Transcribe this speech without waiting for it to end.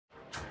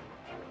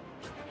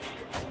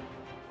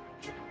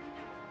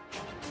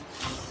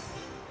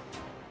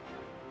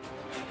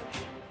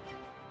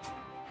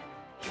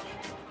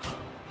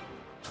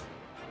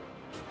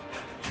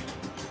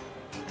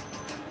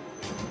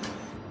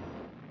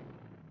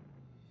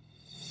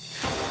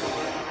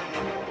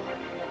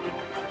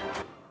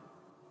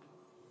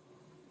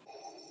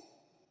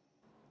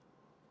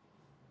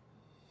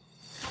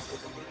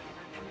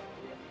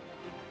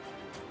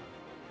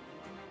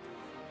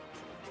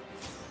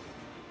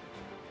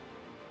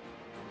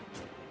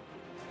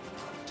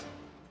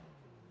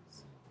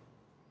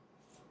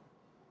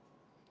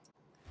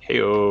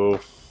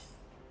Heyo.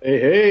 Hey,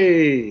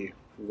 hey,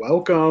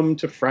 welcome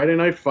to Friday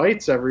Night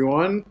Fights,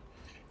 everyone.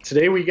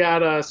 Today we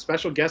got a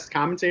special guest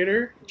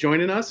commentator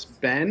joining us,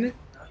 Ben,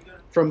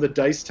 from the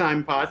Dice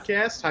Time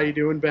podcast. How you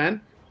doing,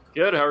 Ben?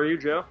 Good. How are you,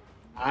 Joe?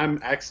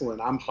 I'm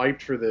excellent. I'm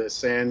hyped for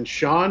this. And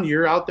Sean,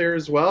 you're out there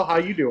as well. How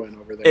you doing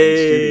over there in the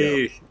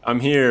studio? Hey, I'm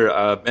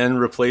here. Ben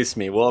replaced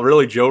me. Well,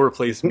 really, Joe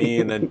replaced me,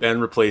 and then Ben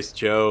replaced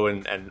Joe,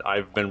 and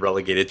I've been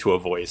relegated to a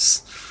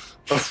voice.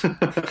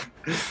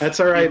 That's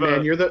all right,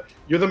 man. You're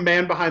the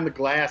man behind the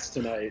glass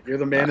tonight. You're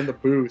the man in the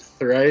booth,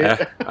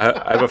 right?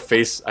 I have a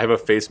face. I have a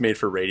face made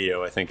for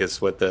radio, I think is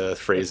what the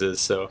phrase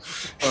is. So,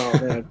 oh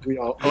man,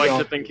 I like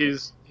to think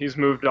he's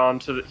moved on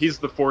to he's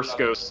the Force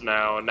Ghost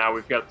now, and now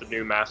we've got the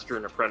new Master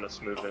and Apprentice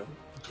moving.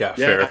 Yeah,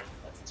 fair.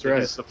 That's right.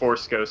 He's the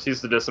Force Ghost.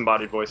 He's the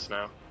disembodied voice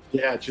now.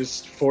 Yeah,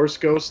 just Force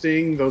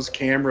ghosting those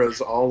cameras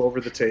all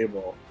over the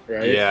table,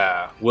 right?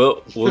 Yeah,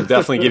 we'll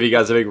definitely give you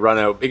guys a big run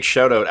out, big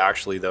shout out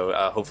actually though.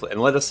 Hopefully, and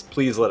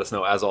please let us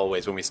know as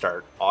always when we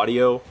start.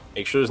 Audio,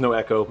 make sure there's no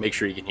echo. Make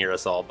sure you can hear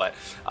us all. But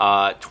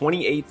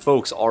 28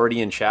 folks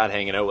already in chat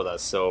hanging out with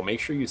us, so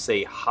make sure you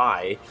say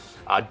hi.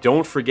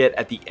 Don't forget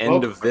at the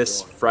end of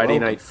this Friday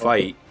night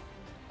fight.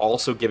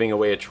 Also giving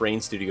away a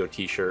Train Studio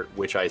t-shirt,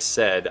 which I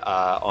said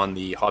on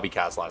the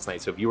Hobbycast last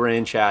night. So if you were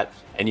in chat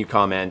and you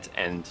comment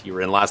and you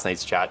were in last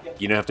night's chat,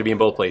 you don't have to be in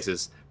both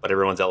places, but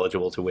everyone's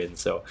eligible to win.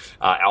 So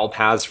Al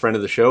Paz, friend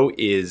of the show,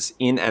 is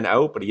in and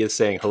out, but he is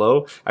saying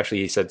hello. Actually,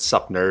 he said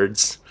sup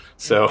nerds.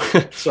 So,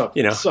 sup,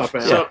 you know. Sup,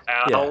 Al. Sup,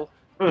 Al.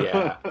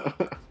 Yeah.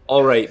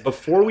 All right.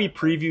 Before we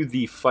preview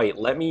the fight,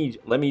 let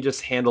me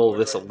just handle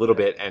this a little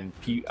bit and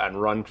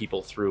run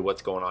people through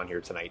what's going on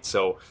here tonight.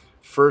 So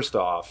first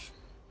off,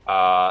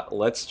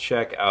 let's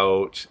check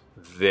out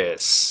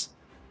this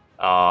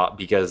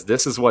because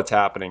this is what's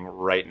happening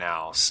right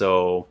now.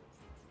 So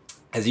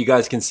as you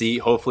guys can see,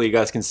 hopefully you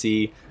guys can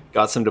see,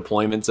 got some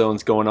deployment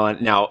zones going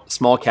on. Now,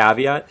 small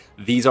caveat,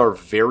 these are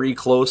very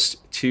close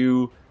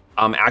to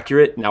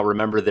accurate. Now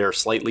remember, they're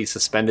slightly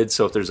suspended,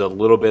 so if there's a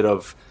little bit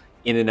of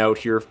in and out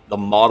here, the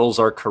models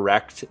are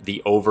correct.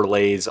 The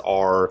overlays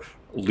are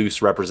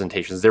loose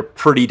representations. They're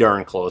pretty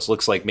darn close.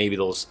 Looks like maybe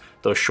those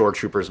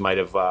Shoretroopers might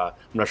have, I'm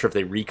not sure if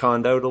they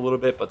reconned out a little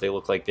bit, but they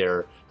look like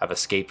have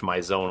escaped my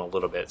zone a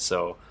little bit.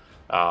 So,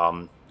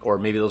 or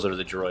maybe those are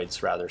the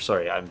droids rather.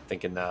 Sorry, I'm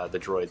thinking the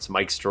droids.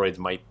 Mike's droids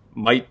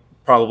might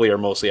probably are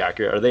mostly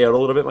accurate. Are they out a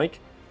little bit, Mike?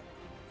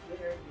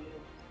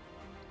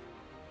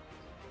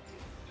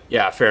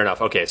 Yeah, fair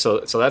enough. Okay, so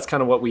that's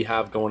kind of what we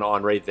have going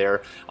on right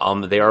there.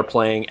 They are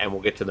playing, and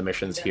we'll get to the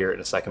missions here in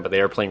a second, but they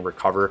are playing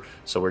Recover,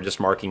 so we're just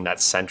marking that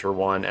center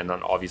one, and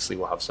then obviously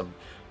we'll have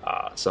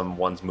some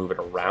ones moving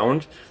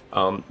around.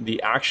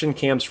 The action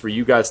cams for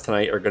you guys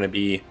tonight are going to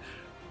be...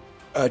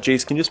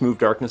 Jace, can you just move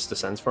Darkness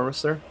Descends for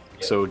us there?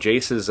 Yeah. So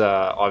Jace has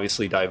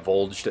obviously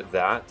divulged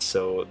that,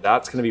 so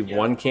that's going to be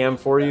one cam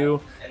for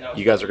you.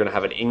 You guys are going to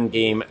have an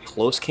in-game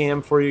close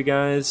cam for you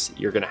guys.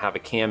 You're going to have a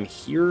cam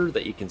here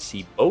that you can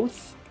see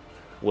both.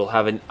 We'll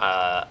have an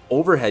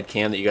overhead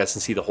cam that you guys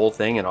can see the whole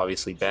thing, and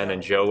obviously Ben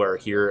and Joe are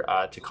here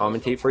to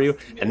commentate for you.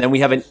 And then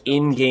we have an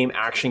in-game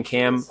action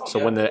cam,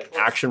 so when the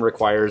action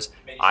requires,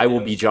 I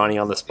will be Johnny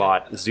on the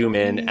spot, zoom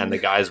in, and the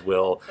guys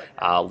will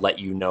let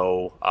you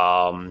know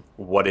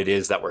what it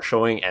is that we're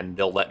showing, and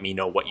they'll let me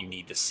know what you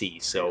need to see.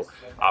 So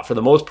for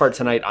the most part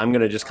tonight, I'm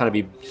going to just kind of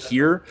be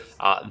here.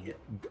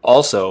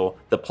 Also,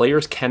 the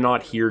players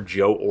cannot hear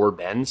Joe or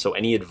Ben, so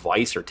any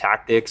advice or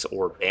tactics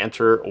or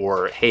banter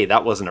or, hey,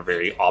 that wasn't a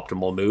very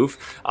optimal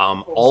move,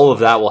 all of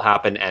that will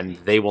happen and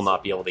they will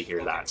not be able to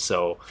hear that.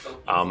 So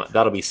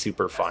that'll be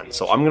super fun.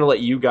 So I'm going to let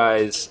you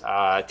guys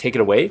take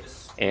it away.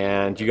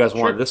 And you guys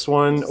want this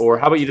one? Or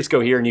how about you just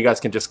go here and you guys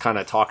can just kind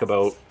of talk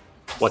about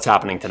what's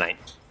happening tonight?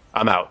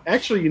 I'm out.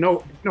 Actually, you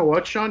know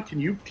what, Sean? Can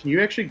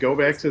you actually go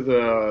back to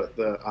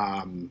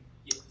the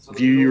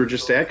view you were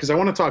just at? Because I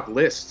want to talk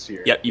lists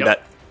here. Yep, you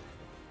bet.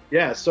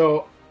 Yeah,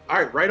 so,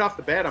 all right off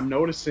the bat, I'm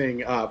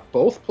noticing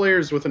both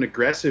players with an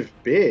aggressive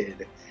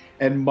bid,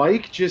 and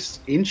Mike just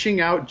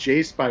inching out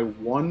Jace by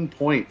 1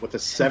 point with a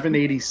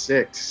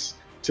 786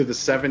 to the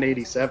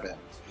 787.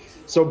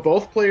 So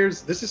both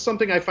players, this is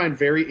something I find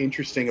very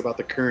interesting about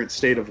the current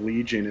state of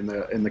Legion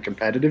in the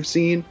competitive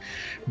scene.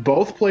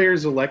 Both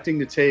players electing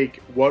to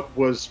take what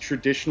was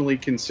traditionally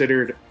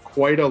considered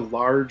quite a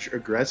large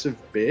aggressive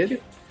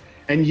bid,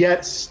 and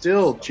yet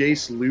still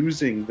Jace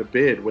losing the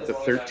bid with a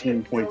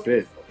 13-point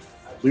bid.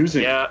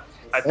 Losing. Yeah,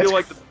 I feel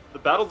like the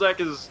battle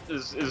deck is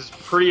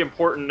pretty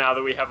important now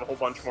that we have a whole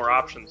bunch more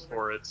options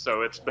for it.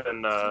 So it's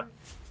been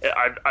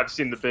I've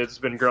seen the bids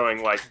been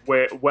growing like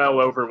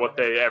well over what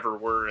they ever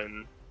were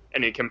in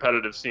any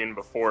competitive scene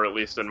before, at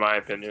least in my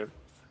opinion.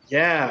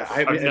 Yeah,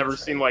 I've never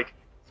seen like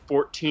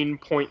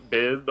 14-point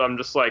bid. I'm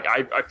just like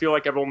I feel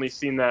like I've only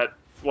seen that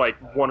like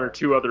one or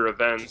two other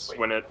events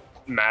when it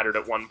mattered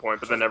at one point,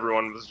 but then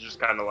everyone was just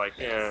kind of like,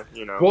 yeah,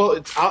 you know. Well,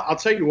 I'll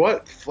tell you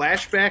what,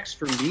 flashbacks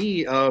for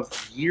me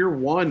of year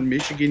one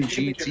Michigan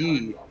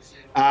GT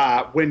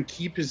when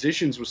key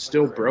positions was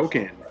still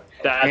broken.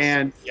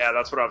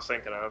 That's what I was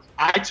thinking of.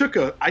 I took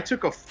a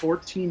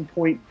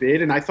 14-point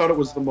bid, and I thought it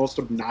was the most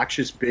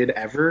obnoxious bid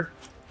ever,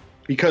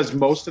 because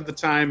most of the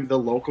time the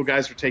local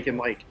guys were taking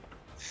like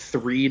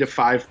 3 to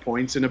 5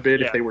 points in a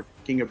bid if they were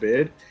taking a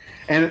bid,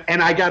 and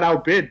I got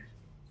outbid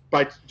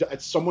by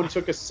someone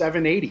took a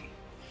 780.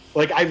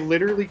 Like, I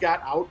literally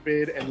got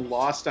outbid and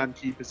lost on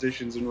key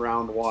positions in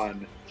round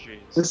 1. Jeez.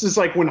 This is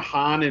like when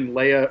Han and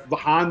Leia,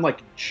 Han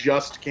like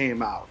just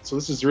came out, so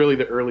this is really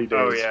the early days.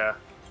 Oh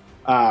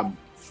yeah.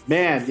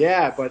 Man,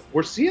 yeah, but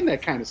we're seeing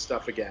that kind of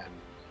stuff again.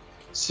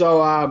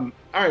 So, all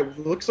right,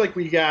 looks like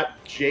we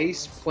got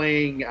Jace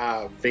playing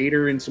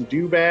Vader and some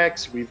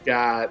Dewbacks. We've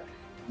got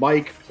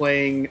Mike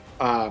playing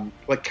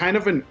like kind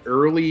of an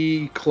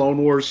early Clone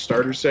Wars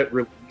starter set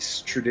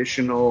release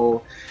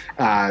traditional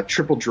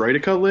triple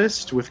Droideka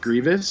list with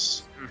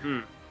Grievous.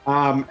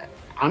 Mm-hmm.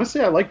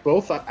 Honestly, I like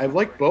both. I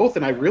like both,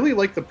 and I really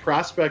like the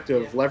prospect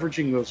of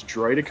leveraging those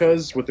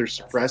Droidekas with their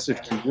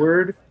suppressive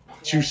keyword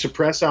to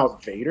suppress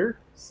out Vader.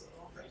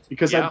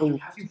 Because I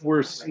believe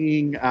we're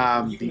seeing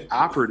the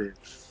operative.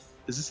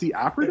 Is this the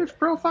operative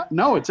profile?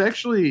 No, it's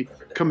actually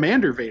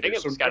Commander Vader. I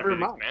think it's gotta be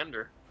the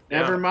Commander.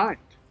 Never mind.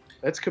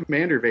 That's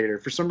Commander Vader.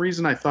 For some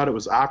reason, I thought it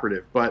was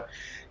operative. But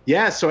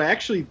yeah, so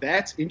actually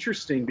that's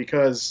interesting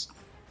because,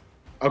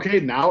 okay,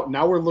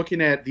 now we're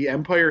looking at the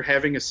Empire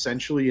having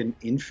essentially an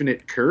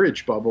infinite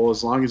courage bubble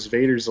as long as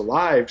Vader's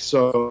alive.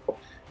 So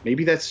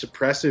maybe that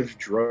suppressive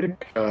droid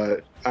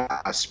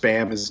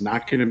spam is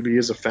not going to be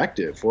as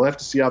effective. We'll have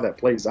to see how that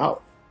plays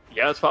out.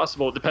 Yeah, it's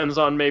possible. It depends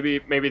on maybe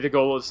the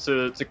goal is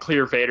to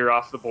clear Vader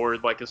off the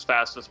board like as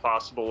fast as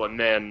possible, and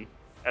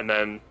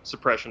then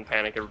suppression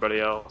panic everybody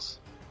else.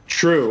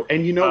 True,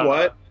 and you know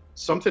what?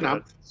 Something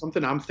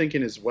I'm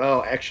thinking as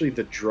well. Actually,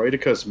 the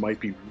Droidekas might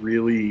be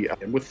really,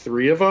 and with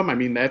 3 of them, I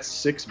mean that's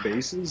 6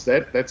 bases.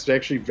 That's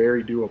actually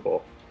very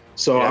doable.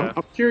 So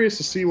I'm curious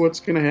to see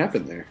what's going to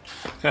happen there.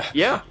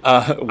 Yeah.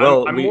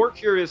 I'm more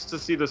curious to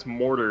see this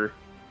mortar.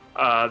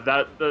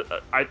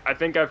 I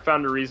think I've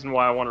found a reason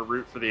why I want to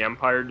root for the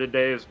Empire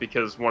today is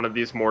because one of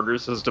these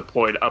mortars is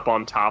deployed up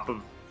on top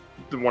of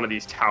one of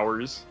these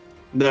towers.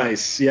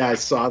 Nice. Yeah, I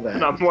saw that.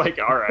 And I'm like,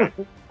 all right,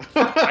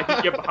 I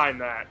can get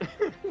behind that.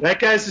 That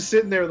guy's just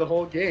sitting there the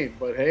whole game,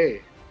 but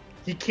hey,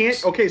 he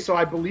can't. Okay, so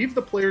I believe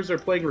the players are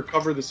playing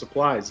Recover the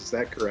Supplies. Is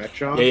that correct,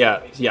 Sean?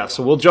 Yeah.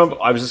 So we'll jump.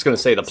 I was just going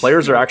to say the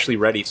players are actually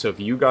ready. So if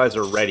you guys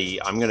are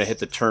ready, I'm going to hit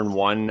the turn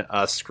 1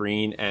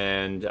 screen,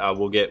 and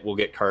we'll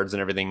get cards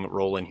and everything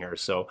rolling here.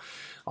 So,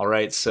 all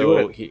right.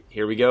 So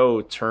here we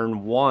go.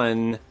 Turn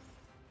 1.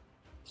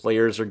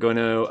 Players are going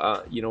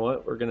to. You know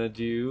what we're going to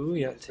do?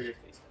 Yeah.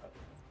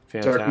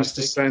 Fantastic. Darkness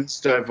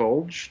Descents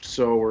divulged.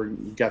 So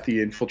we got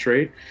the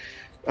infiltrate.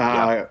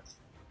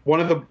 One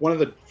of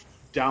the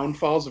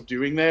downfalls of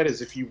doing that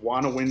is if you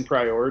want to win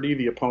priority,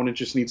 the opponent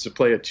just needs to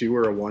play a 2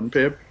 or a 1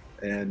 pip,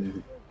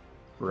 and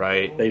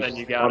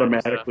they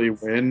automatically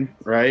win,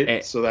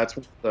 right? So that's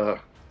what the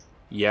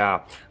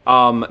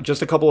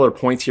just a couple other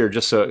points here,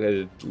 just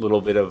a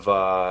little bit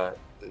of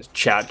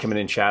chatter coming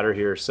in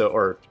here,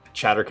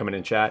 chatter coming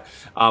in chat.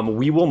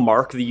 We will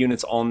mark the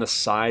units on the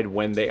side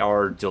when they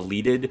are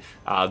deleted.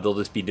 They'll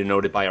just be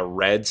denoted by a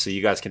red, so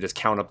you guys can just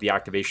count up the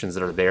activations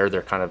that are there.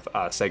 They're kind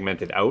of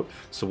segmented out,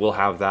 so we'll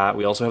have that.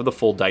 We also have the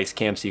full dice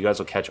cam, so you guys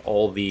will catch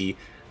all the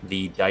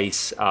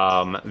dice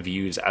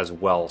views as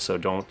well. So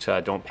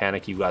don't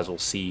panic. You guys will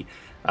see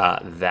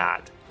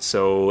that.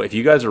 So if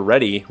you guys are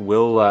ready,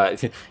 we'll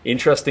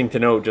interesting to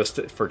know, just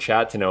for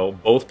chat to know,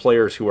 both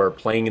players who are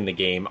playing in the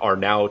game are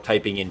now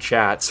typing in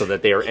chat so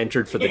that they are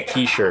entered for the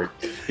t-shirt,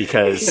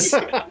 because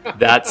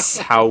that's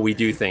how we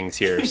do things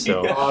here.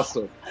 So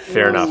awesome.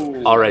 Fair enough.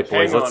 All right,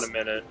 boys. Hang on a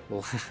minute.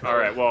 All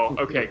right. Well,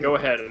 okay. Go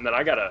ahead, and then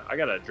I gotta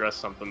address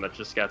something that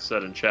just got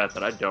said in chat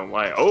that I don't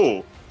like.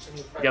 Oh,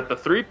 we got the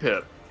 3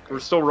 pip. We're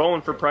still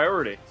rolling for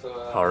priority.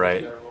 All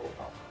right.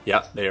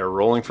 Yeah, they are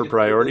rolling for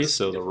priority,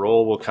 so the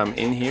roll will come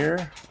in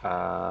here.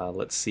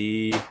 Let's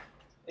see.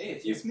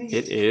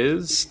 It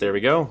is. There we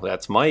go.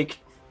 That's Mike.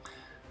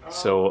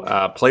 So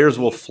players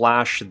will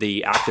flash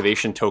the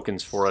activation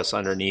tokens for us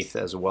underneath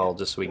as well,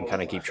 just so we can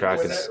kind of keep track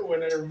as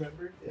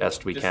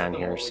best we can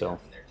here. So,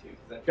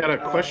 got a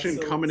question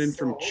coming in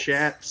from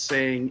chat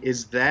saying,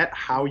 "Is that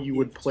how you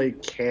would play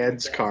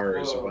Cad's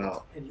card as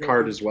well?"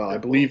 I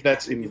believe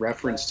that's in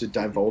reference to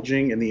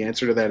divulging, and the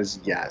answer to that is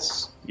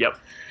yes. Yep.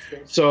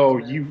 So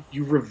you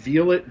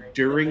reveal it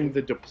during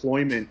the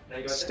deployment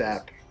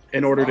step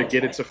in order to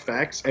get its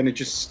effects, and it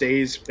just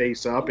stays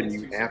face up, and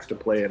you have to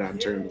play it on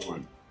turn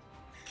 1.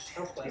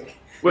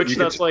 Which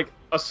that's like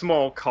a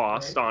small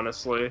cost,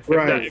 honestly.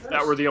 Right. If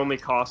that were the only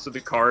cost of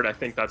the card, I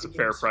think that's a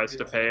fair price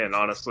to pay, and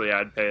honestly,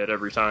 I'd pay it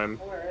every time.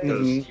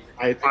 Because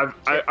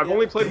I've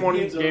only played one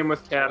game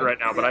with CAD right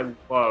now, but I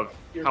love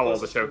how all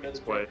the tokens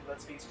play.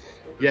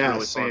 Yeah,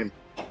 really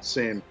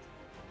same.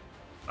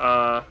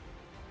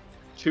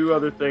 2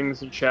 other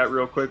things in chat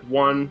real quick.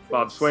 1,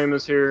 Bob Swaim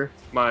is here,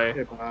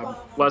 my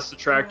less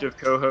attractive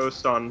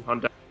co-host on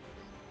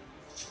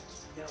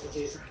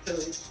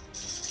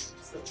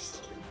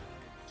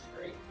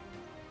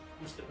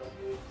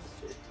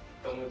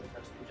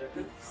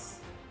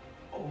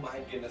my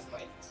goodness,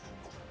 Mike.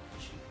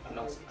 I'm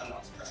not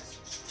surprised.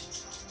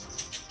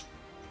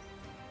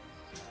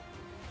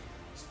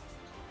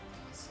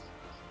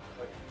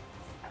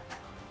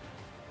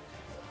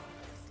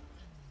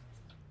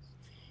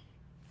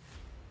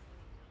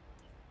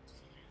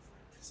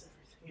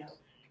 Everything out,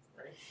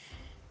 right?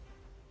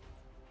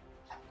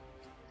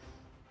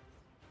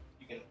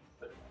 You can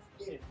put it on.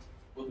 Yeah.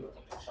 We'll do it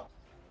on the shot.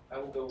 I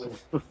will go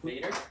with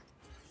Vader.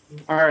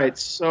 All right,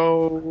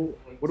 so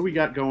what do we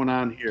got going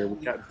on here?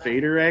 We got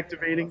Vader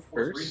activating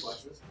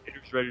first.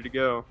 Vader's ready to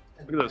go.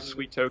 Look at those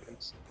sweet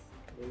tokens.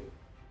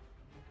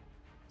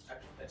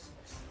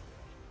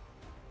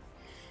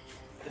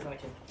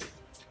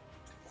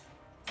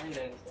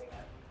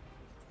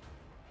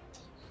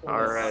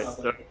 All right,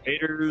 so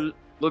Vader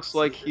looks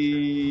like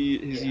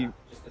he's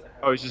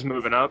just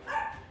moving up.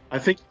 I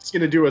think he's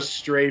going to do a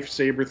strafe,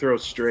 saber throw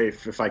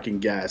strafe, if I can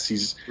guess.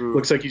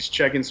 Looks like he's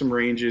checking some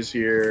ranges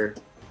here,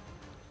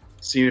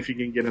 seeing if he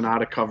can get an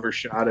out of cover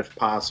shot if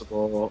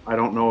possible. I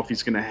don't know if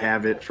he's going to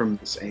have it from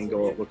this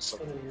angle. It looks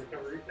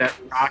like that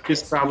rock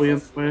is probably in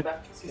the way.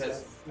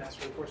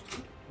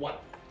 One.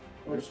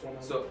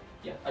 So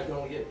yeah, I can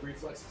only get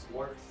reflexes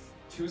or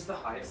 2 is the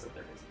highest that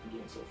there is in the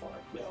game so far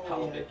with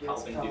Palpin,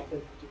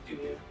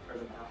 Dewey, or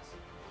the mouse.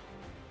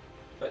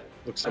 But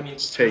Looks I like mean,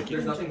 he's taking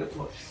there's nothing to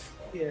push.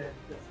 Yeah.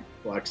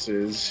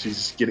 flexes.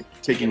 He's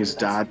taking his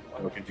dodge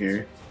token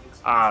here.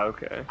 Ah,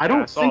 okay. I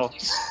don't think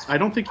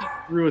he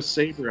threw a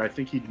saber. I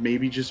think he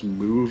maybe just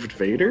moved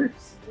Vader.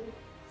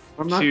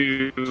 I'm not.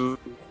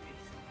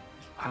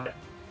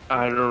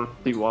 I don't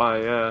see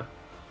why. Yeah.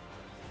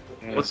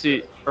 Let's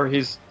see. Or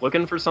he's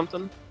looking for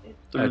something.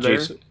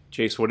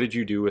 Jace, what did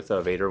you do with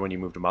Vader when you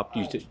moved him up?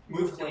 You did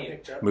Move claim.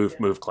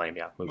 move claim,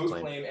 yeah, move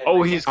claim.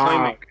 Oh, he's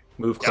claiming.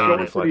 Move He's claim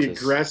going for the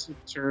reflexes. aggressive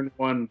turn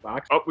 1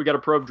 box. Oh, we got a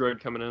probe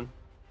droid coming in.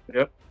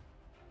 Yep.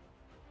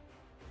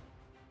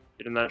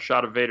 Getting that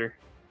shot of Vader.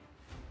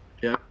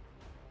 Yep.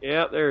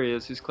 Yeah, there he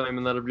is. He's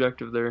claiming that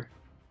objective there.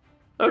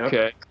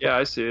 Okay. Yep. Yeah,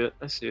 I see it.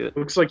 I see it.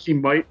 Looks like he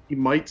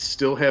might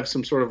still have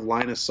some sort of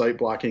line of sight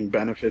blocking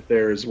benefit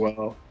there as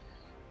well.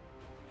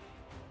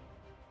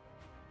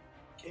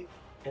 Okay.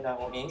 And I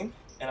will aim,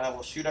 and I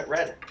will shoot at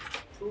red.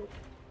 Cool.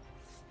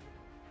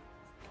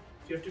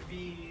 Do you have to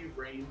be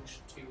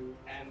range 2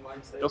 and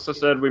line sight? He also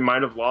said we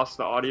might have lost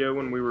the audio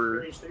when we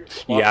were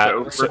Yeah,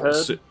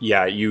 overhead.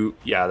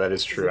 yeah, that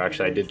is true.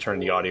 Actually, I did turn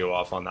the audio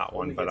off on that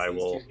one, but I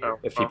will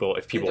if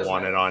people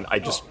want it on. I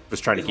just was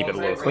trying to keep it a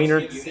little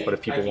cleaner, but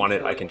if people want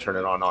it, I can turn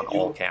it on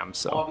all cams.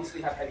 So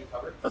Obviously have heavy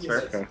cover. That's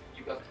fair. Okay.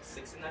 You got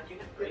 6 in that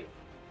unit, great.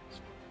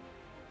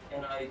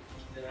 And I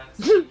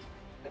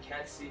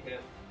can't see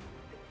him.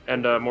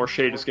 And more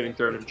shade is getting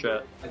thrown in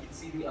chat. I can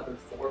see the other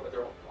 4, but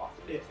they're all off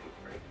the too,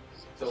 right?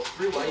 So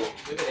 3 white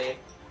with an aim.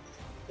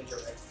 Into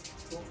red.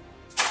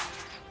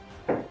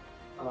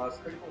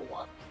 Critical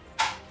 1.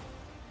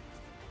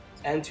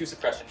 And 2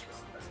 suppression.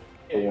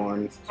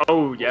 1.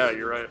 Oh yeah,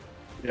 you're right.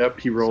 Yep,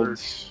 he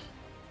rolled.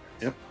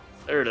 Yep.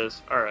 There it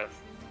is. All right.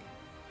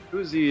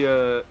 Who's he? He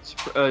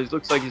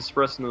looks like he's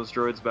suppressing those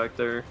droids back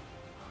there.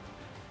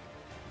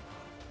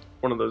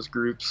 One of those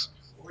groups.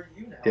 Where are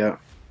you now? Yeah.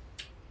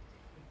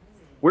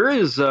 Where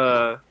is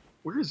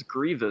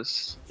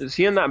Grievous? Is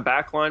he in that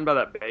back line by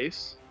that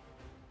base?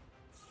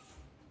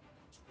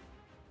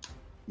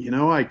 You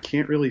know, I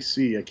can't really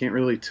see. I can't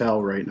really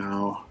tell right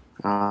now.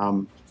 I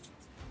don't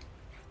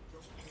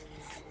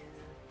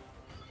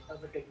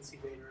think I can see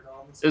Vader at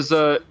all. Is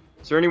there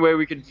any way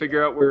we can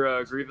figure out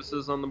where Grievous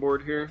is on the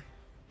board here?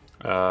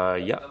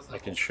 yeah, I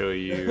can show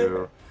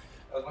you.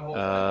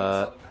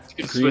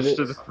 Switch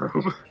to the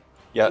probe.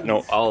 Yeah,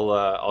 no,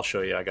 I'll show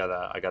you. I got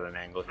an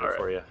angle here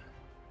for you.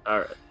 All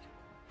right.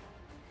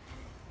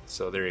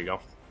 So there you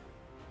go.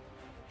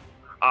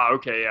 Ah,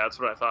 okay, yeah, that's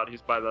what I thought.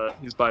 He's by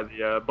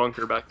the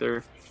bunker back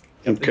there.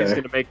 Okay. He's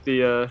gonna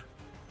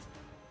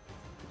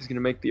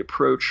make the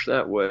approach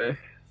that way,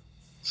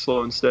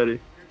 slow and steady.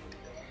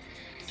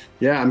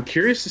 Yeah, I'm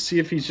curious to see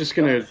if he's just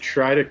gonna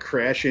try to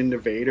crash into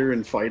Vader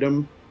and fight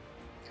him.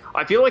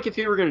 I feel like if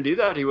he were gonna do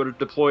that, he would have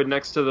deployed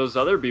next to those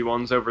other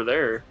B1s over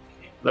there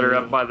that are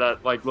up by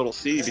that like little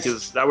C,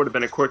 because that would have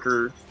been a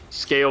quicker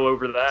scale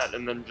over that,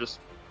 and then just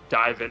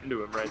dive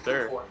into him right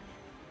there.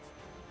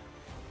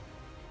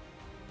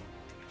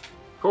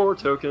 Core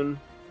token.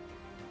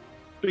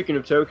 Speaking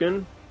of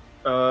token,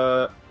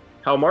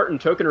 Hal Martin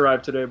token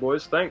arrived today,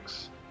 boys.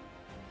 Thanks.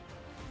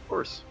 Of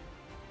course.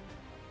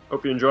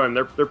 Hope you enjoy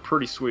them. They're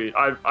pretty sweet.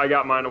 I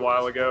got mine a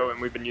while ago,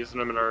 and we've been using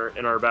them in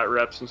our bat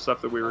reps and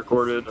stuff that we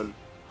recorded, and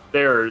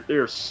they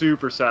are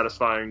super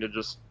satisfying to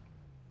just.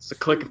 It's a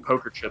click of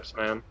poker chips,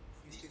 man.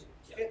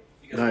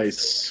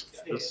 Nice.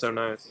 It's so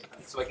nice.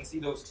 So I can see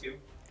those 2.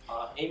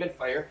 Aim and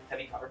fire,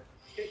 heavy cover.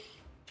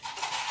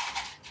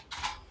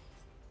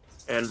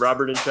 And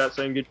Robert in chat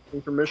saying good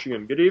evening from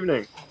Michigan. Good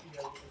evening.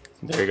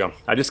 There you go.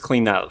 I just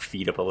cleaned that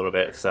feed up a little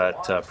bit. If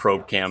that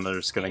probe cam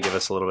is going to give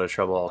us a little bit of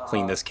trouble, I'll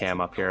clean this cam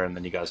up here, and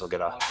then you guys will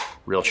get a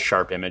real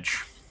sharp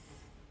image.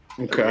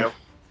 Okay.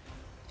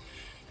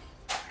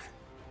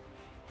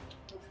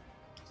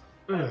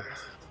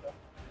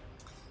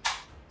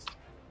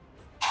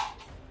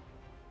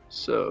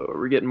 So are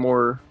we getting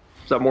more?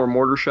 Is that more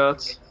mortar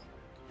shots?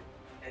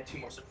 And 2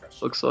 more suppression.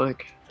 Looks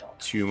like.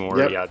 2 more,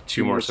 Yep. yeah,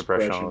 2 more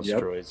suppression on those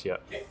yep. droids. Yeah.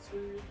 Okay.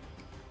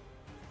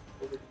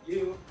 Over to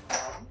you.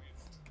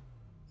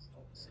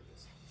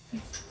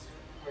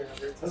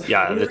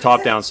 Yeah, the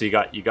top down. So you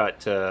got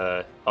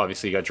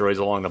obviously you got droids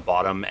along the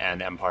bottom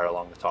and Empire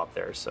along the top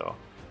there. So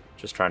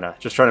just trying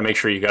to make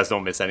sure you guys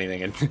don't miss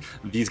anything. And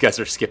these guys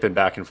are skipping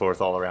back and forth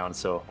all around.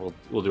 So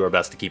we'll do our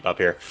best to keep up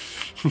here.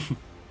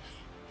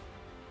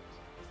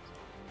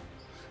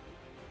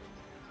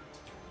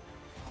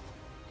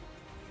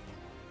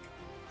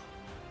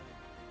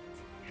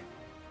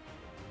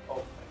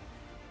 Oh,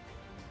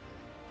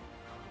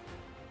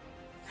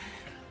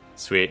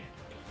 Sweet.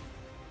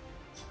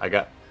 I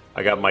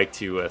got Mike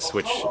to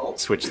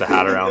switch the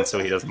hat around so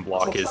he doesn't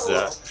block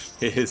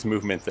his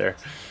movement there.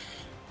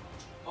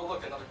 oh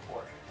look, another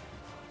core.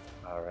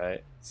 All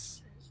right.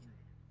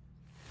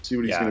 See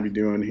what he's Yeah. going to be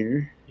doing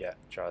here. Yeah,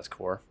 draw his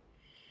core.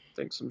 I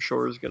think some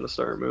shore is gonna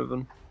start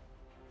moving.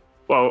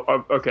 Well,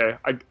 okay.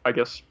 I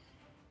guess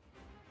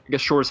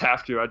shores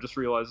have to. I just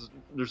realized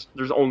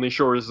there's only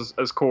shores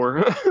as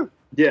core.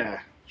 Yeah.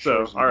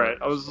 So Shore's all right,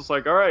 I was just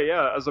like, all right,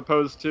 yeah. As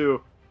opposed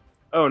to,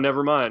 oh,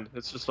 never mind.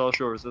 It's just all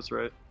shores. That's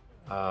right.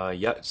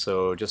 Yeah,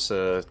 so just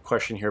a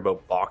question here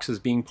about boxes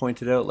being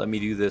pointed out. Let me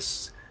do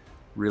this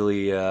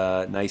really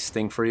nice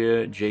thing for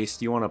you. Jace,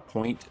 do you want to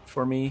point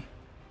for me?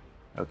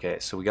 Okay,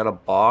 so we got a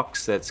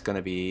box that's going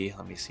to be,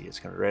 let me see, it's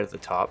going to be right at the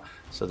top.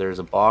 So there's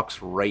a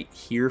box right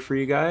here for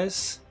you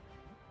guys.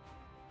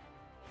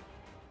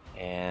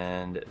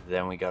 And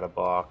then we got a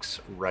box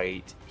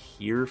right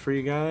here for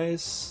you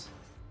guys.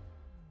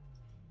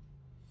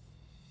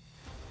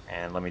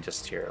 And let me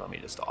just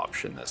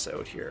option this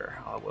out here.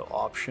 We'll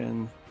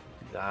option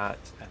that,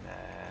 and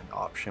then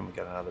option, we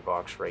got another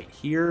box right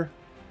here.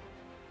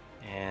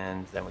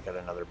 And then we got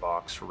another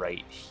box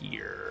right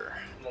here.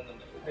 And then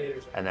the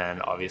middle. And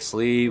then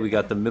obviously we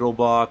got the middle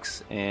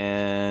box,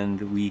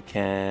 and we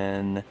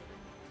can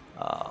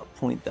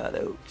point that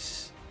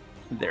out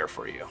there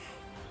for you.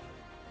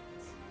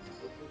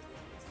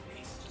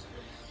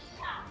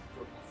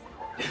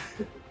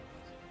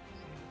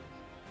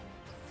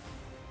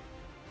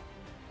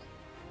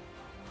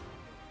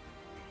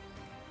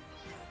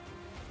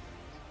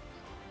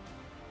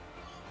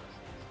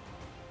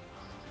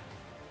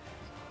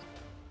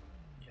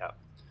 Yeah.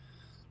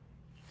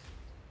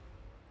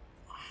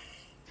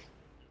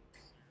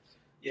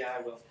 Yeah,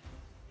 I will.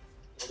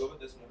 We'll go with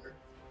this motor.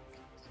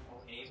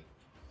 I'll aim.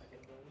 I can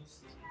only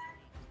see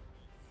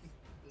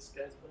this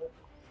guy's butt.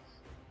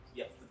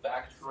 Yep, the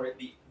back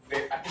droid.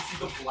 I can see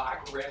the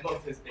black rim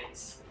of his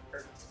base.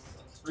 Perfect.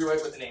 Let's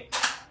rewrite with an aim.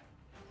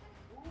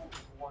 Ooh,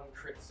 1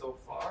 crit so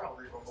far. I'll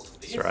reroll both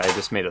of these. Sorry, I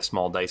just made a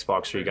small dice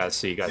box for you guys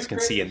so you guys can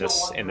see in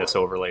this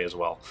overlay as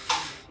well.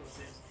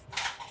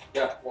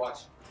 Yeah,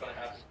 watch. It's gonna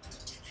happen.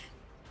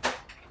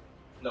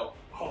 No.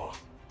 Oh,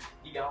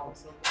 you got one.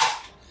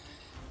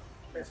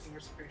 Best finger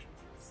separation.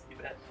 You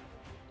bet.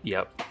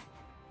 Yep.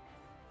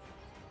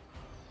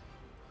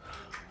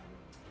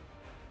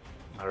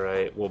 All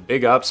right. Well,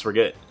 big ups. We're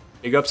getting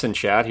big ups in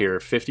chat here.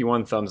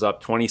 51 thumbs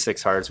up,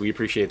 26 hearts. We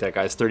appreciate that,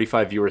 guys.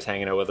 35 viewers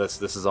hanging out with us.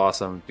 This is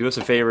awesome. Do us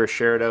a favor,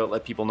 share it out.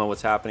 Let people know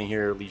what's happening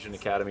here. Legion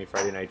Academy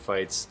Friday Night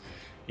Fights.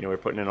 You know, we're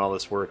putting in all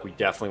this work. We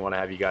definitely want to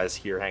have you guys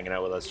here hanging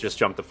out with us. Just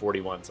jumped to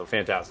 41, so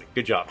fantastic.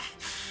 Good job.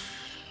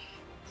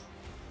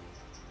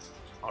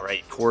 All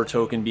right, core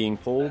token being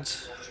pulled.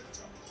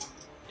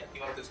 Yeah,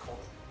 you want this corner.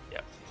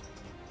 Yep.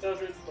 That was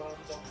right at the bottom.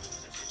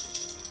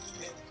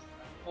 Okay.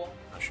 Pull.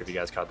 Not sure if you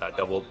guys caught that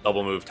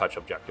double move touch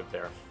objective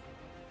there.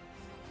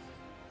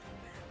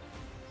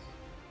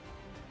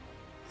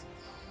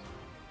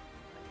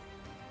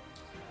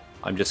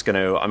 I'm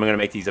gonna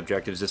make these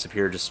objectives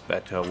disappear. Just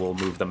but we'll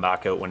move them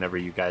back out whenever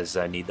you guys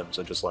need them.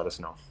 So just let us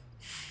know.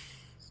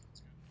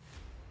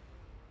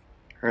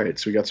 All right,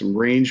 so we got some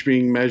range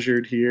being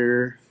measured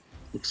here.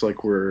 Looks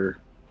like we're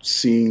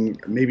seeing,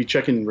 maybe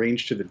checking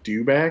range to the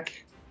Dewback.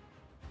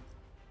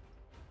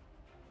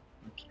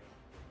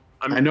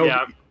 I know.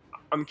 Yeah,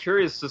 I'm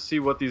curious to see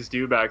what these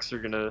dewbacks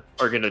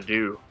are gonna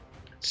do.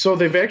 So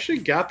they've actually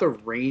got the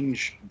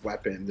range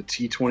weapon, the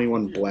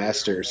T-21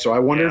 blaster. So I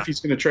wonder if he's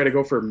going to try to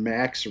go for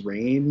max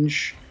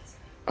range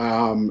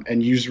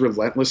and use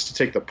Relentless to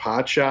take the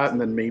pot shot,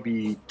 and then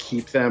maybe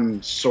keep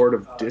them sort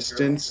of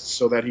distanced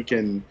so that he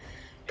can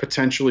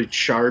potentially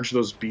charge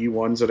those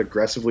B-1s that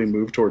aggressively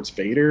move towards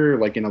Vader,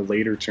 like in a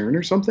later turn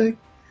or something.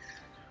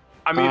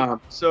 I mean,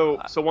 so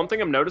one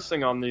thing I'm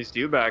noticing on these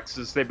dewbacks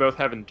is they both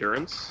have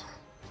endurance.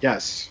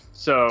 Yes.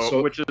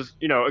 So which is,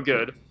 a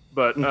good.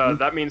 But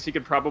that means he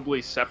could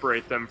probably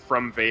separate them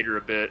from Vader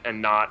a bit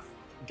and not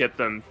get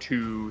them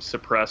too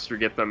suppressed or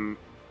get them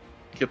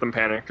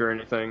panicked or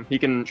anything. He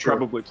can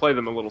probably play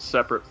them a little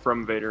separate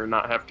from Vader and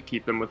not have to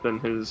keep them within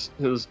his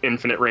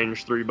infinite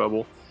range 3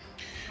 bubble.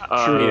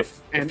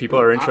 If people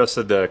are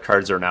interested, the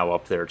cards are now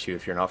up there too.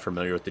 If you're not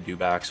familiar with the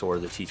Dewbacks or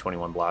the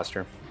T-21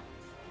 blaster.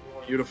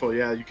 Beautiful,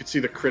 yeah. You can see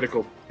the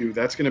critical too.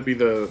 That's going to be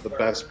the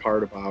best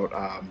part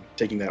about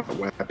taking that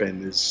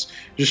weapon, is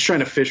just trying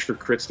to fish for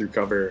crits through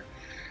cover.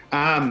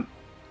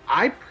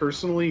 I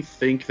personally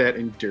think that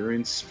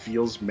endurance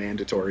feels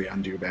mandatory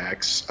on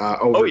Dewbacks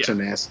over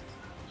tenacity.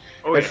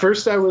 At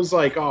first, I was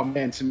like, "Oh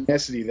man,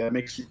 tenacity, that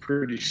makes you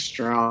pretty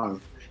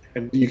strong,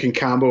 and you can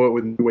combo it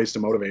with new ways to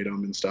motivate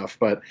them and stuff."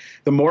 But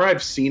the more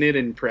I've seen it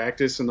in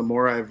practice, and the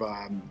more I've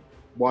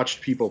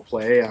watched people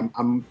play,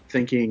 I'm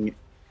thinking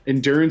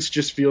endurance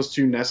just feels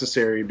too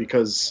necessary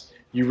because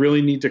you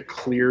really need to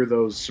clear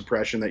those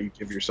suppression that you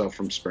give yourself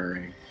from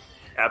spurring.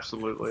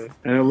 Absolutely.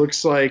 And it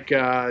looks like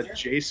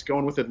Jace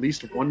going with at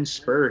least one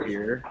spur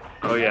here.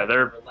 Oh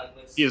yeah,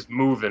 he is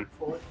moving.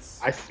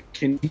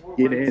 Can he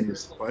get in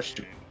is the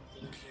question.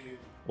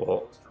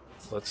 Well,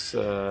 let's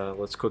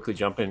quickly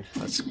jump in.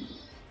 Let's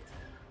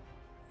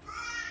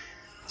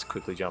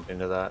quickly jump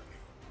into that.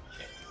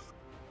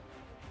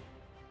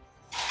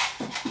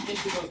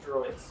 Into those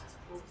droids.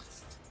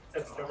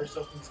 Have you covered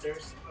yourself from the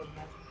stairs?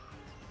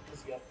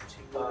 Because you got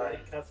two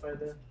cut by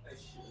the.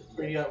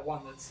 Or you got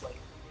one that's like.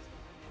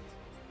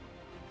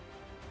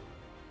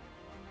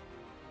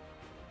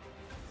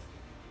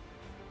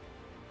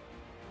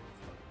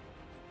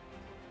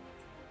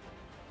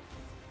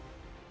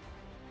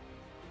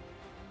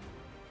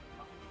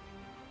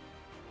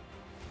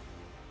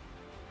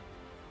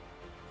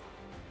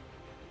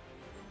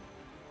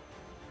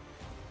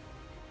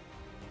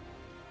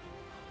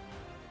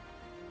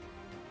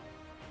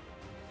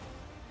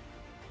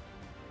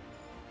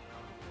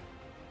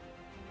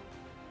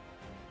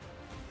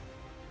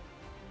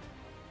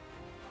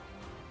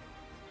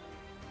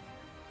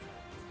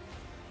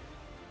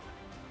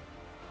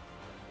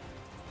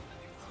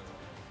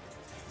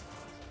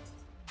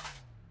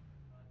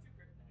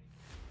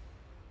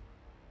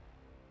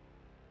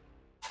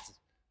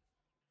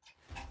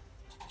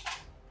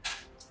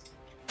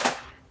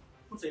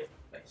 Save.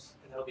 Nice.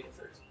 And that'll be the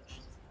third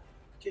session.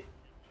 Okay.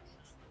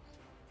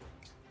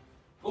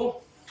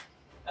 Cool.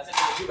 That's it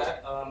for the Dewback.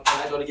 And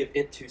I go to give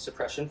it to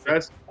suppression.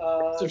 That's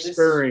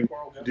spurring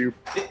do,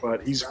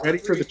 but he's ready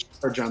for the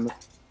charge on the.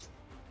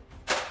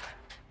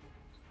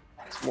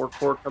 Some more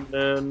core coming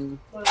in,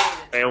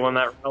 failing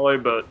that rally,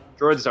 but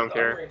droids don't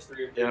care.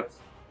 Yeah.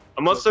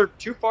 Unless they're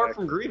too far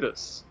from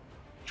Grievous.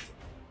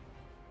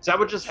 Is that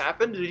what just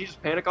happened? Did he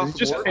just panic off the board?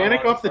 Just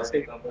panic off the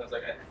table.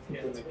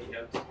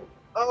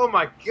 Oh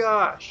my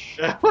gosh!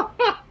 Wow.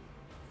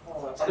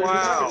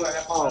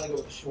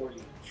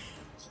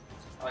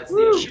 It's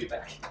the shoot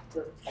back.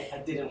 I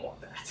didn't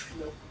want that.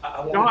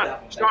 I wanted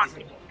that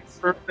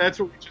one. That's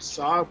what we just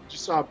saw. We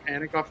just saw a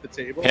panic off the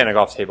table. Panic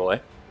off table, eh?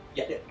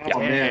 Yeah. Oh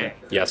man.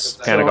 Yes,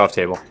 panic off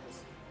table.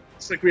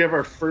 It's like we have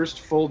our first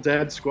full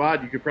dead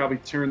squad. You could probably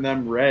turn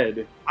them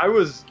red. I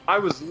was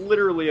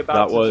literally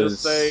about to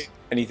just say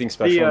anything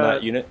special in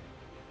that unit.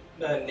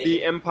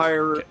 The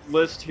Empire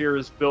list here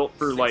is built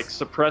for like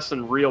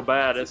suppressing real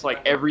bad. It's like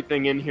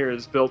everything in here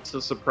is built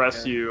to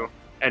suppress you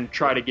and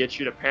try to get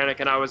you to panic.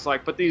 And I was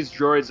like, but these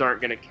droids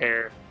aren't gonna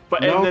care.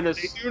 But and then as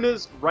soon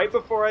as right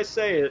before I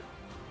say it,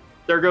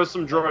 there goes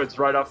some droids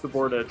right off the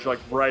board edge, like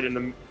right in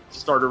the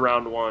start of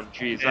round one.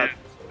 Jeez,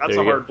 that's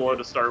a hard blow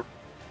to start.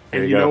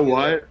 And you know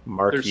what?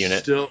 Mark There's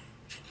unit. Still,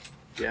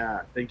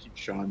 yeah, thank you,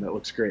 Sean. That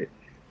looks great.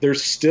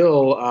 There's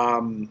still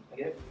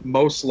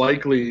most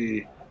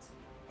likely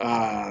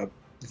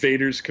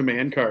Vader's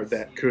command card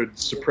that could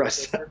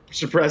suppress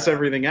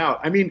everything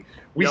out. I mean,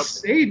 we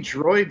say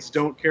droids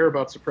don't care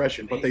about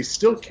suppression, but they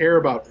still care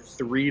about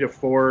 3 to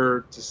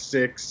 4 to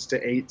 6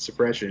 to 8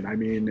 suppression. I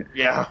mean,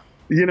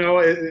 you know,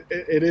 it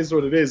is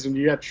what it is. And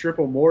you got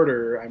triple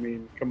mortar. I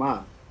mean, come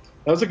on.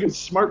 That was a good,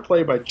 smart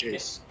play by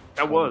Jace.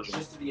 That was.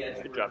 Just to the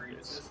edge. Good job.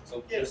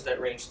 So just at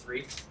range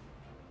 3.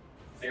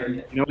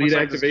 You know, lead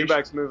activation.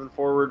 Dewback's moving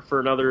forward for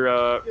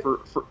another.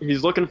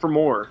 He's looking for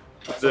more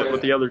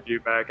with the other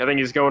Dewback. I think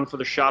he's going for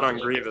the shot on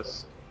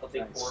Grievous. I'll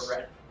take 4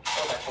 red.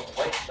 Oh, that's a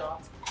white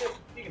shot.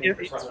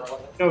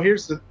 No,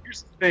 here's the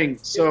thing.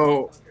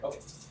 So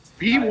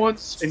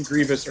B1s and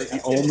Grievous are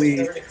the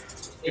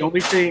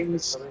only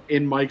things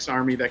in Mike's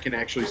army that can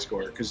actually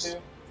score, because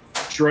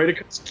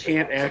Droidekas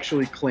can't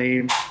actually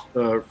claim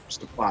the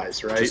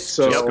supplies, right? Just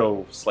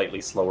go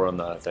slightly slower on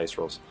the dice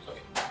rolls.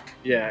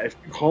 Yeah, if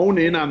you hone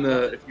in on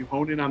the,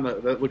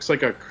 that looks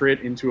like a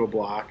crit into a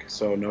block,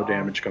 so no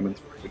damage coming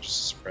through, which is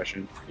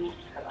suppression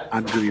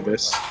on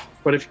Grievous.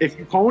 But if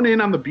you hone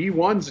in on the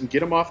B1s and get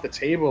them off the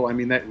table, I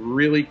mean, that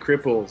really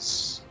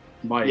cripples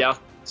Mike. Yeah.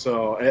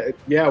 So,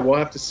 yeah, we'll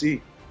have to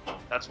see.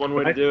 That's one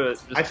way to do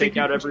it. Just take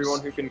out everyone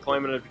who can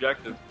claim an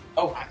objective.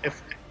 Oh,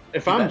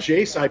 if I'm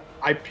Jace,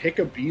 I pick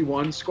a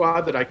B1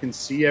 squad that I can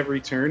see every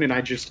turn, and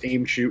I just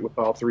aim shoot with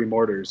all 3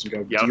 mortars and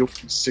go deal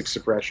 6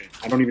 suppression.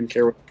 I don't even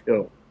care what the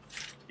kill.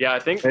 Yeah, I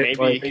think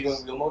maybe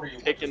he's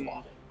picking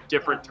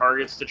different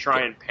targets to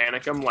try and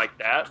panic them like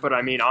that. But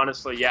I mean,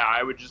 honestly, yeah,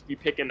 I would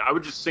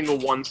just single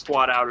one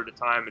squad out at a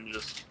time and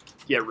just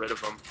get rid of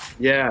them.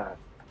 Yeah.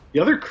 The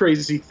other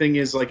crazy thing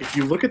is, like, if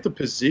you look at the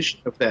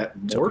position of that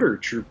mortar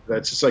troop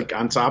that's just like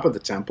on top of the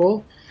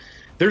temple,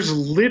 there's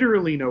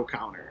literally no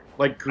counter.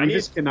 Like,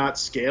 Grievous cannot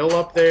scale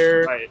up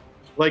there. Right.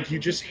 Like, you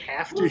just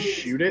have to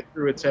shoot it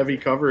through its heavy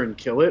cover and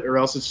kill it, or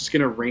else it's just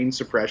going to rain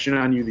suppression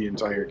on you the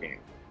entire game.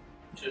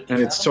 and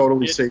it's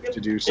totally safe to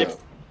do so.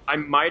 I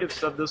might have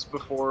said this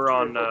before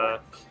on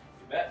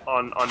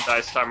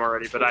Dice Time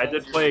already, but I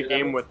did play a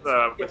game with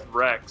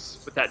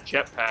Rex with that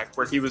jetpack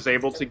where he was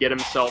able to get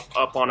himself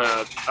up on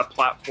a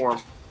platform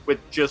with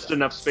just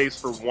enough space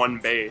for one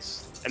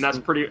base, and that's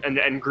pretty.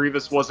 And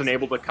Grievous wasn't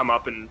able to come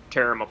up and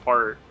tear him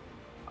apart,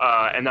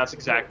 and that's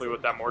exactly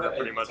what that mortar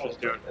pretty much was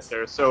doing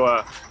there. So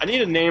I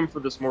need a name for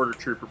this mortar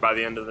trooper by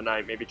the end of the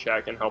night. Maybe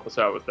Chad can help us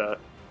out with that.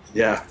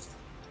 Yeah.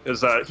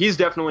 Because he's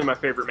definitely my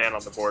favorite man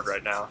on the board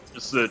right now.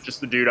 Just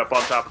the dude up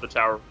on top of the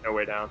tower, no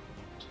way down.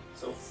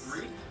 So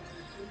 3.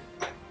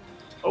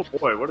 Oh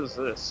boy, what is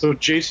this? So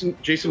Jason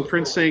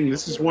Prince saying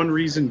this is one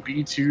reason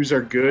B2s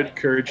are good,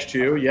 Courage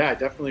 2. Yeah, I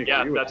definitely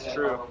agree with that. That's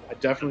true. I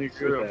definitely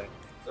agree with that.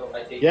 So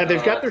I take, Yeah,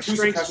 they've got their 2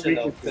 strengths and suppression,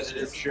 though, weaknesses because it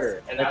for is- sure.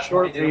 and That that's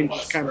short why I didn't range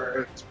want kind of Spur.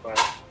 hurts,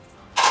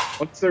 but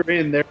once they're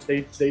in there,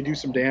 they do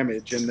some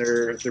damage, and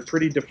they're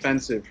pretty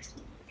defensive if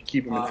you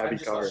keep them in I heavy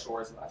just got cover.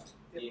 Shores left.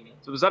 Amy.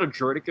 So was that a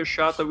Droidekas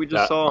shot that we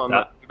just saw on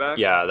the back?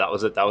 Yeah, that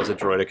was it. That was a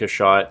Droideka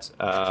shot.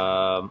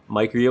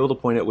 Mike, are you able to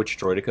point out which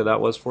Droideka that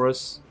was for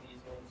us?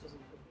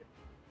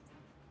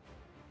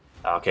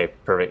 Okay,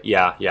 perfect.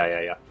 Yeah.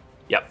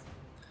 Yep.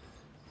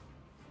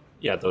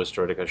 Yeah, those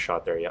Droidekas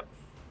shot there. Yep.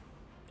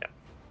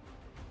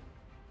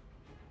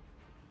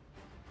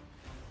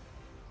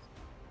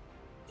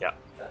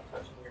 That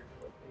touching your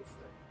base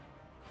there.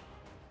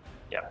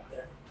 Yeah. Right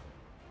there.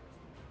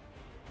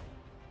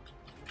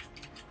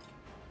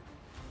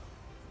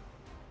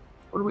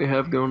 What do we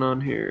have going on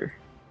here?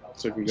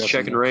 So we He's got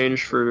checking some-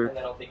 range for. And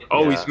then I'll take it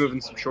Oh, down. he's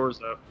moving some shores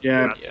up.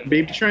 Yeah, Yeah.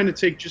 maybe trying to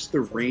take just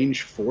the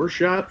range 4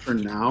 shot for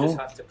Just now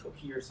have to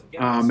cohere some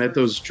gaps. at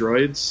those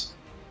droids.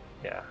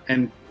 Yeah.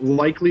 And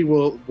likely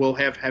we'll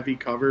have heavy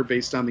cover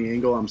based on the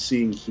angle I'm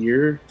seeing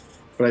here.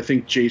 But I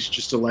think Jace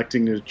just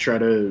electing to try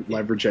to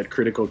leverage that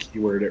critical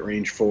keyword at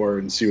range 4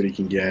 and see what he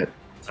can get.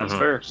 That's Mhm.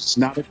 fair. It's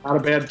not a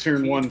bad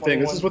turn 1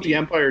 thing. This is what the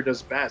Empire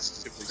does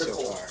best, typically, so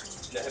far.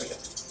 No, here we go.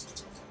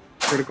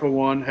 Critical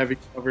 1, heavy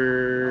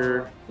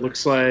cover.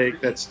 Looks like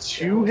that's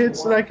 2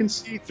 hits that I can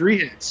see. 3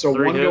 hits. So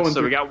 3 one hits, going so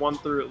through. we got 1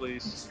 through at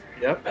least.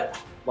 Yep.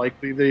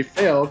 Likely they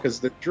fail because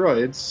they're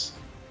droids.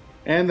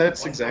 And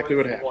that's exactly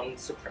what happened. 1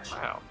 suppression.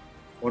 Wow.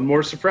 One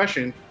more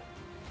suppression.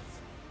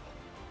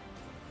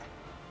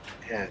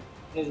 Yeah.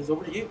 It is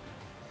over to you.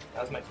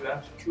 That was my 2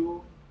 action.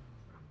 Cool.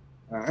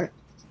 All right.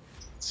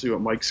 Let's see what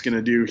Mike's going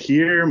to do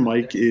here.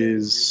 Mike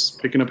is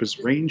picking up his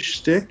range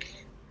stick,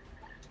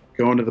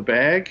 going to the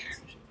bag,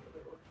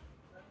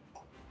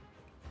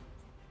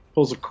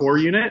 pulls a core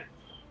unit.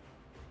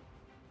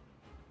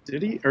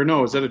 Did he? Or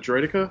no, is that a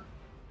Droideka?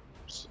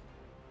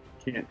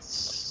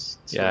 Can't.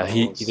 Yeah,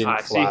 he didn't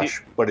I see.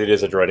 flash, but it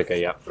is a Droideka.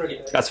 Yeah,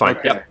 that's fine.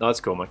 Okay. Yep, no,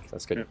 that's cool, Mike.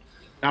 That's good.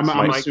 I'm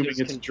Mike assuming is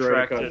it's a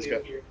Droideka. contracted. It's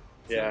got-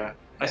 Yeah.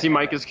 I see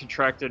Mike has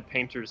contracted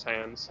painter's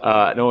hands.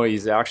 No,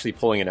 he's actually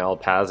pulling an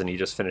Alpaz, and he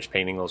just finished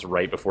painting those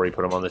right before he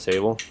put them on the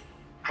table.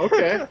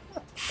 Okay.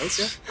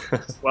 Okay.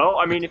 Well,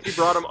 I mean, if you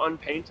brought them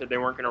unpainted, they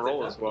weren't going to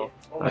roll as well.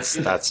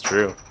 That's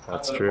true.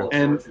 That's true.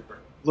 And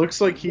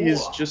looks like he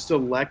is just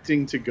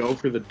electing to go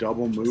for the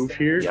double move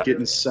here, Yep.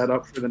 getting set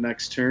up for the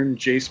next turn.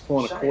 Jace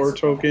pulling a core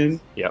token.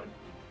 Yep.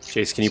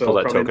 Chase, can you So pull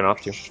that probably token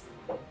off too?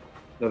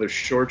 Another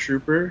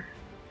Shoretrooper.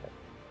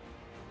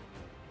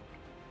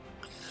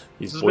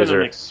 This These has boys been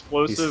an are.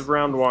 explosive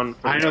round 1.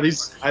 For I know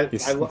these. I love the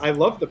pace. I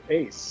love the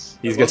pace.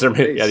 These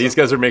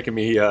guys are making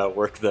me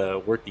work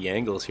the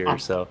angles here.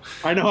 So,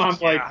 I know. I'm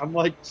Yeah.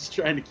 like just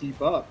trying to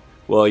keep up.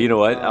 well, you know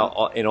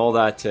what? In all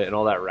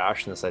that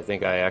rashness, I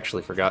think I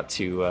actually forgot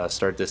to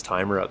start this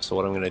timer up. So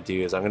what I'm going to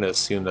do is I'm going to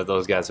assume that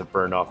those guys have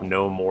burned off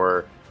no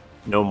more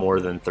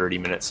than 30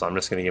 minutes. So I'm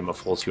just going to give them a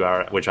full 2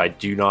 hour, which I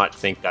do not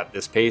think that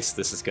this pace,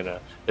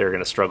 they're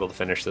gonna struggle to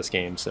finish this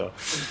game. So.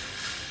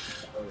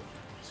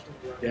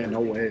 Yeah,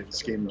 no way.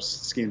 This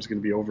game's going to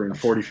be over in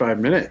 45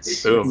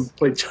 minutes. Boom.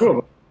 Played 2 of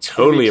them.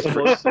 Totally.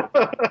 Explosive.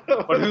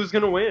 But who's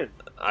going to win?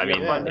 I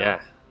mean, Yeah.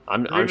 yeah.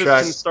 I'm Grievous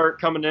trying. can start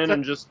coming in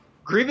and just...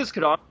 Grievous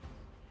could...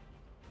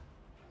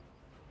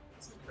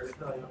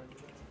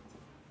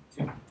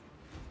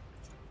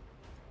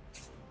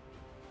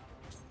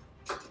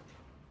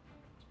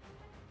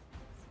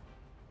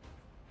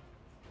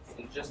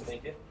 And just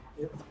make it.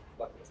 Yep.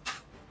 Luckily.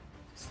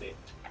 Stay.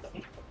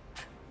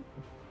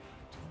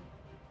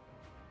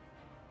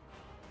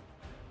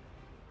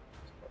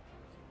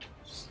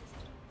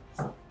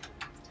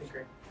 Take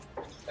her.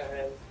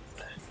 And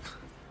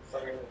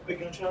quick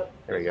gunshot.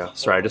 There we go.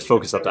 Sorry, I just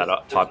focused up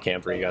that top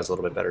cam for you guys a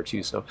little bit better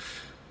too. So,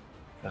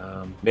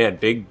 man,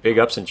 big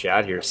ups in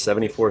chat here.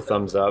 74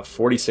 thumbs up,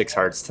 46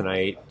 hearts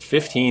tonight,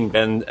 15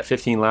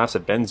 laughs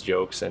at Ben's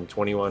jokes, and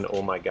 21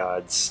 oh my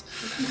gods.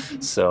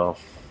 So,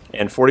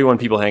 and 41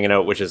 people hanging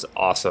out, which is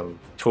awesome.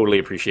 Totally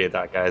appreciate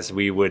that, guys.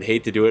 We would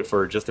hate to do it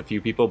for just a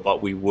few people,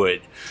 but we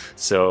would.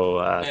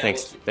 So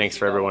thanks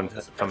for everyone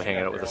coming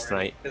hanging out with us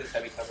tonight.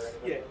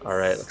 Yeah. All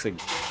right, looks like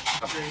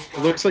It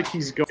looks like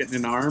he's getting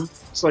an arm.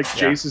 It's like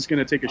Yeah. Jace is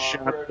going to take a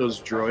shot at those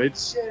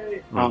droids.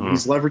 Yay. Mhm.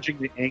 He's leveraging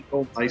the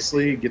angle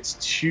nicely. Gets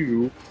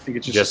 2. I think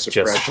it's just a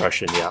just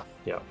suppression. suppression.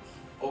 Yeah.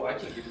 Oh, I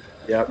can give you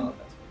that. Yep. Oh,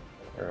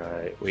 All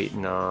right,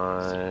 waiting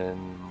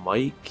on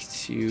Mike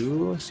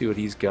to see what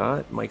he's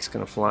got. Mike's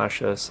gonna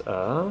flash us.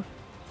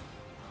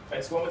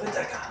 Nice one with the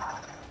Deca.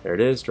 There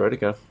it is,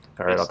 Droideka.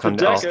 All right, It's I'll come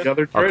the down.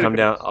 Deca. I'll come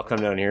down. I'll come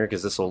down here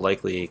because this will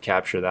likely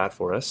capture that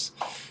for us.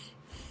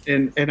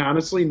 And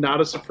honestly,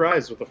 not a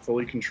surprise with a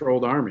fully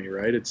controlled army,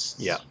 right? It's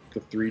Yeah. the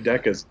 3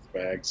 Decas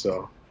bag,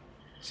 so.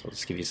 So I'll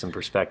just give you some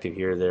perspective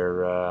here.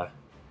 They're,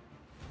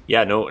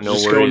 yeah, no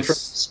Just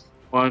worries.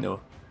 On No.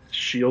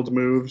 shield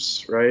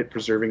moves, right?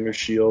 Preserving their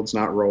shields,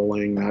 not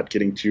rolling, not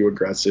getting too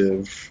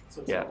aggressive.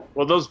 Yeah.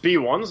 Well, those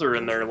B1s are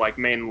in their like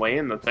main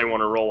lane that they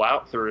want to roll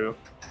out through.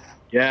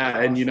 Yeah,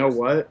 and you know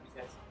what?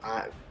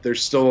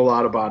 There's still a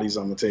lot of bodies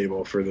on the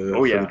table for the,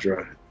 Oh, yeah. for the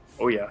droid.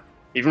 Oh yeah.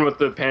 Even with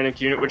the panic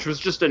unit, which was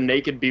just a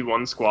naked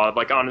B1 squad.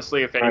 Like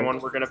honestly, if anyone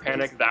were gonna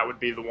panic, that would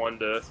be the one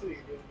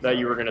that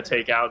you were gonna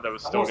take out. That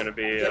was still gonna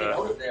be Getting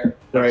out of there.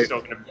 that was Right.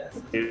 still gonna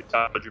Yes. be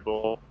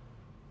dodgeable.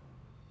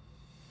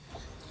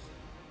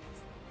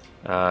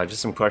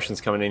 Just some questions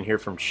coming in here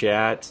from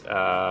chat.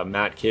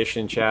 Matt Kish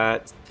in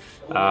chat.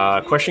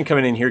 Question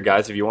coming in here,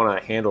 guys. If you want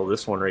to handle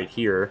this one right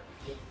here,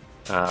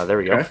 there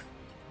we go. Okay.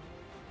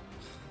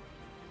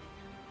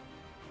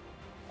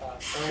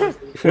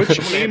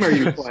 Which game are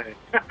you playing?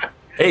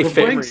 Hey, We're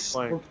fair, playing-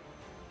 playing.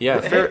 yeah,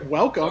 fair,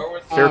 Welcome.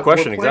 fair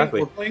question. We're playing, Exactly.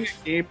 We're playing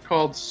a game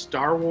called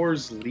Star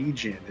Wars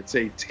Legion. It's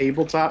a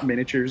tabletop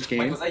miniatures Mike,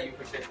 game. was that you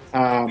for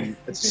sure?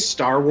 It's a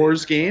Star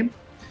Wars game,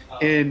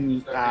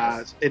 and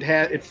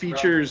it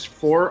features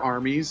 4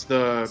 armies: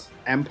 the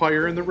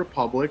Empire and the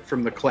Republic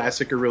from the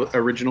classic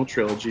original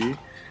trilogy,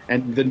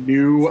 and the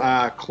new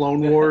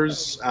Clone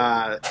Wars,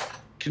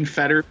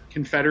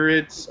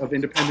 Confederates of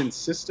Independent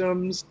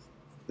Systems,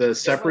 the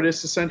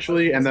Separatists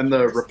essentially, and then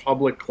the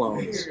Republic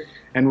clones.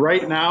 And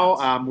right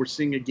now, we're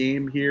seeing a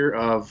game here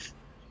of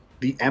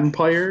the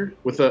Empire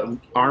with an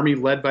army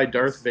led by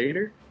Darth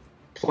Vader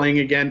playing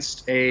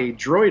against a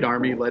droid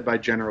army led by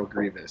General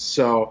Grievous.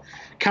 So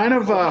kind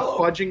of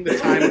fudging the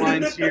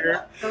timelines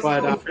here,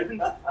 but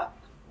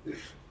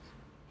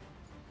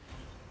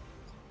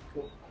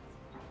Cool.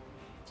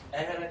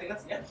 And I think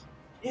that's the end.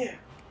 Yeah.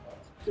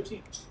 Good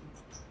team.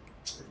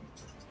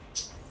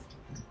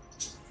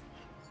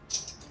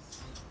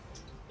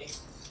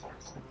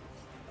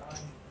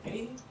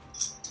 Anything?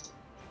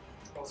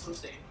 Also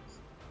same.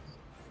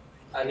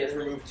 I get to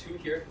remove 2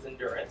 here because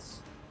endurance.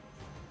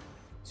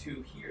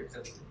 2 here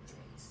because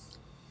endurance.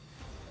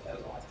 That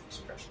was a lot of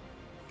suppression.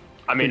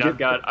 I mean, I've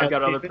got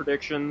other Yep.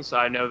 predictions.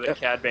 I know that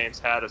Cad Bane's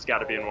hat has got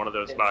to be in one of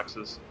those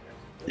boxes.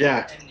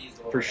 yeah,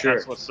 for sure.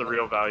 That's what's the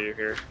real value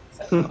here.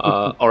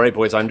 All right,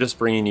 boys. I'm just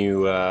bringing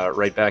you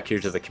right back here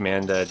to the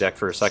command deck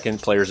for a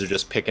second. Players are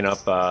just picking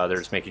up. They're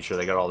just making sure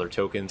they got all their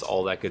tokens,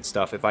 all that good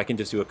stuff. If I can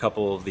just do a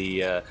couple of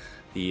the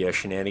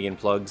shenanigan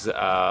plugs,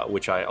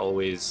 which I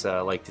always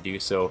like to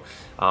do. So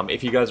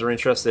if you guys are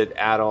interested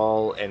at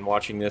all in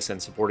watching this and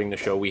supporting the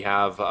show, we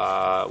have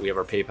our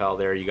PayPal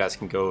there. You guys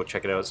can go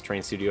check it out. It's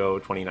Train Studio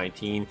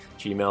 2019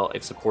 Gmail.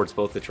 It supports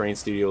both the Train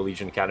Studio,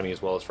 Legion Academy,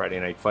 as well as Friday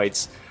Night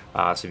Fights.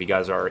 So if you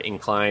guys are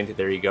inclined,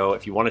 there you go.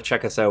 If you want to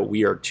check us out,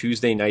 we are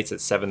Tuesday nights at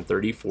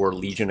 7:30 for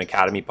Legion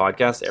Academy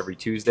podcast every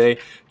Tuesday.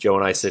 Joe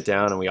and I sit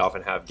down and we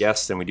often have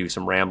guests and we do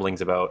some ramblings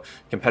about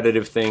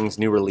competitive things,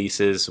 new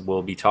releases.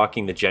 We'll be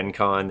talking the Gen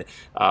Con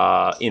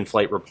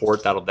in-flight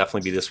report. That'll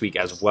definitely be this week,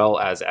 as well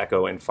as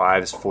Echo and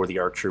Fives for the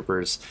ARC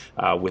Troopers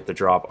with the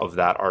drop of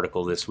that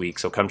article this week.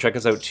 So come check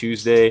us out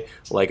Tuesday.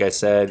 Like I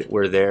said,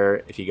 we're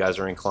there. If you guys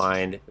are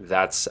inclined,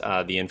 that's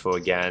the info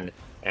again.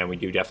 And we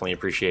do definitely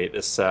appreciate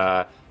this.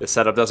 This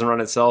setup doesn't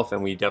run itself,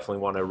 and we definitely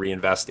want to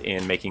reinvest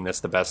in making this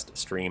the best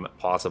stream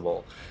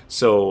possible.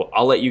 So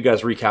I'll let you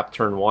guys recap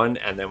turn 1,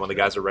 and then when the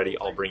guys are ready,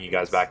 I'll bring you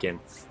guys back in.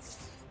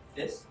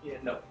 This? Yeah.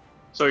 No.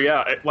 So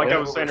yeah, like I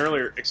was saying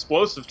earlier,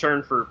 explosive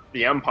turn for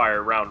the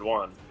Empire round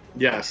 1.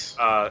 Yes.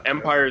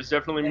 Empire has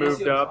definitely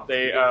moved up.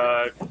 They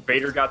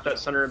Vader got that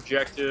center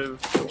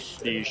objective.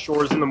 The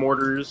Shores and the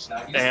Mortars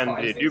and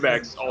the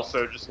Dewbacks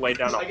also just laid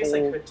down a I guess I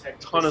whole could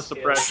technically ton of scale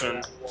suppression.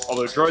 that wall.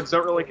 Although droids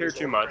don't really care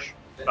too much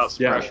about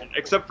suppression,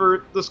 except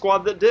for the squad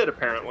that did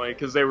apparently,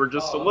 because they were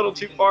just a little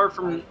too far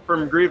from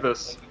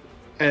Grievous.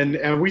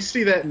 And we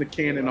see that in the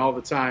canon all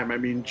the time. I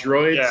mean,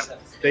 droids, Yeah.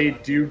 they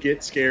do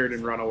get scared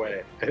and run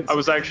away. I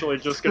was actually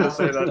just gonna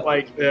say that.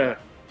 Like, Yeah.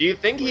 do you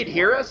think he'd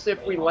hear us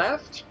if we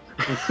left?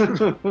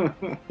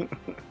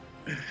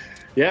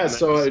 Yeah,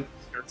 so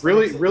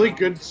really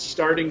good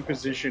starting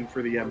position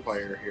for the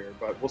Empire here,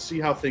 but we'll see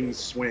how things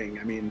swing.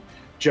 I mean,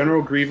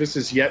 General Grievous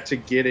is yet to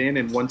get in,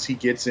 and once he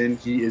gets in,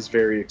 he is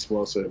very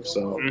explosive.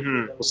 So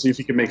we'll see if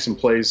he can make some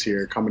plays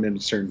here coming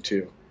into turn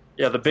 2.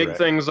 Yeah, the big Correct.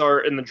 things are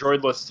in the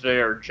droid list today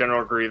are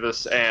General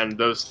Grievous and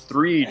those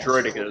 3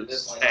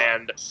 Droidekas,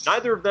 and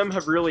neither of them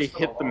have really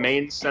hit the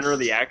main center of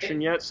the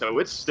action yet, so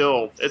it's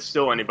still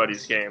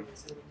anybody's game.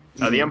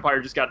 The Empire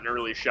just got an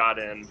early shot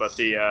in, but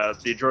the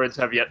droids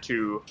have yet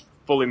to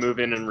fully move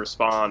in and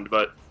respond.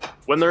 But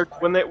when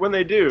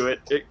they do,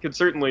 it could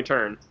certainly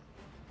turn.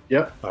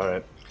 Yep. All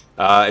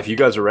right. If you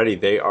guys are ready,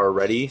 they are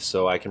ready,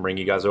 so I can bring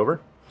you guys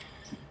over.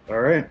 All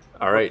right.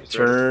 All right,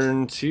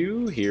 turn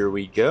 2. Here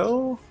we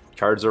go.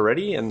 cards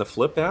already, and the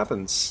flip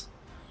happens.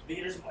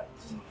 Vader's white.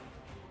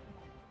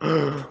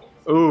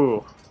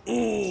 Ooh.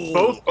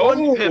 Both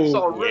one pips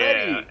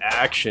already. Yeah,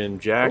 action,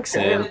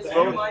 Jackson. Both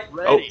Oh,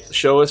 ready.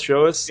 show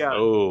us. Yeah.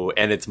 Oh,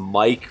 and it's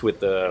Mike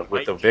with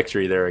the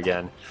victory there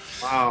again.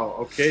 Wow.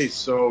 Okay,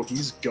 so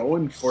he's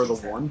going for the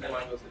one.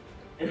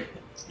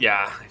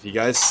 Yeah, if you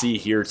guys see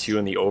here too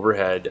in the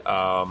overhead,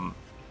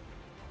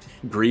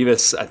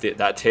 Grievous at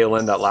that tail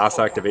end, that last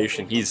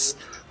activation, he's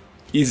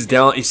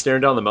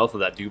staring down the mouth of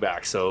that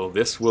Dewback. So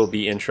this will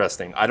be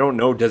interesting. I don't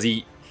know. Does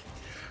he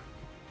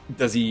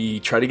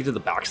try to get to the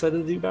backside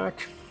of the Dewback?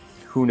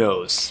 Who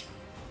knows?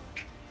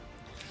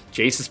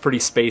 Jace is pretty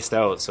spaced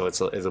out, so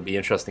it'll be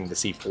interesting to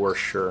see for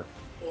sure.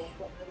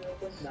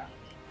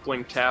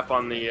 Blink tap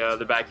on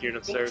the back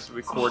units there, so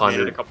we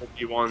coordinated a couple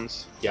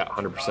P1s. Yeah,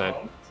 100%.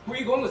 Who are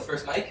you going with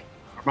first, Mike?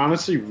 I'm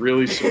honestly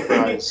really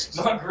surprised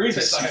Not to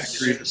Grievous.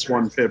 see Grievous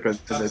one pip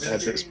at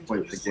this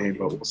point in the game,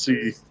 but we'll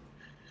see.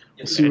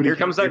 We'll see And what here he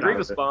comes can that get out of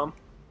Grievous it. bomb.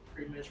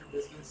 Pre-measure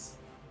business.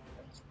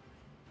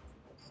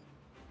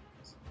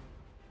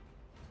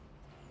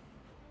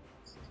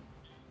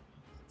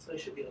 So I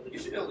should be able to You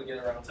should be able to get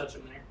around, touch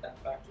him there.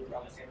 that back to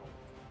around the table.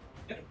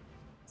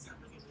 It's not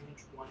really range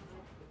one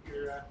with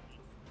your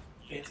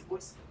fancy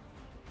boys.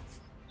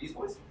 These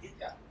boys?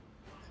 Yeah.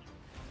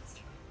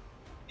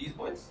 These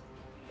boys?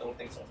 Don't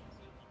think so.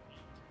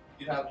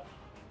 You'd have.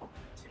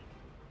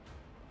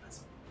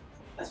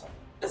 That's fine.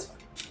 That's fine.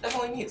 That's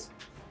all he needs.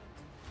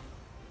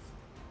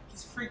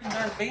 He's freaking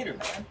Darth Vader,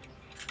 man.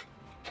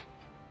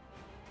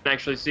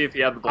 Actually, see if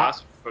he had the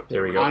blast.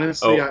 There we go.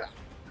 Honestly,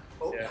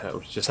 Oh. Yeah.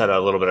 We just had a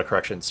little bit of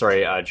correction.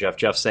 Sorry, Jeff.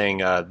 Jeff's saying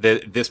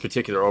this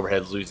particular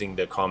overhead is losing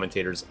the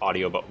commentator's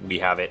audio, but we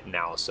have it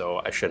now,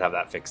 so I should have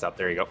that fixed up.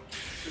 There you go.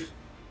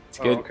 It's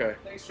good. okay.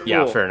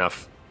 Yeah, Cool. fair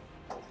enough.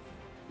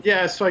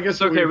 Yeah, so I guess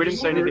It's okay, we didn't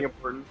say anything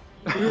important.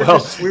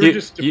 Well, we were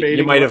just debating.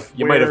 you might have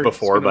where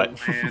before, he's gonna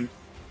but land.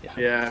 Yeah.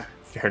 Yeah,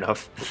 fair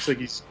enough. looks like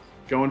he's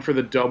going for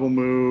the double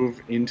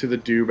move into the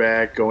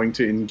Dewback, going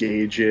to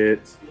engage it,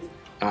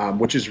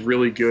 which is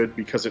really good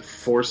because it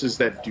forces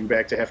that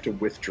Dewback to have to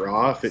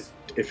withdraw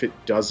if it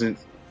doesn't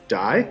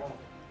die,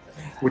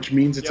 which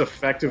means it's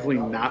effectively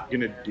not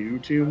going to do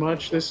too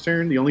much this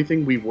turn. The only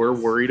thing we were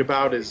worried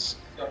about is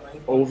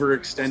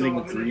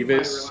overextending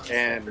Grievous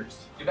and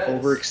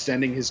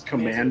overextending his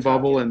command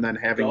bubble and then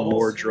having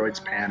more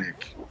droids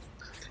panic.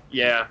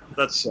 Yeah,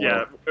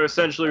 yeah.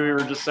 Essentially, we were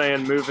just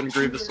saying moving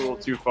Grievous a little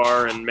too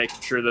far and making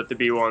sure that the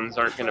B1s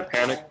aren't going to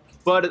panic.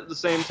 But at the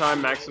same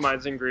time,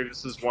 maximizing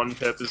Grievous's one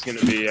pip is going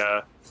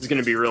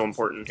to be real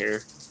important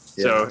here.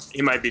 Yeah. So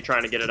he might be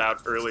trying to get it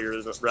out earlier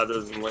rather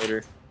than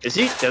later. Does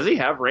he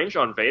have range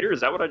on Vader?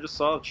 Is that what I just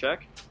saw?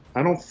 Check.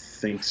 I don't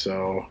think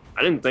so.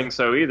 I didn't think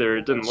so either.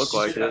 It didn't look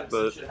like it,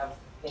 but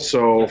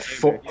So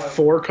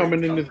four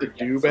coming into the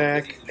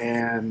Dewback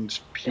and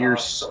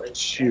Pierce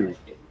 2.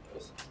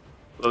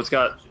 well, it's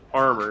got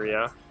armor.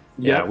 Yeah,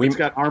 Yeah, He's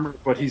got armor,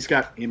 but he's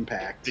got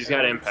impact. he's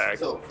got impact.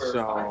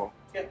 So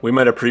We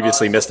might have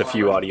previously missed a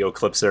few audio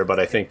clips there, but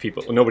I think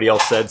nobody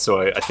else said,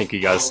 so I think you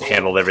guys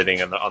handled everything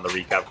on the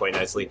recap quite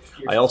nicely.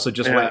 I also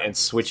just went and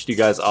switched you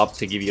guys up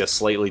to give you a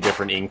slightly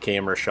different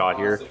in-camera shot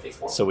here,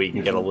 so we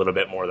can get a little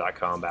bit more of that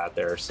combat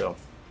there. So,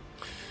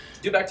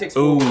 Dewback takes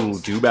ooh, 4.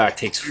 Dewback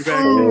takes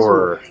Dewback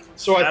 4.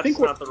 So I That's think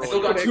not what the I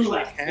still roll. got 2 actually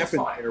left. It's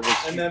happened fine. there was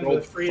And he then rolled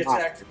the free 5,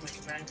 attack from the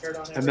command card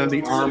on and then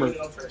the armor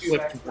first.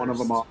 flipped one of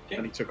them off,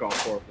 and he took all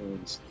 4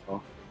 wounds.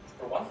 So.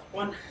 For 1?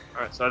 One.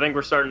 All right, so I think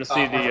we're starting to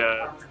see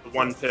the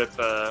one pip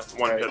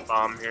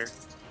bomb here.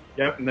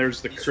 Yep, and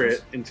there's the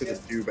crit into the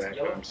Dewback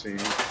that I'm seeing.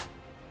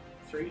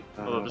 3.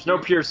 Although there's no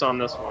Pierce on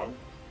this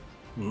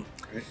one.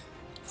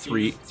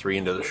 Three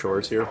into the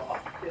shores here.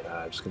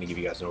 Just going to give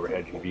you guys an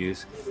overhead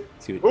views.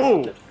 See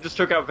what, Ooh, just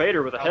took out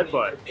Vader with a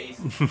headbutt.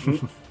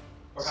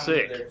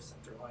 Sick.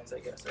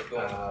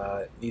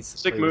 needs to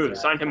Sick play with move. it.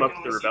 Sign him up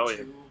to the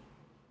rebellion.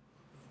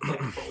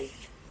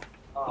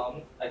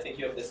 I think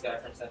you have this guy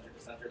from center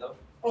to center, though.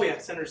 Oh yeah,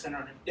 center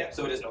on him. Yeah,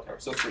 so it is no cover.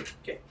 So 3.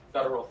 Okay,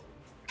 gotta roll.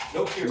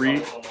 No Pierce 3. on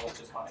this one, though, which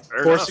is fine.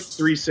 Fair Forcing enough.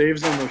 3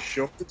 saves on those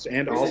shorts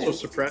and also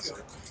suppressing.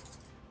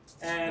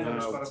 And No.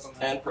 spot up on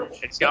that. And purple.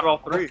 It's got all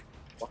 3.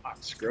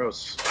 It's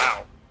gross.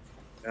 Wow.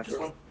 Yeah. Just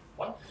one.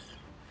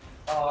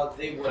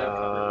 They would have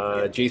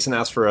covered. Jason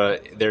asked for a.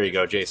 There you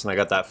go, Jason. I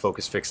got that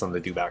focus fixed on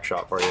the Dewback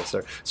shot for you,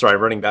 sir. Sorry,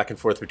 I'm running back and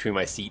forth between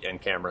my seat and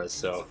cameras,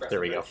 so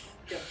there we go.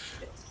 Like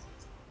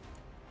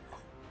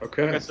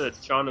Okay. I said,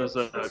 Sean is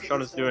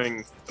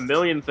doing a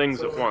million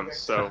things at once,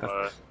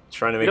 so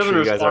Trying to he make doesn't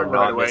sure you guys are respond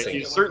right not away. missing.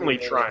 He's certainly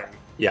trying.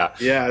 Yeah,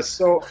 Yeah,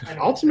 so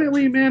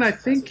ultimately, man, I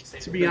think,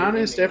 to be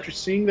honest, after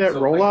seeing that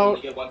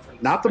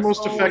rollout, not the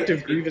most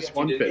effective Grievous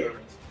one pit.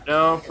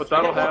 No, but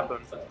that'll happen.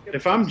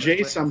 If I'm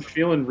Jace, I'm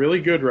feeling really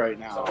good right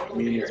now. I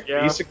mean, he's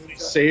Yeah. basically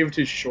saved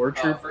his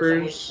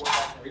Shoretroopers,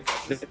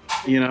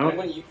 you know?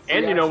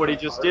 And you know what he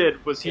just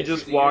did was he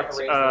just walked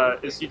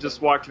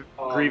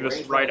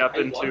Grievous right up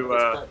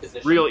into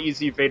real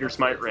easy Vader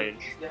smite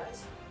range.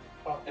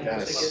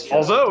 Yes.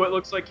 Although it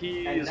looks like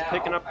he is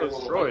picking up those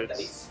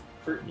droids.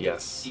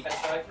 yes.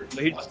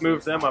 So he just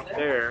moved them up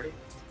there.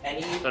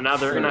 Any So now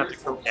they're gonna have to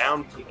come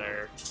down from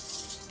there.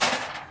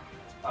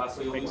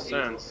 So you'll Makes lose 8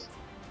 sense.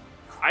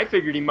 I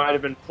figured he might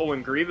have been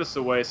pulling Grievous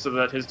away so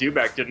that his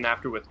Dewback didn't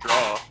have to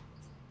withdraw.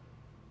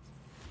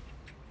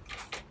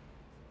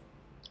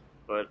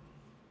 But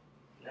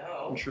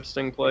No.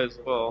 interesting play as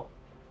well.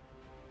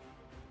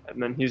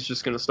 And then he's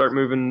just gonna start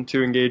moving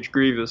to engage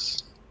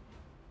Grievous.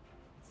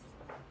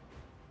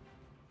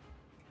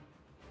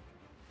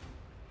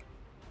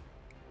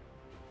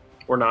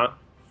 Or not.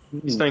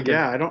 He's thinking.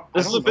 Yeah, I don't.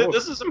 This I is don't a bit. know.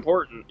 This is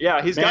important.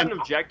 Yeah, he's got Man, an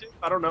objective.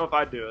 I don't know if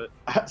I'd do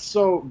it.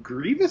 So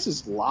Grievous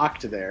is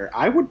locked there.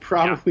 I would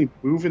probably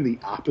move in the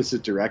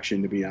opposite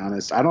direction, to be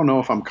honest. I don't know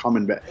if I'm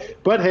coming back.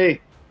 But hey,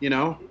 you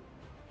know,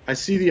 I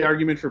see the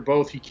argument for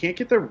both. He can't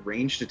get the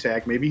ranged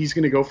attack. Maybe he's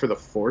going to go for the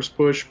force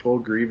push, pull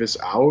Grievous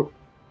out.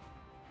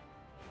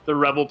 The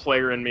rebel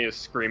player in me is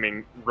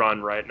screaming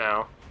 "run" right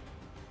now,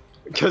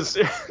 because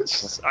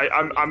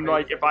I'm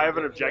like, if I have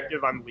an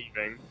objective, I'm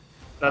leaving.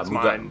 That's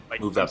move mine.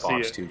 That, move that you can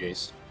box see too,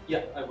 Jace.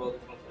 Yeah, I will.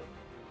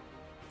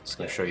 Just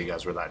gonna show you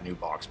guys where that new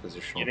box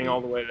position. Getting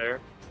all the way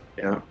there.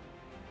 Yeah.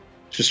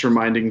 Just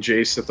reminding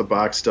Jace that the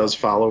box does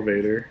follow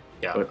Vader.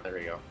 Yeah, but- there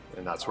we go.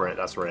 And that's where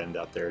I ended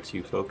up there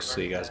too, folks.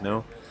 So you guys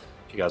know.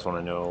 If you guys want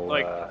to know,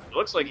 Like, it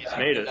looks like he's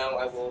made it. Now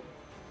I will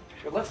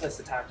relentless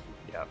attack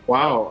you. yeah,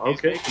 Wow, He's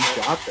okay, making he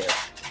it. got there.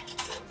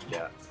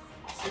 yeah.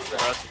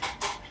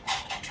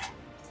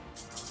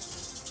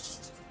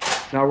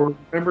 Now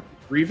remember,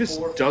 Grievous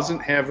doesn't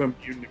have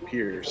immune to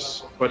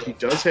Pierce, but he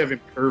does have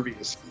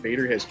Impervious.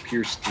 Vader has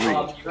Pierce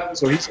 3.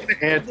 So he's going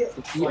to add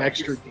 3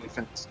 extra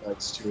defense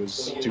dice to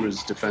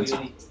his defensive.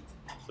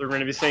 They're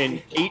going to be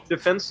saying 8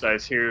 defense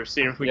dice here,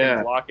 seeing if we Yeah.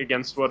 can block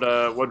against what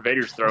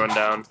Vader's throwing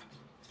down.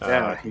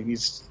 Yeah, he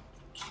needs.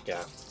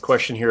 Yeah.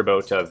 Question here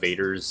about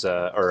Vader's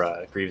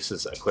or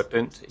Grievous's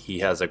equipment. He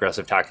has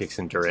aggressive tactics,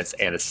 endurance,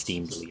 and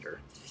esteemed leader.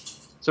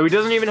 So he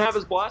doesn't even have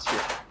his blaster.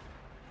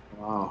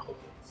 Wow.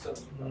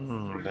 That's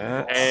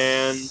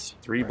And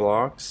 3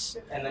 blocks.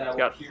 And then I will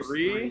got pierce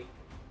 3.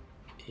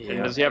 And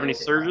Yeah. does he have any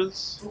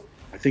surges?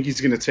 I think he's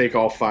going to take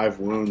all 5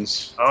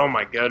 wounds. Oh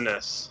my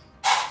goodness.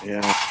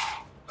 Yeah.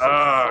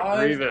 Ah,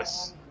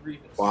 Grievous.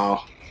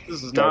 Wow.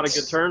 This is not a That's-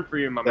 good turn for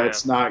you, my man.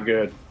 That's not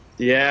good.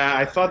 Yeah,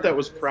 I thought that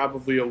was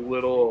probably a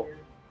little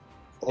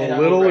And I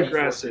will ready for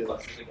aggressive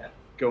clutches again.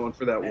 going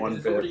for that And one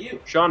it's over to bit. you.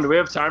 Sean, do we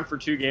have time for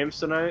 2 games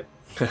tonight?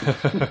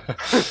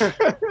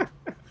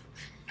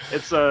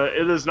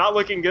 It is not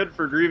looking good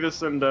for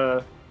Grievous and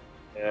the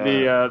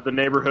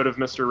neighborhood of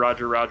Mr.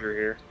 Roger Roger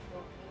here.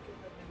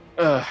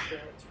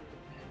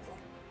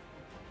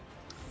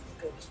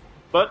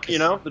 But you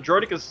know, the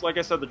Droidekas, like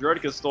I said, the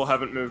Droidekas still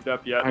haven't moved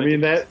up yet. I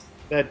mean, that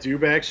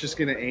Dewback's just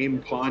going to aim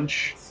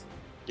punch,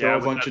 throw a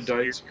with bunch that of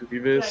dice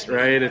Grievous,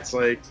 right? It's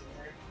like,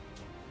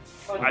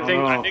 I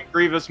think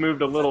Grievous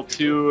moved a little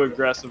too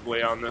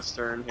aggressively on this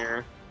turn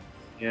here.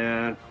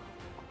 yeah.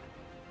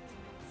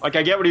 Like,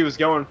 I get what he was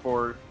going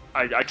for.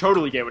 I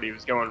totally get what he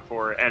was going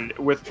for, and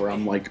with Where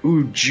I'm like,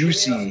 ooh,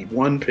 juicy,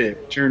 1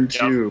 pick, turn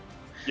 2.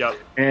 yep.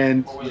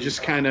 And you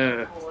just kind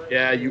of,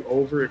 you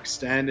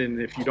overextend,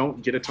 and if you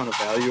don't get a ton of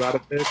value out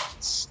of it,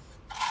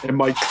 it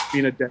might be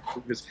in a deck.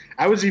 Because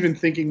I was even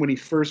thinking when he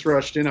first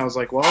rushed in, I was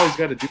like, well, all he's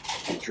got to do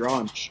is draw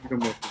and shoot him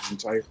with his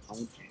entire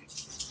phone game.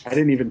 I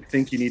didn't even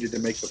think he needed to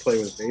make the play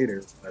with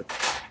Vader. But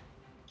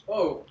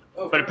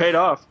But it paid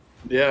off.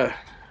 yeah,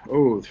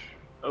 oh,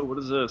 Oh, what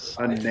is this?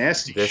 a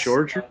nasty This-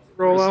 Shoretrooper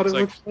rollout, it This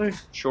looks like.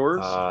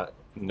 Shores?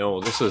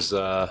 No, this was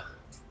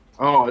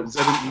Oh, is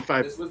that an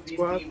E5 This was the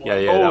squad? yeah,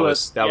 Oh, that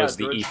was that's-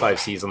 the yeah,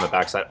 E5Cs on the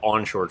backside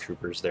on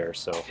Shoretroopers there.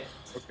 So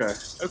Okay.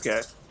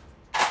 Okay.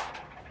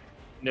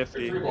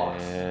 Nifty.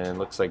 and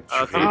looks like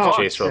Oh,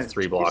 Chase rolled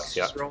 3 blocks.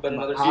 Yeah. But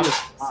another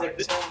Hottest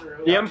six.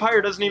 The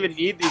Empire doesn't even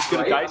need these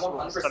good Right? dice I'm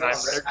rolls 100% tonight.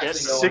 They're getting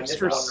actually, no, I 6 missed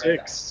for one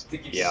right 6. now.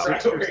 Yeah.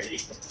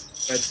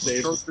 That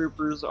saves.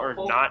 Shoretroopers are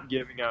not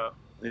giving up.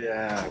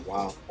 Yeah,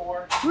 wow.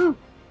 Woo.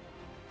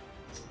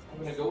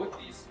 I'm gonna go with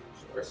these.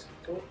 Shores.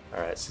 All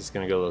right, so he's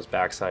gonna go those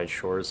backside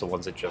shores, the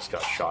ones that just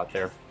got shot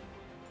there.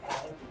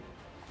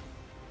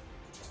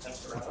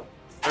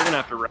 They're gonna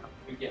have to rally.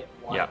 You get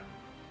one. Yeah.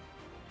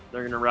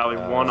 They're gonna rally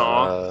 1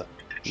 off.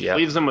 Yeah.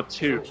 Leaves them with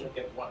 2. You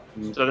get one.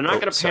 So they're not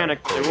gonna sorry.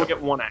 panic. They will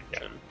get 1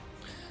 action.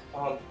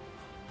 I'm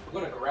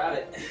gonna grab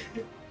it.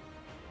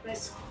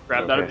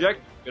 Grab that Okay.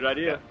 objective. Good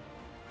idea.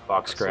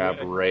 Box grab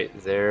Absolutely.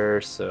 right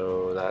there.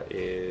 So that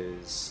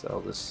is.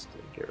 I'll just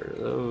get rid of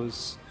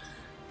those.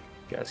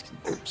 You guys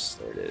can. Oops,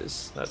 there it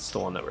is. That's the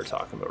one that we're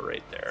talking about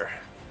right there.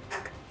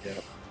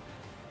 Yep.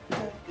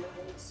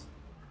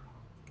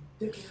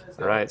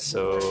 All right,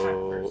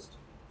 so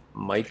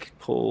Mike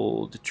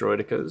pulled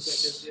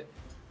Droidekas.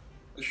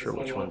 Not sure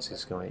which ones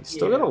he's going. He's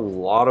still got a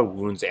lot of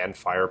wounds and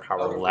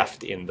firepower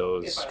left in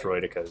those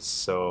Droidekas.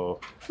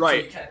 So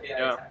Right.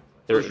 Yeah.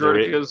 they're, Those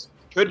Droidekas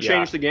could yeah.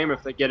 change the game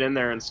if they get in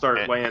there and start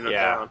And- weighing it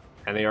yeah. down.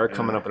 and they are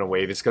coming up in a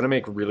wave. It's going to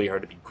make it really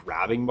hard to be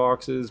grabbing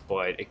boxes,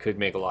 but it could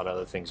make a lot of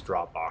other things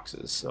drop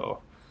boxes.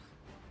 So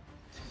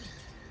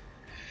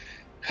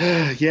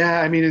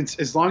Yeah, I mean, it's,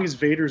 as long as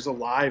Vader's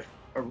alive,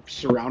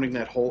 surrounding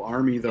that whole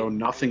army, though,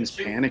 nothing's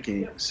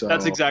panicking. So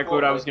That's exactly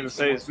what I was going to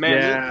say. Is,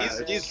 man, Yeah,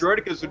 these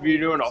droidekas would be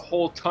doing a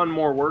whole ton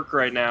more work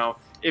right now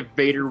if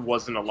Vader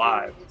wasn't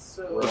alive.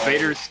 But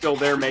Vader's still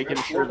there making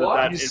sure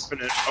that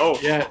infinite... Oh,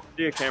 yeah,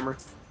 see a camera.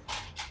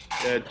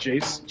 yeah.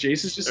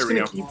 Jace is just There we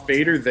gonna go. keep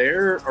Vader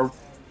there, or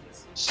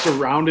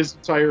surround his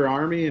entire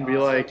army and be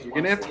like, "You're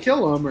gonna have to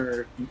kill him,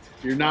 or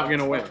you're not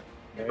gonna win."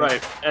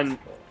 Right, and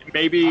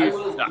maybe...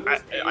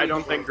 I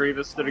don't think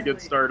Grievous did a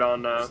good start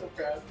on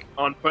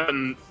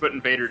putting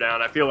Vader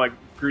down. I feel like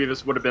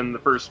Grievous would have been the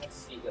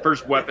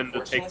first weapon to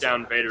take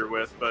down Vader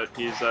with, but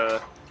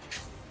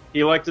he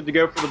elected to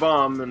go for the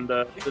bomb and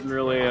didn't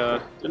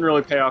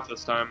really pay off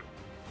this time.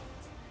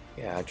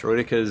 Yeah,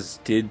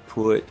 Droidekas did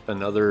put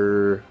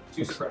another...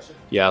 2 suppression.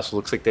 Yeah, so it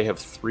looks like they have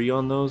 3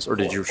 on those, or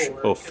did you...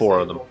 Oh, 4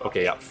 of them.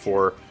 Okay, yeah,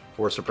 4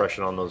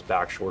 suppression on those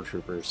back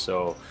Shoretroopers.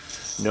 So,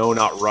 no,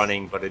 not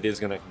running, but it is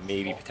going to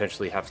maybe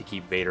potentially have to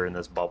keep Vader in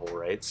this bubble,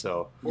 right?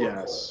 So,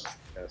 Yes.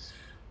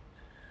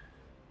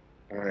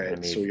 All right,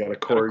 And so maybe- we got a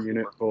core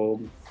unit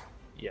pulled.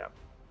 yeah,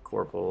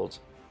 core pulled.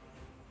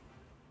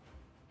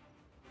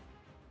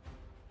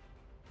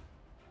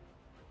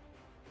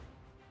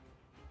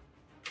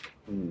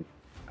 Hmm.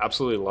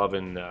 Absolutely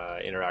loving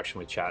interaction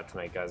with chat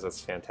tonight, guys.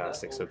 That's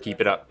fantastic. So keep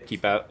it up.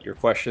 Keep out your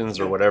questions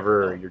or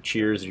whatever, or your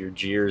cheers or your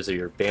jeers or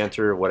your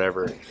banter or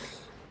whatever.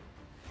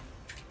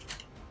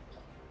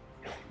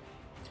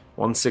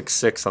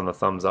 166 on the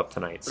thumbs up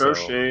tonight. Throw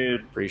So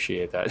shade.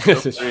 appreciate that.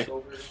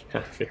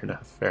 Fair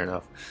enough. Fair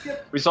enough.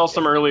 We saw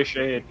some early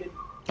shade.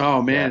 Oh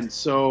man, Yeah.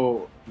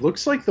 so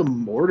looks like the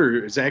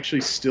mortar is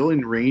actually still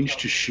in range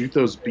to shoot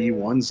those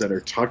B1s that are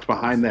tucked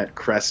behind that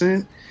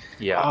crescent.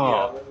 Yeah.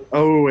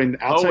 Oh, and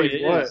I'll Oh, tell it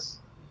you what, is.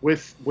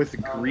 with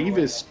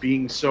Grievous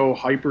being so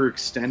hyper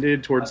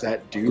extended towards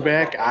that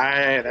Dewback,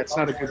 that's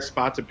not a good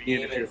spot to be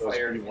in if you're those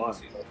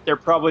B1s. They're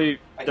probably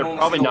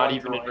not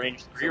even in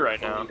range 3 right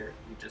now.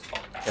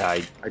 Yeah,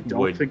 I don't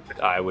would. think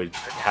I would I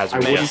hazard a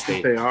wouldn't guess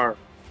think they. they are.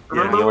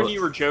 Remember Yeah. when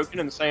you were joking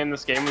and saying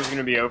this game was going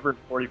to be over in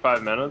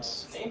 45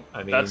 minutes? I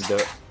mean, That's-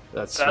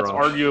 that's That's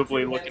wrong.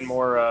 arguably looking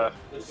more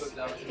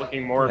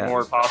more and Yeah.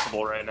 more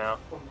possible right now.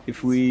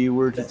 If we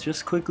were to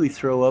just quickly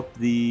throw up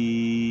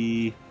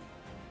the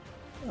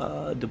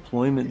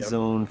deployment Yep.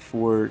 zone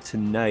for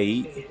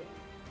tonight,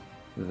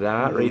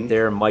 that Mhm. right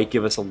there might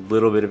give us a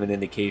little bit of an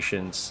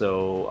indication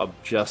of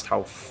just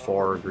how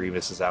far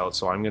Grievous is out.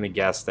 So I'm going to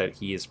guess that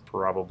he is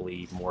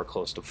probably more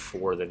close to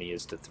 4 than he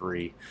is to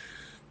 3.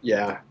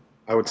 Yeah,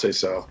 I would say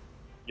so.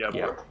 Yep.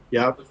 Yeah.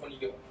 Yep. Which one you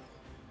go?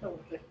 Oh,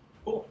 okay.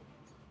 Cool.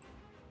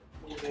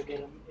 We'll go get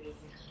him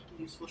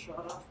a useful shot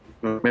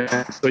off.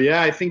 Man. So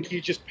yeah, I think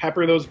you just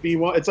pepper those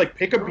B1. It's like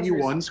pick a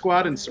B1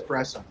 squad and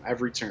suppress them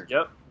every turn.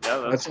 Yep. Yeah,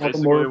 that's That's all the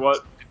basically more-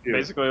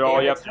 basically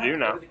all you have to do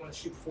now. They want to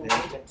shoot 4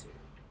 Yeah. into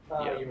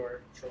Yeah.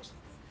 your choice.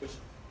 Which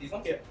these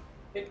ones?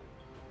 Yeah.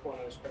 One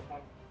of those spread one.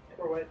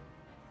 Or white.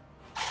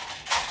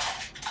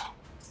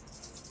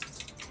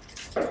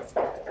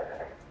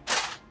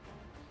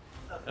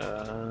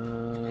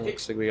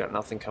 Looks like we got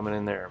nothing coming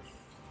in there.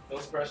 No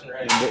suppression,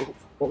 right? And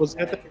what was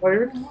that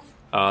fired?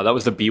 That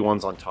was the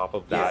B1s on top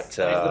of that. Yes,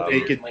 the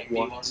Make bigger, it like,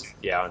 ones. B1s.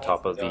 Yeah, on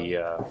top of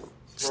the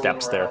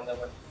steps there. Rolling around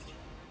that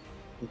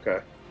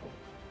way.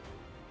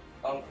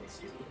 Okay.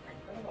 Excuse me.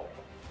 I don't know.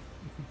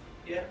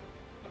 Yeah.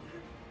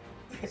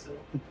 So,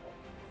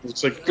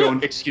 Looks like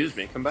going Excuse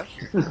me, come back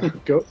here.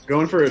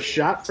 going for a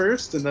shot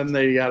first, and then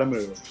they gotta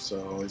move.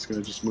 So he's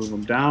gonna just move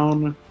them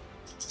down.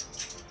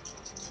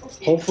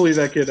 Hopefully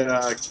that could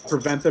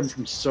prevent them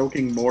from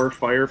soaking more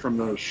fire from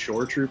those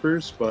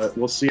Shoretroopers, but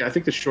we'll see. I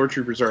think the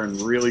Shoretroopers are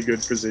in really good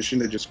position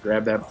to just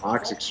grab that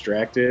box,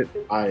 extract it,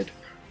 hide.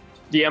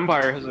 The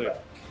Empire has a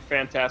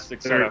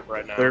fantastic setup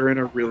right now. They're in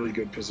a really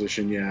good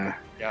position, yeah.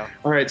 Yeah.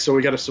 All right, so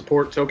we got a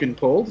support token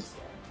pulled.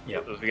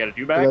 Yep. We got to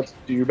do So back, that's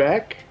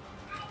Dewback.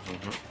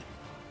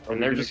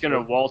 and they're just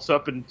gonna waltz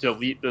up and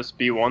delete this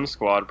B1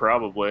 squad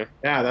probably.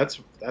 Yeah,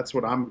 that's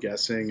what I'm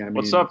guessing. I mean,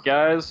 What's up,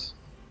 guys?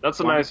 That's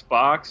a Why- nice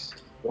box.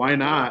 Why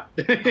not?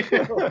 I'm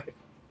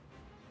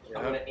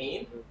gonna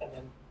aim, and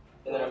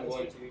and then I'm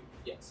going to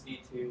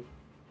speed 2.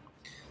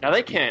 Now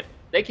they can't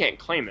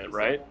claim it,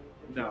 right?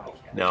 No.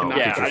 No, Cannot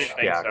Yeah, creature- I didn't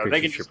think so. creature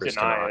They can just troopers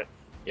deny cannot. it.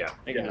 Yeah.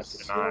 They can Yes.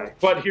 just deny.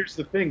 But here's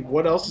the thing: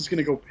 what else is going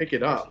to go pick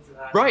it up?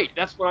 Right,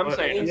 that's what I'm But-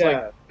 saying. It's yeah.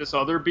 like this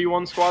other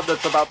B1 squad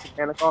that's about to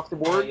panic off the I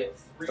board. get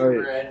 3 Oh, yeah.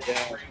 red,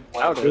 3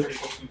 Out white, of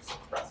equal to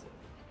suppressive.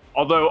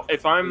 Although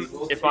if I'm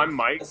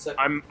Mike,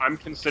 I'm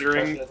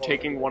considering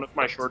taking one of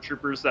my short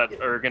troopers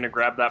that are going to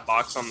grab that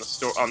box on the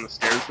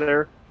stairs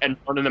there and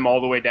running them all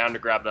the way down to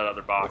grab that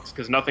other box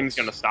because nothing's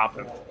going to stop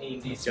him.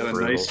 Aim these Got a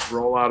Brutal. nice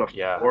rollout of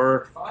Yeah.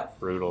 4,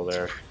 Brutal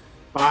there.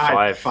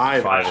 5.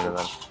 Five into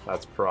them.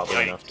 That's probably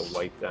Yikes. enough to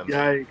wipe them.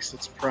 Yikes!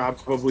 It's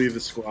probably the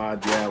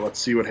squad. Yeah, let's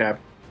see what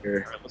happens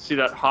here. All right, let's see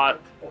that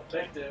hot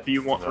effective.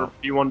 B1 or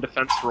B1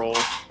 defense roll.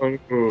 Oh,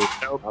 Nope.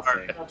 All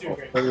nothing. right, Not too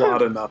great. A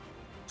lot of nothing.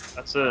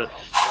 that's it.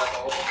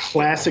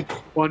 Classic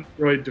one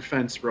droid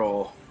defense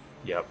roll.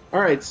 Yep. All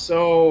right,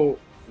 so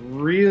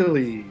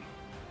really,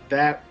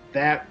 that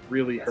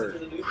really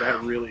hurt.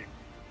 That really.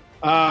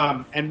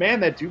 And man,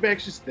 that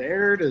Dewback's just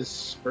there to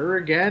spur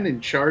again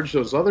and charge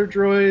those other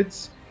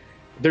droids.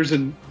 There's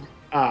a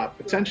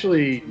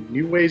potentially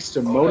new ways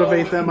to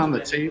motivate them on the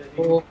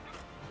table.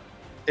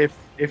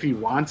 If he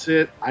wants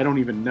it, I don't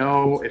even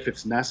know if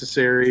it's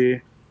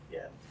necessary.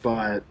 Yeah.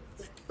 But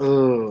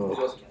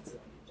ugh.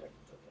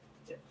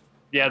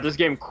 Yeah, this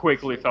game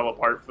quickly fell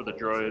apart for the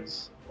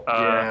droids.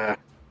 Yeah.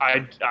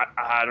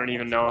 I don't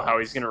even know how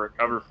he's going to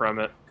recover from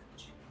it.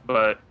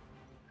 But,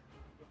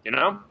 you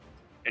know,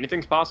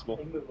 anything's possible.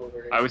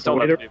 I always tell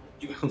that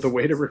to The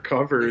way to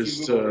recover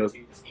is to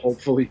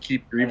hopefully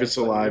keep Grievous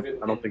alive.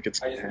 I don't think it's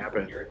going to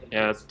happen.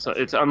 Yeah,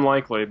 it's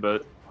unlikely,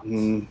 but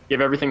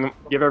give everything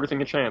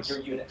a chance.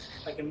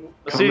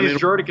 Let's see these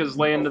Droidekas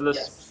lay into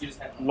this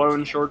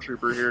lone shore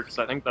trooper here, because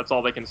I think that's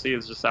all they can see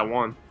is just that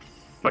one.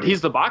 But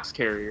he's the box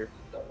carrier.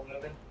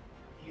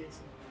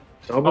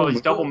 Oh,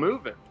 he's double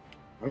moving.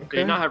 Okay. Did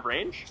he not have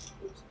range?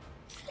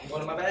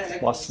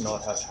 Must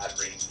not have had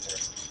range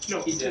there.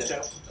 No, he just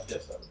out.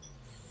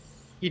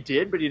 He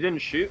did, but he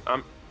didn't shoot.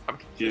 I'm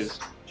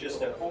confused.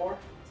 Just a 4.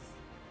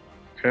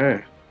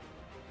 Okay.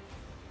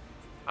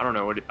 I don't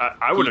know what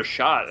I would have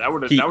shot. I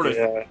would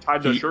have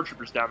tied those shore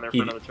troopers down there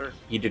for another turn.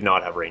 He did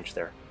not have range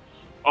there.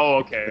 Oh,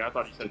 okay. I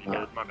thought you said he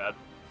did. My bad.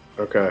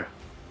 Okay.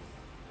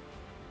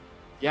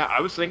 Yeah,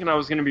 I was thinking I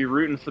was going to be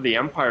rooting for the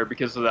Empire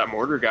because of that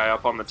mortar guy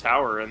up on the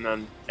tower, and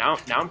then now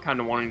I'm kind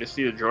of wanting to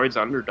see the droids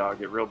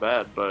underdog it real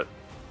bad, but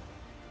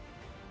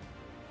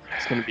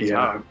it's going to be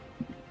tough.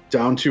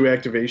 Down 2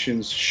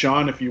 activations.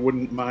 Sean, if you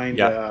wouldn't mind.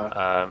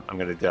 I'm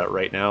going to do that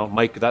right now.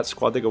 Mike, that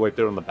squad they got wiped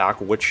out on the back,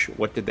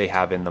 what did they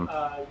have in them?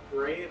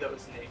 Gray, that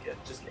was naked.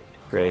 Just naked.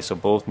 Gray, so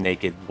both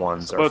naked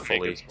ones are Both fully...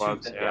 naked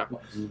squads, yeah.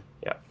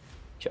 Yeah.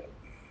 Okay.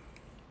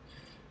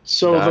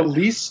 So That- the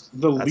least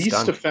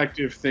done.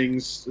 effective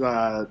things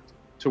to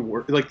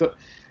work, like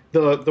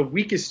the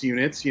weakest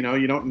units, you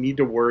don't need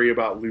to worry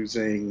about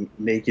losing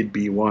naked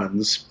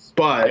B1s,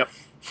 but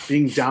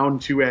being down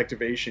 2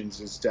 activations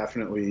is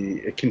definitely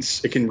it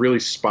can really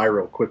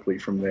spiral quickly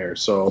from there.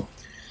 So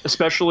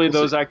Especially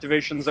those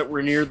activations that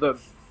were near the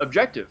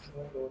objective.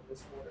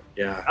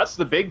 yeah, That's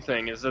the big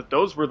thing, is that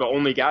those were the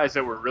only guys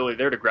that were really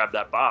there to grab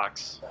that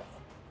box.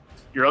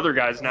 Your other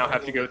guys now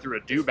have to go through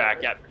a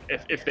dewback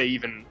if they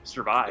even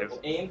survive.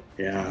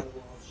 yeah.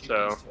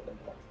 So,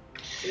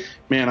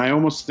 Man, I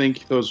almost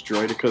think those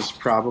Droidekas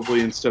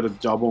probably instead of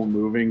double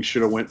moving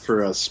should have went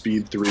for a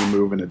speed 3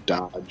 move and a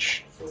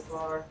dodge.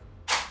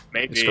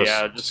 maybe,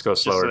 Just go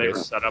slower, so they were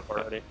dude. set up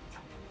already.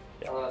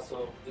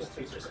 So just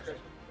 2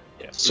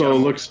 Yeah. So it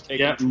looks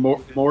Taking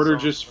mortar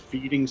just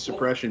feeding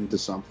suppression to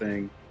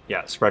something.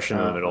 Yeah, suppression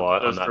in the middle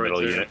on Those that droids middle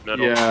are in unit. the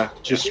middle. Yeah,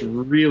 just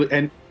really,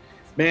 and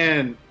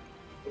man,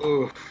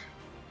 ugh.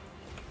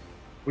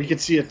 We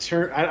could see a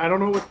turn. I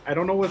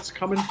don't know what's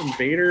coming from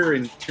Vader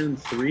in turn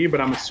 3,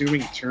 but I'm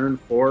assuming turn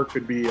 4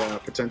 could be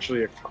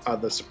potentially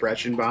the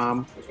suppression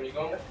bomb. Which one are you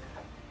going with?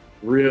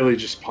 Really,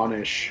 just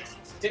punish.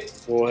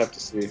 We'll have to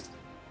see.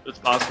 It's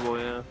possible,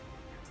 yeah.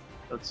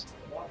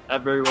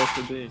 That very well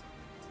could be.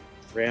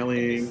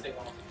 Rallying.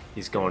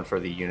 He's going for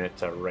the unit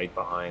right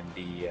behind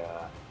the.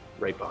 Are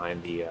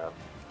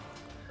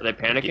they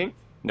panicking?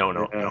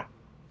 No. Yeah.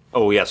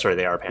 Oh yeah, sorry,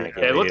 they are panicking.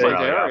 They look did like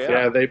rally they are, off, yeah.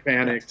 Yeah, they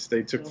panicked.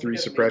 They took 3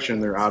 suppression.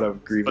 They're out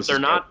of Grievous.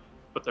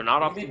 But they're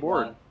not off the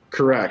board.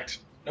 Correct.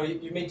 No,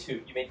 you made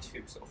 2. You made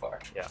 2 so far.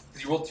 Yeah.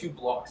 Because you rolled 2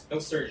 blocks. No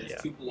surges. Yeah.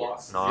 2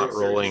 blocks. Not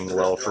 0 rolling surges.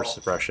 well for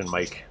suppression.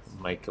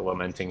 Mike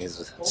lamenting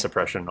his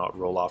suppression, not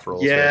roll off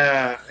rolls. here.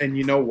 Yeah, and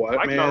you know what,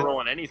 Mike's man? not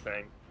rolling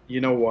anything. You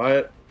know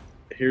what?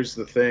 Here's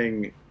the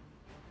thing.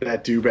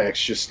 That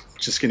Dewback's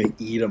just gonna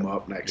eat him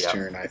up next Yeah.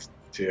 turn, I think,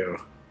 too.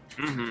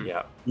 Mm-hmm.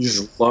 Yeah.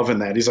 He's loving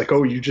that. He's like,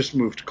 oh, you just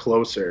moved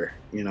closer,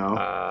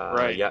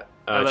 Right. Yeah.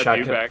 That Chad,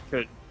 dewback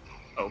could.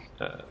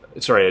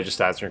 sorry, I just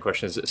answering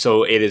questions.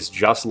 So it is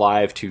just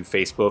live to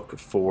Facebook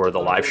for the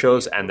live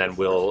shows, and then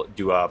we'll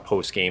do a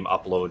post game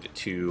upload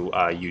to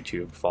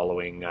YouTube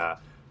following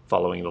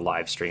the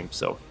live stream.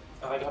 So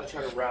I gotta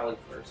try to rally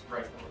first.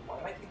 Right. Why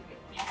am I thinking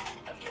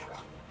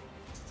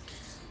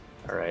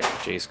all right,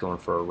 Jace going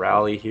for a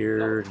rally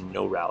here.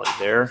 No rally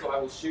there. So I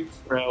will shoot.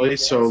 Rally,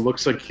 so it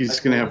looks like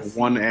he's gonna have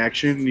 1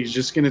 action. And he's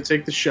just gonna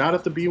take the shot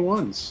at the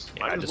B1s.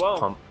 Yeah, Might as just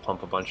well.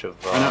 pump a bunch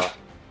of. not?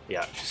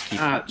 Yeah, just keep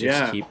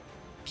Yeah.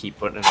 keep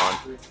putting it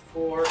on.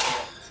 4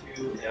 and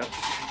 2. Yep.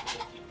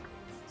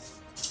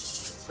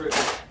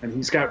 Perfect. And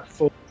he's got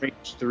full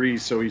range 3,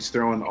 so he's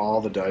throwing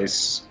all the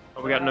dice.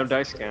 Oh, we got no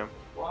dice cam.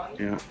 1.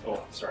 Yeah.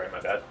 Oh, sorry, my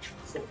bad.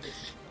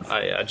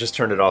 I just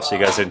turned it off so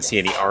you guys didn't see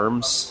any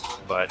arms,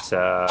 but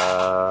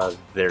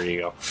there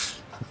you go.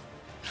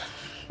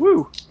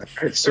 Woo!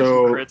 Alright,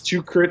 so crits.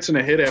 2 crits and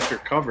a hit after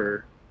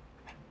cover.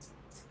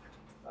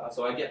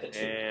 So I get the 2.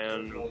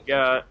 And we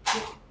got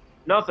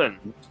nothing.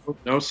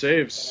 No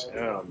saves.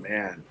 Oh,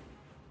 man.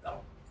 Oh,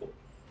 cool.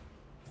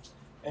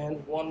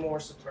 And 1 more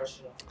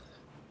suppression.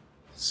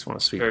 Just want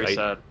to Very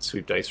sad.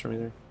 sweep dice for me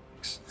there.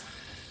 Thanks.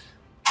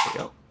 There you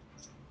go.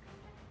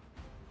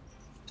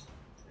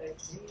 Thank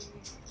you.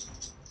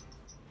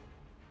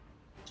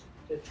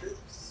 The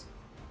troops.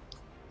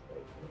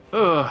 Thank you.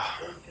 Ugh,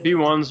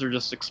 B1s are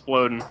just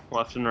exploding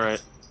left and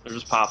right. They're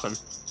just popping.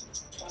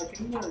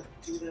 Can you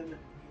do them in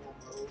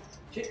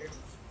mode?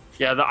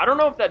 Yeah, I don't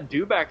know if that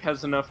Dewback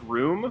has enough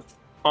room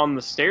on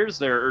the stairs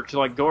there, or to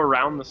like go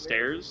around the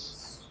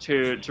stairs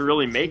to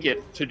really make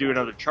it to do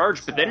another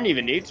charge. But they didn't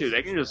even need to.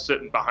 They can just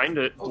sit behind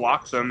it,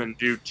 block them, and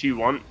do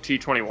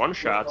T21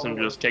 shots and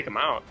just take them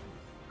out.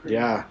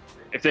 Yeah.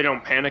 If they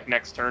don't panic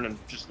next turn and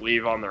just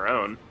leave on their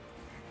own.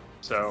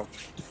 So,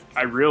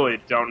 I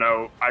really don't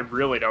know. I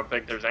really don't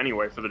think there's any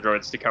way for the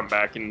droids to come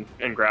back and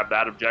grab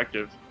that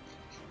objective.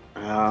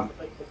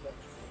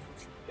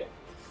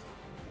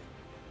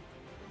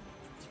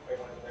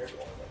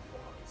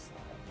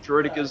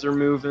 Droidekas are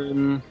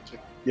moving.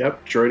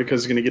 Yep,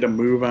 Droideka's going to get a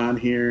move on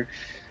here.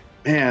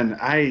 Man,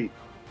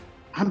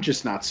 I'm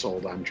just not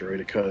sold on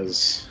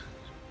Droidekas.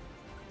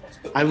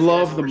 I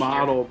love the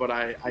model, but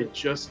I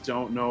just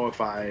don't know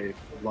if I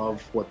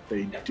love what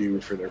they do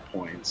for their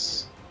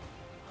points.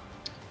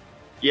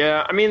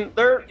 Yeah, I mean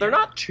they're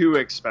not too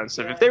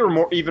expensive. If they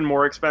were even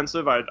more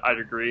expensive, I'd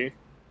agree.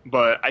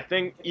 But I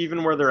think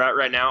even where they're at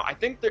right now, I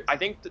think that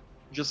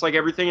just like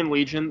everything in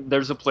Legion,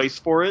 there's a place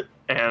for it,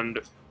 and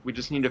we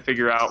just need to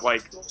figure out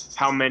like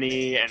how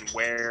many and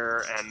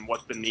where and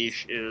what the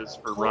niche is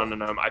for running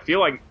them. I feel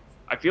like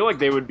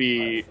they would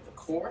be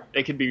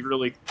could be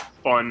really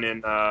fun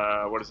in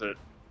the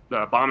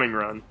bombing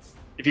run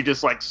if you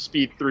just like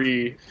speed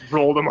 3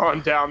 roll them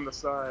on down the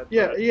side.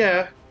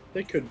 Yeah,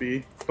 they could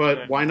be,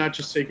 but why not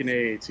just take an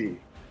AAT?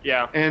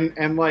 Yeah,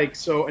 and like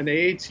so an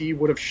AAT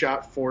would have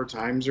shot 4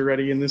 times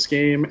already in this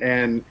game,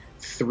 and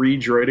 3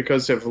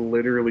 Droidekas have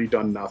literally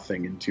done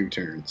nothing in 2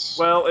 turns.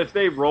 Well, if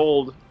they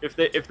rolled a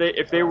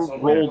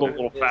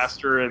little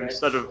faster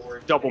instead of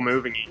double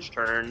moving each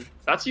turn,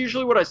 that's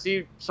usually what I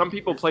see. Some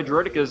people play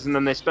Droidekas and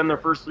then they spend their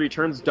first 3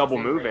 turns double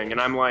moving,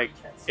 and I'm like,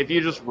 if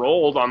you just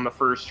rolled on the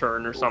first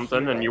turn or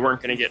something and you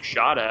weren't going to get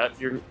shot at,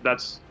 you're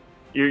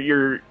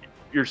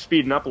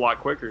speeding up a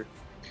lot quicker.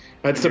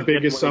 That's the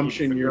big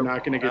assumption, you're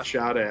not going to get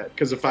shot at.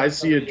 Because if I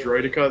see a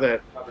Droideka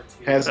that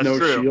has no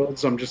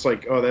shields, I'm just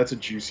like, oh, that's a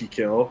juicy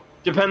kill.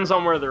 Depends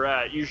on where they're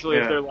at. Usually,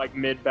 if they're like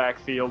mid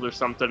backfield or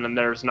something, and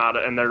they're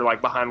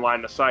like behind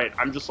line of sight,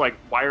 I'm just like,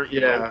 why aren't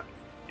you? Yeah.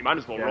 You might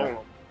as well roll them.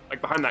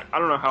 Like behind that, I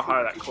don't know how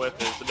high that cliff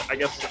is. I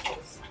guess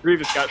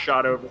Grievous got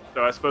shot over,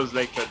 so I suppose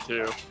they could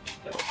too.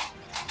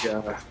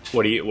 Yeah.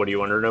 What do you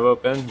wondering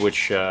about, Ben?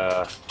 Which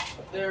There.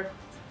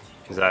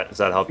 does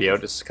that help you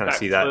out? Just kind of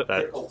see that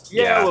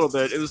Yeah, a little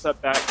bit. It was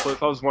that back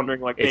cliff. I was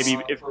wondering like maybe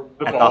if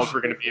the balls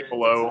were going to be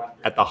below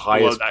at the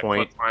highest that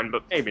point, cliff line,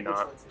 but maybe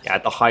not. Yeah,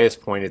 at the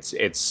highest point, it's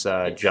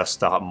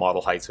just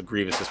model height. So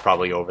Grievous is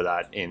probably over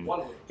that in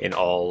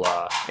all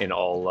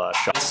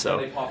shots. So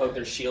they pop out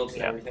their shields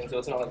and everything, so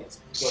it's not like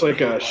it's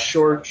like a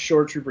short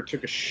trooper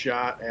took a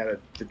shot at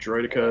the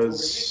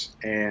Droidekas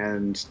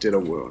and did a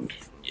wound.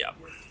 yeah.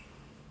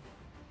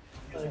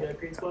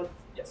 Green squad?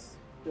 Yes.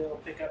 They'll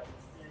pick up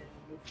and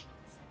move.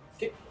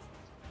 Okay.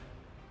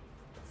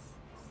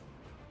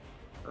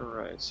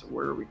 Alright, so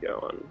where are we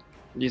going?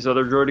 These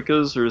other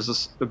Droidekas, or is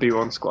this the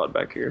B1 squad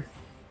back here?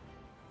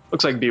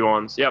 Looks like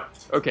B1s. Yep.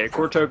 Okay,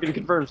 core token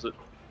confirms it.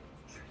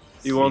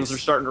 B1s are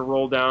starting to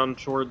roll down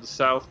toward the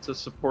south to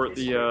support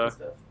the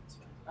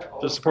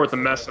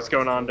mess that's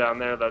going on down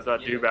there that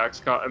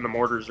Dewbacks and the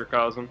mortars are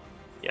causing.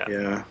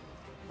 Yeah.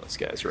 Those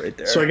guys right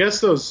there. So I guess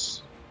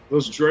those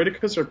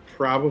Droidekas are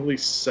probably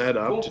set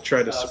up to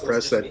try to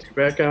suppress that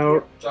Dewback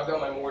out. Jog out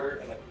my mortar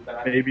and like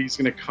back. Maybe he's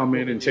going to come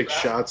in and take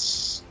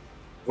shots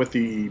with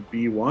the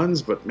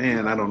B1s, but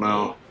man, I don't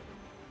know.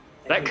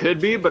 That could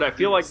be, but I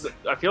feel like the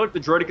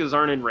Droidekas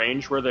aren't in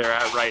range where they're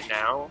at right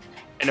now.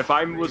 And if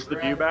I was the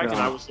Dewback and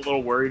I was a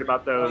little worried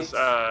about those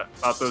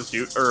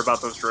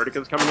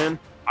Droidekas coming in,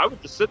 I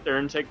would just sit there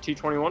and take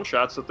T21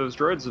 shots at those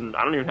droids, and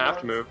I don't even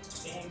have to move.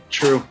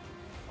 True.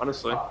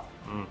 Honestly.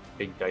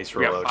 Big dice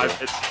We roll got out 5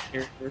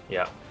 here. hits here.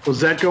 Yeah. Was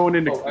that going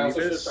into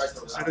Grievous?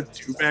 Was that a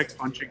Dewback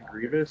punching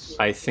Grievous?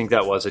 I think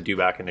that was a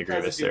Dewback into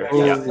Grievous there.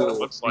 Oh. Yeah. It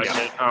looks like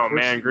it. Oh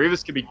man,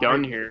 Grievous could be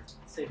done here.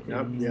 Yep,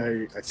 yeah,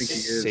 I think he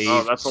is. Save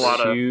Oh, that's a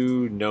lot of-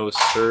 2, no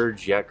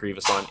surge. Yeah,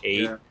 Grievous on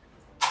 8. Yeah.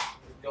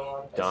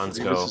 Don's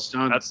Grievous go. is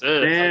done. That's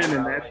it. Man,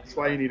 and that's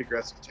why you need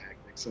aggressive tactics.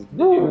 And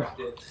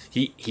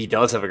He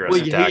does have Well,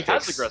 aggressive he tactics.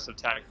 has aggressive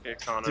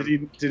tactics on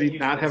him. did he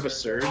not have a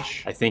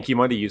surge? I think he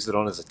might have used it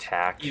on his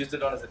attack. He used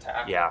it on his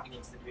attack. Yeah. He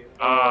needs to do.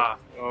 Oh.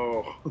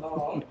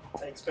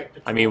 I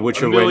expected. I mean,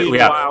 which A would million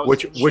wows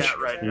which in chat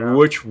right now.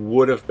 which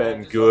would have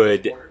been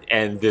good,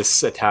 and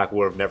this attack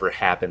would have never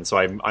happened. So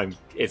I'm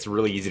it's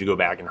really easy to go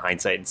back in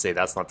hindsight and say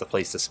that's not the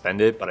place to spend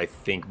it. But I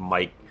think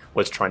Mike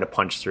was trying to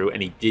punch through,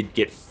 and he did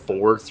get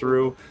 4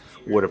 through.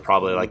 Would have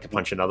probably liked to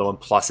punch another one,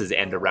 plus his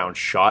end around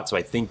shot. So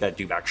I think that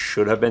Dewback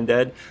should have been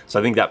dead. So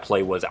I think that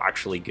play was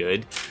actually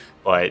good,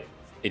 but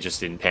it just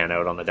didn't pan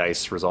out on the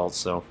dice results.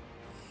 So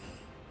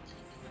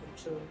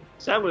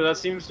Sadly, that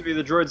seems to be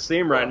the droids'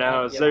 theme right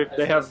now. Is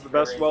they have the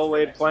best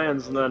well-laid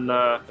plans, and then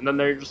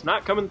they're just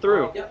not coming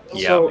through. Yeah.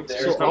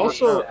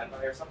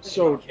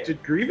 So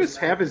did Grievous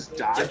have his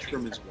dodge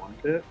from his one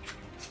pit?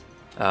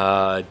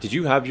 Did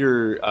you have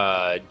your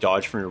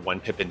dodge from your 1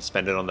 pip and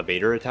spend it on the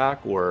Vader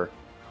attack, or?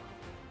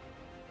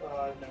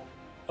 No.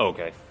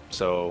 Okay,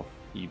 so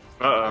you.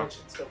 I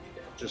should still be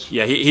dead. Just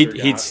Yeah,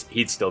 forgot.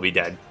 he'd still be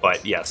dead,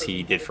 but yes,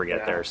 he did forget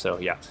Yeah. there. So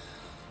yeah.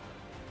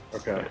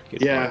 Okay.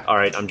 Good Yeah. point. All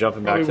right, I'm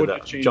jumping back Probably to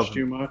wouldn't the have changed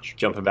too much.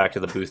 jumping back to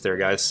the booth there,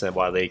 guys,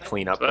 while they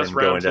clean up So that's and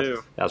go round into.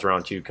 two. That's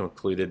round 2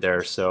 concluded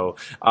there. So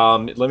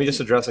let me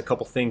just address a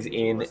couple things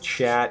in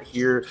chat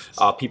here.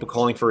 People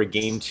calling for a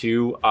game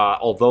 2.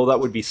 Although that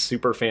would be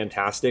super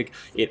fantastic,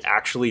 it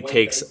actually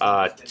takes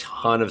a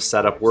ton of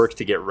setup work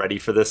to get ready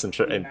for this and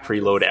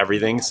preload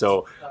everything.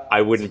 So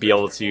I wouldn't be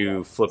able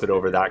to flip it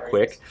over that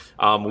quick.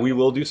 We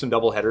will do some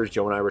double headers.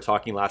 Joe and I were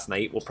talking last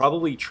night. We'll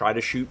probably try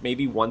to shoot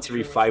maybe once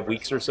every 5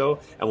 weeks or so,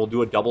 and we'll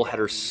do a double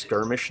header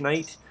skirmish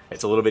night.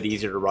 It's a little bit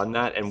easier to run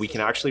that, and we can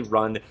actually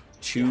run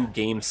 2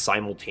 games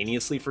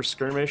simultaneously for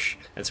skirmish,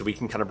 and so we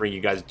can kind of bring you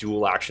guys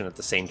dual action at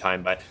the same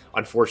time. But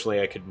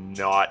unfortunately, I could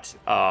not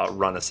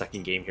run a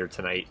second game here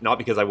tonight. Not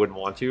because I wouldn't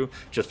want to,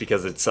 just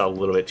because it's a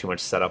little bit too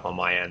much setup on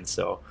my end.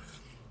 So,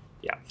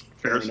 yeah.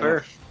 Fair is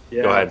fair.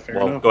 Yeah, Go ahead. fair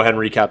Well, enough. go ahead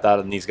and recap that,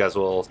 and these guys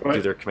will do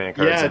their command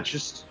cards. Yeah, and-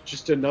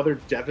 just another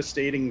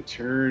devastating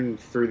turn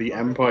for the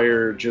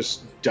Empire,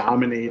 just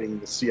dominating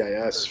the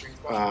CIS.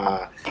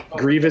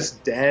 Grievous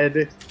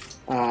dead.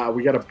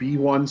 We got a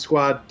B1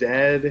 squad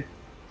dead.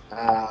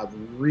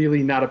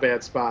 Really not a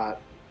bad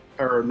spot,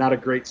 or not a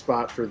great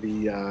spot for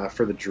the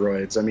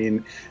droids. I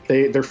mean,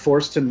 they're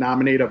forced to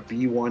nominate a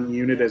B1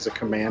 unit as a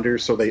commander,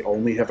 so they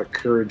only have a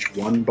Courage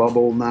 1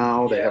 bubble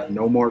now. They have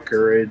no more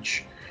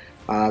Courage.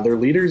 Their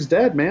leader's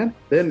dead, man.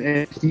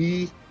 And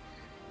he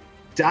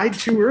died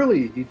too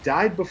early. He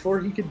died before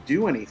he could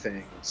do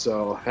anything.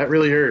 So that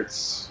really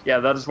hurts. Yeah,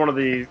 that is one of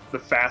the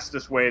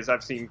fastest ways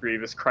I've seen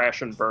Grievous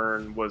crash and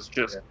burn. Was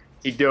just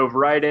he dove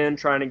right in,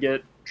 trying to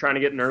get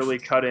an early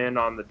cut in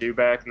on the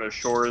Dewback and those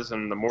shores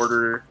and the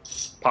mortar,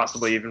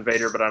 possibly even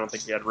Vader, but I don't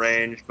think he had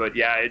range. But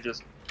yeah,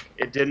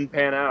 it didn't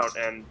pan out,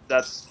 and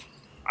that's.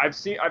 I've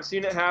seen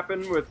it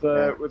happen with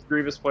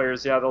Grievous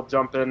players. Yeah, they'll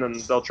jump in and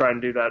they'll try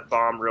and do that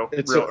bomb real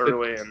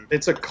early, and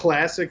It's a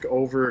classic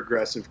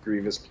over-aggressive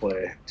Grievous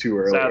play too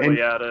early. sadly, And-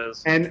 yeah, it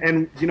is.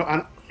 And you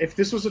know, if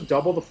this was a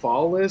double the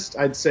fall list,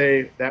 I'd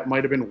say that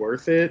might have been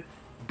worth it.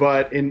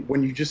 But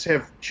when you just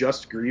have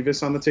just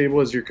Grievous on the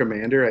table as your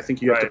commander, I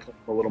think you have to play him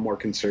a little more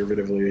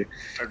conservatively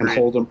and Agreed.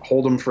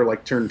 hold him for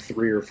like turn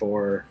 3 or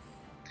 4.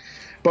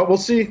 But we'll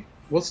see.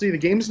 We'll see. The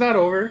game's not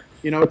over.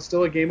 You know, it's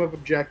still a game of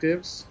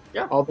objectives.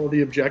 Yeah. Although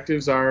the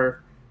objectives are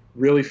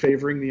really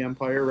favoring the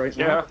Empire right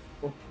now.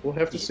 Yeah. We'll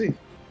have to see.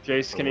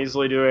 Jace can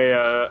easily do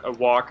a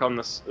walk on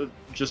this,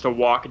 just a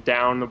walk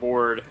down the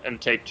board and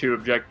take 2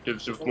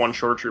 objectives with 1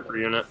 shore trooper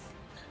unit.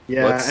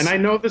 Yeah, and I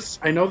know this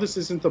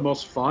isn't the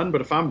most fun,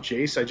 but if I'm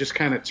Jace, I just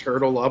kind of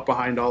turtle up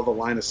behind all the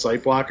line of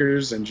sight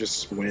blockers and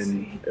just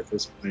win at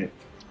this point.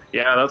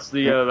 Yeah, that's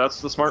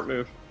the smart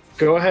move.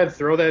 Go ahead,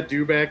 throw that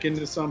Dewback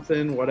into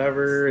something,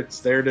 whatever. It's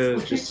there to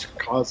just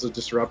cause a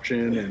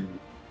disruption and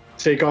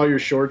take all your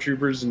shore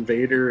troopers and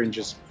Vader and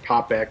just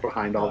pop back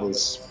behind all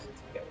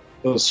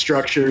those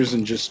structures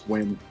and just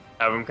win.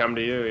 Have them come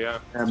to you, yeah.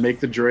 And make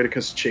the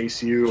Droidekas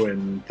chase you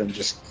and then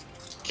just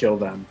kill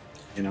them.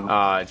 You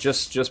know.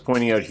 Just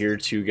pointing out here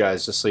too,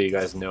 guys, just so you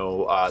guys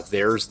know,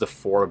 there's the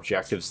 4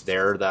 objectives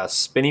there. The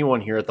spinny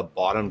one here at the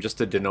bottom, just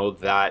to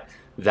denote that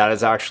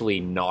is actually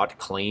not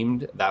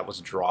claimed. That was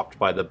dropped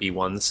by the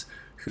B1s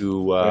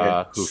who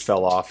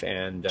fell off,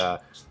 and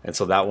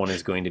so that one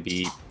is going to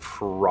be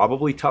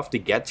probably tough to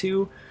get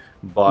to.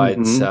 But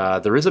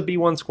there is a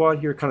B1 squad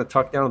here kind of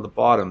tucked down at the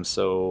bottom,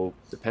 so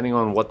depending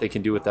on what they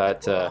can do with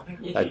that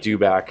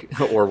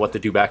Dewback, or what the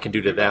Dewback can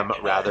do to them,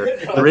 rather.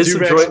 There is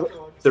some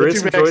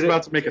Dewback's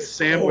about to make a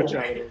sandwich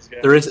out of those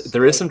guys.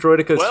 There is some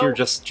Droidekas here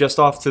just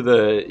off to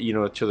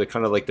the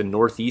kind of like the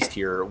northeast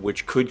here,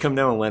 which could come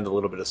down and lend a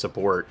little bit of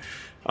support.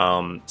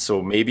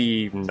 So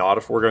maybe not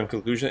a foregone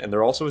conclusion. And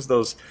there also is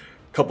those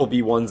couple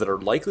B1s that are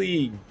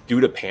likely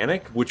due to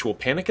panic, which will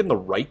panic in the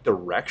right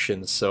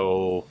direction.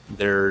 So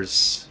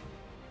there's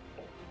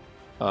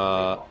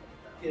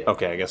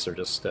okay, I guess they're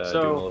just doing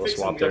a little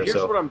swap there. Here's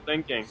So what I'm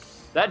thinking.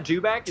 That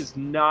Dewback is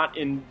not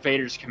in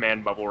Vader's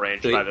command bubble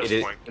range by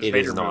this point. 'Cause it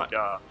Vader is not. moved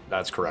up.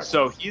 That's correct.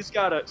 So he's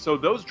got to. So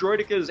those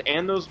Droidekas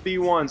and those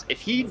B1s, if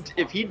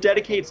he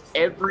dedicates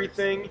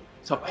everything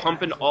to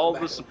pumping all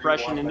the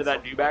suppression into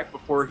that Dewback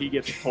before he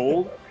gets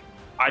pulled,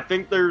 I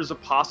think there's a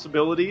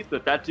possibility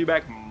that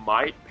Dewback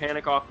might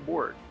panic off the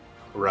board.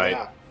 Right.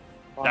 Yeah.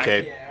 That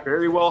Okay. could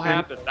very well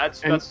happen.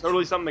 That's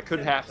totally something that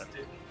could happen.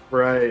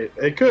 Right.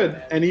 It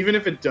could. And even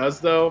if it does,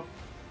 though,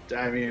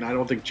 I mean, I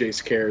don't think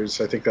Jace cares.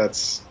 I think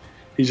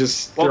he's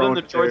just Well, then throwing the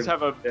it there. droids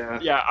have a.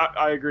 Yeah,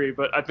 I agree,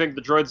 but I think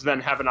the droids then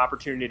have an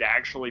opportunity to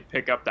actually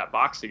pick up that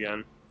box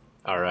again.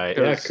 All right.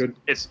 Yeah, it could.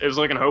 It's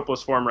looking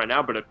hopeless for him right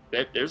now, but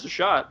there's a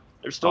shot.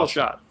 There's still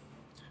Awesome. a shot.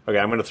 Okay,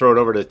 I'm going to throw it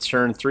over to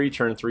turn 3.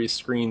 Turn 3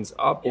 screens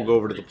up. We'll go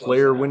over to the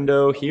player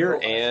window here,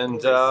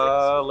 and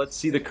let's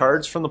see the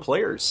cards from the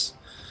players.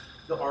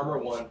 The armor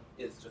one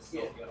is just so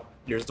good.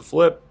 Here's the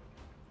flip.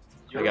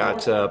 I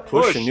got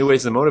push and new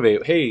ways to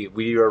motivate. Hey,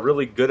 we are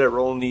really good at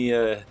rolling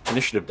the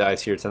initiative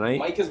dice here tonight.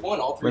 Mike has won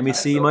all 3 Let me times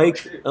see, so Mike.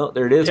 far, too. Oh,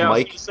 there it is, Yeah,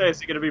 Mike. I was gonna say,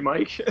 is it gonna be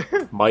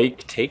Mike?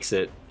 Mike takes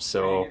it.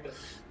 So,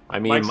 I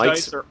mean, Mike's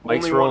Mike's dice are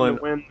Mike's only rolling.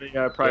 one to win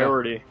the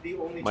priority. The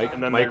only Mike,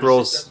 And then Mike there's-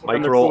 rolls. and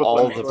Mike they're roll cool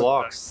with all them. the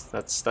blocks.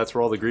 That's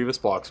where all the Grievous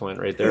blocks went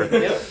right there.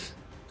 Yep.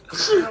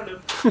 Found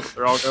him.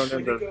 They're all going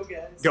Way to into go,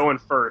 guys. going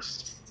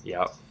first.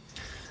 Yeah.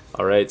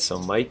 All right. So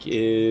Mike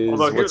is.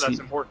 Although here What's that's he,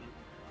 important.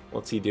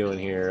 what's he doing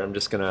here? I'm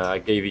just gonna. I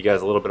gave you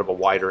guys a little bit of a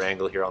wider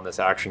angle here on this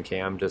action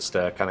cam, just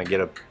to kind of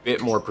get a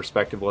bit more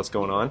perspective of what's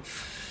going on.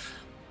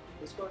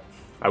 This one?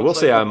 I will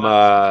say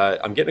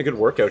I'm getting a good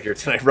workout here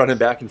tonight, running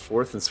back and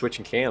forth and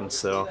switching cams.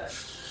 So.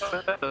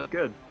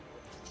 Good.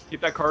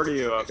 Keep that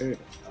cardio up.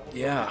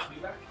 Yeah.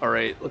 All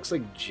right. Looks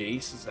like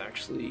Jace is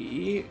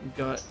actually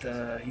got.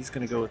 He's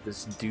gonna go with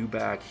this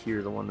Dewback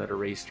here, the one that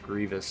erased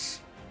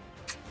Grievous.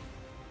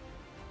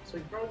 So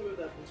you probably move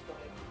that one spot.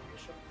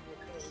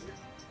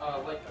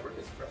 Like I work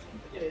as a freshman.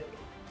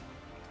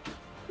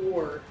 Yeah.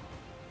 Or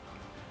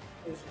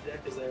if the deck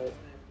is there and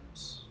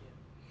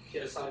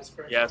get a side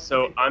spread. Yeah,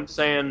 so I'm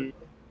saying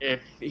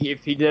if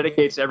he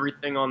dedicates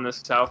everything on the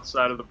south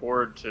side of the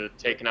board to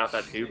taking out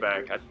that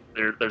Dewback,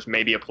 there's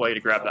maybe a play to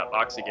grab that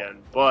box again,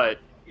 but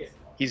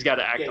he's got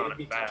to act on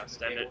it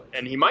fast,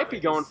 and he might be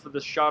going for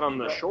the shot on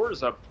the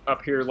shores up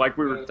here, like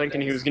we were thinking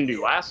he was going to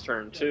do last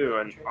turn too.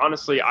 And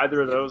honestly,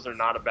 either of those are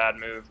not a bad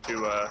move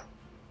to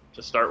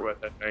start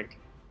with. I think.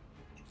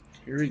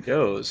 Here he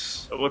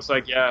goes. It looks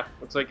like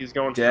he's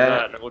going for Yeah.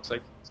 that, and it looks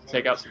like he's gonna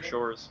take out some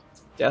shores.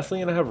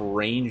 Definitely gonna have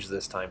range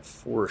this time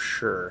for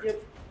sure.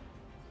 Yep.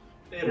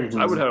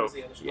 I would hope.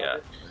 Yeah.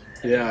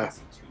 Yeah.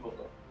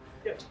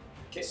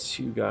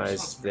 Two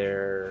guys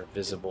there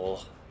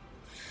visible.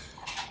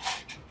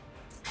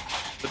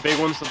 The big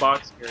one's the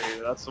box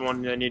carrier. That's the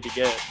one I need to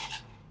get.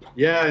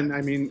 Yeah, and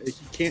I mean, he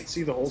can't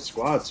see the whole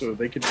squad, so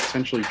they could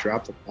potentially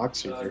drop the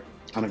box here.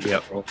 Ton of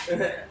Yep. control.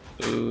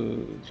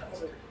 Ooh,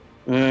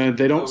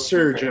 They don't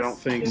surge, I don't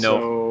think. No.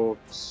 So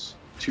it's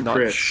 2 not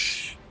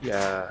crits.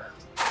 yeah.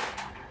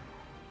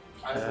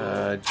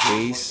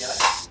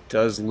 Jace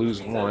does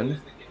lose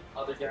one.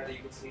 Other guy that you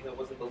can see that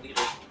wasn't the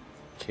leader.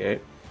 Okay.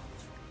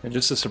 And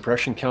just a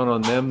suppression count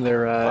on them.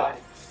 They're at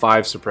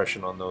 5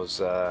 suppression on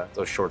those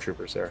short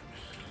troopers there.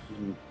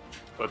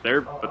 But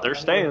they're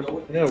staying.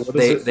 Yeah, what,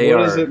 They- does, it, they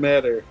what does are- it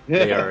matter?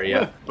 They are,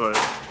 yeah. But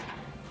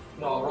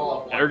No,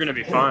 roll they're gonna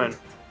be fine.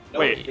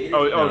 Wait. they-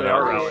 Oh, No, they no.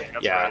 are rallying.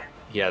 That's Yeah. right.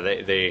 Yeah,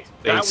 they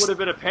That would have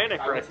been a panic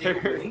right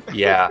there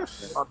yeah.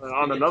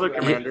 on another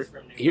commander.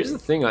 Here's the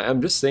thing.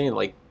 I'm just saying,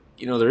 like,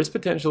 you know, there is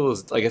potential.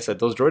 Like I said,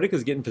 those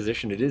Droidekas get in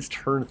position. It is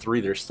turn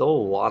 3. There's still a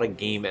lot of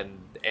game,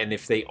 and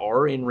if they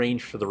are in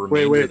range for the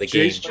remainder of the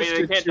game, Jace just They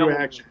did can't 2 double-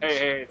 actions.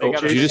 Hey, Oh, they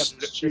gotta did you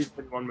just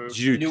one move. did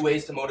you, New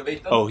ways to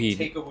motivate them. Oh, he-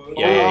 take a wound.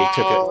 yeah, he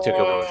took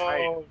a wound.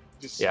 Oh,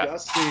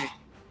 disgusting.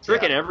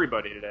 Tricking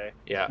everybody today.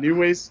 yeah, New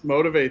ways to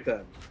motivate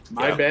them.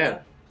 My Yeah.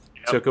 bad.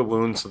 took a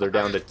wound, so they're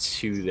down to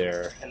 2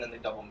 there. And then they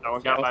double move. That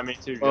one got by me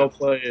too. Well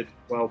played.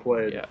 Well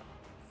played. Yeah.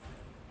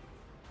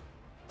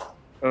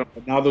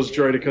 Now those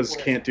Droidekas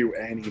can't do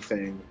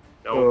anything.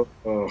 No.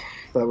 Oh,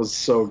 that was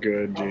so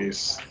good,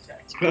 jeez.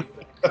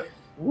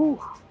 Woo.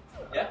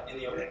 Yeah, in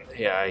the order.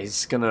 Yeah,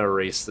 he's gonna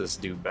erase this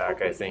dude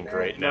back. I think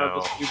right now.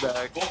 No, just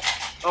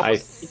Dewback. Oh, I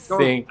he's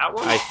going think that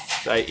one?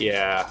 I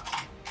yeah.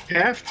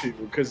 Have to,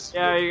 because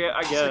Yeah,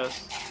 I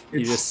guess. You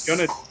it's just-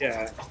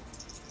 gonna,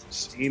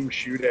 just aim,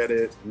 shoot at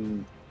it.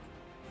 And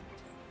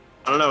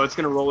I don't know. It's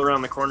gonna roll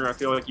around the corner. I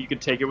feel like you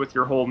could take it with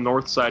your whole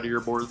north side of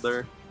your board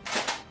there.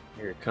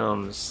 Here it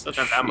comes.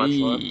 Doesn't have that much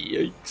left.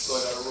 So I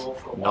gotta Yikes. roll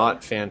for 1.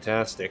 Not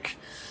fantastic.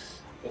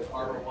 With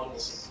armor 1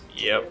 was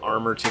Yep,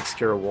 armor takes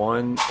care of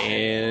 1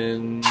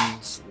 and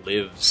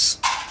lives.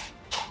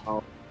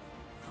 Oh.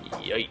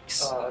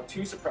 Yikes.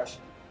 2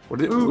 suppression. What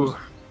did? Ooh.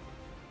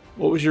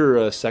 What was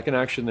your second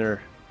action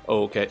there?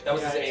 Oh, okay. That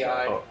was his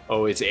AI.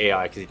 Oh, it's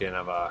AI because he didn't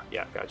have a.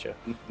 Yeah, gotcha.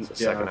 So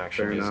second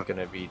action fair is enough. going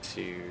to be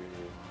to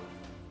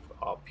move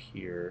up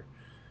here.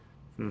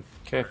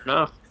 Okay,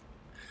 Enough.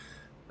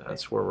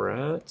 that's where we're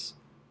at.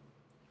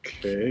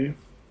 Okay.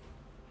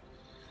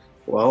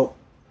 Well,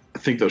 I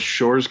think those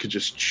shores could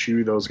just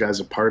chew those guys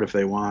apart if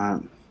they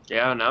want.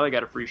 Yeah, now they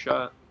got a free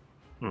shot.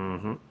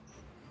 Mm-hmm.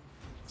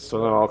 Still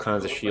got all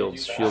kinds of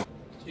shields. Shield.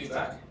 2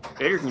 back.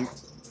 Vader can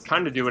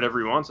kind of do whatever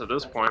he wants at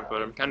this point,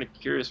 but I'm kind of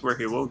curious where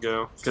he will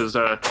go because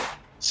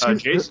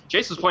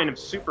Jace is playing him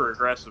super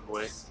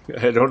aggressively.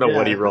 I don't know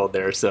what he Yeah. rolled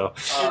there, so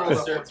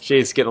Sir,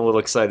 Jay's getting a little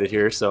excited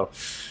here. So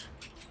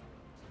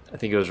I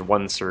think it was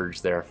 1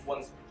 surge there.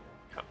 1.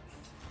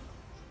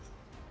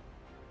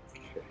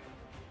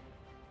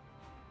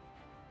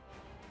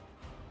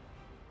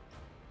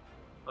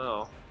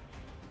 Oh,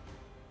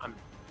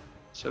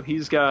 so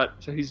he's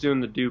doing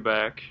the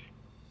Dewback,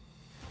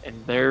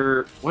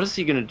 and what is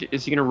he gonna do?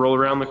 Is he gonna roll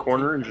around the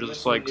corner and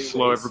just like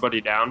slow everybody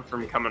down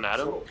from coming at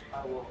him?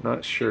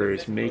 Not sure.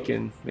 He's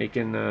making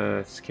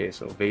okay.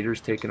 So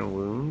Vader's taking a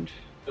wound.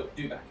 So,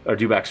 do back. Or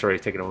Dewback's sorry,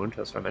 taking a wound.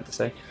 That's what I meant to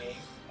say.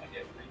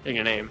 Taking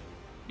a name.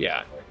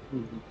 Yeah.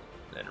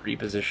 Then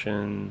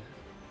reposition.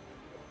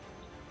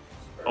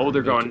 Oh,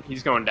 they're going.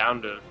 He's going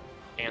down to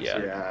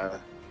answer. Yeah.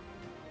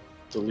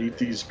 Delete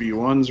these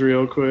B1s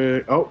real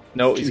quick. Oh.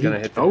 No, he's going to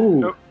hit the... Oh.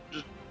 Nope,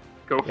 just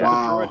go for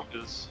Wow. the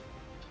droids.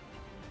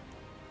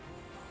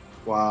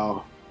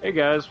 Wow. Hey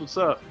guys, what's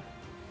up?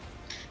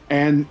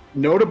 And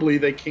notably,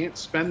 they can't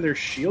spend their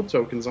shield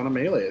tokens on a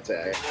melee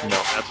attack. No,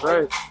 That's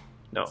right.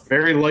 no.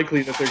 Very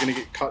likely that they're going to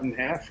get cut in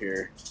half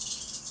here.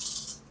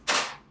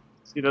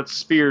 See, that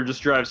spear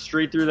just drives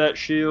straight through that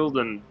shield,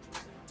 and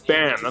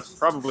bam, that's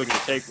probably going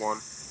to take one.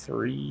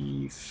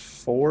 3,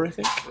 4, I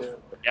think.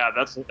 Yeah,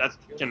 that's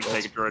going to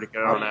take a Droideka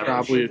on average.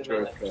 Probably a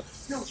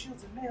Droideka. No,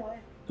 shields in melee.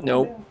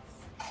 Nope.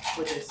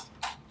 With this.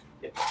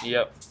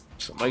 Yep.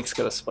 So Mike's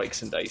got a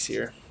spikes and dice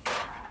here.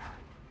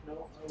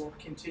 No, I will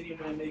continue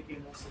my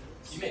making this.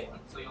 You made one,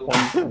 so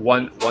you'll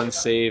One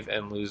save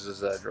and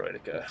loses a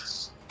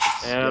Droideka.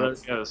 Yeah, there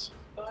it goes.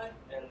 5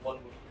 and 1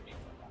 would be on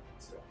that.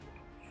 So.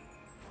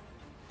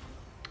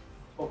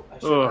 Oh, I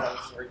Ugh. should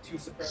have sorry, 2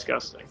 suppression.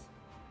 Disgusting.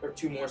 Or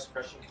 2 more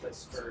suppression because I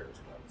spurred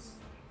twice.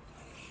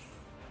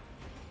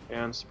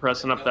 And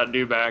suppressing up that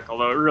Dewback,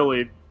 although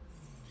it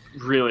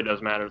really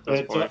does matter at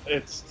this point.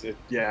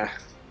 Yeah.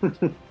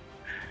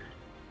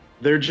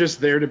 They're just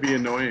there to be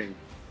annoying.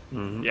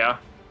 Mm-hmm. Yeah,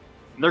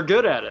 they're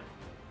good at it.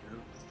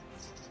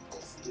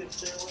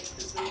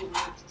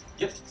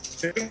 Yep.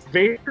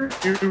 Vader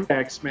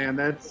Dewbacks, man,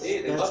 that's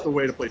Hey, they that's love the it.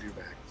 way to play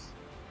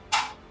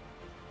Dewbacks.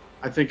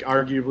 I think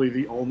arguably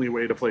the only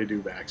way to play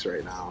Dewbacks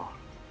right now.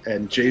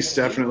 And Jace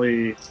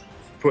definitely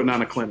putting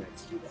on a clinic.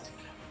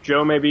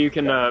 Joe, maybe you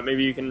can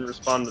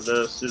respond to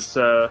this. It's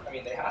I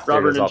mean, they have to.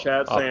 Robert in Up,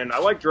 chat up. saying, I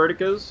like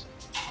Droidekas,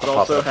 but Up,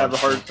 also up, have a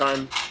up. hard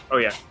time. Oh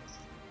yeah.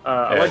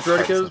 I Yeah, like it's hard.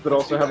 Droidekas, but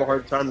also have a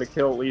hard time to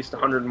kill at least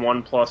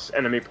 101 plus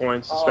enemy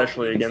points,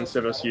 especially against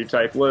MSU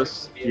type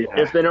lists. Yeah.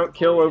 If they don't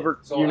kill over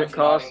unit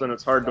cost, then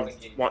it's hard to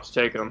want to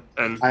take them.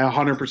 And I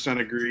 100%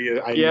 agree.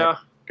 yeah,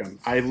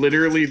 I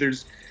literally,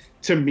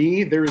 to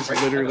me, there is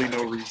literally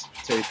no reason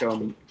to take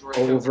them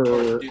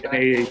over an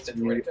AAT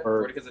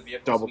or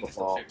double the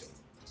fall.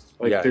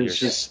 Like, Yeah,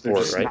 there's you're just, there's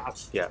sport, just right?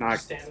 not, Yeah. not.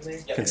 Standing there.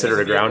 Yeah,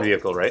 Considered a ground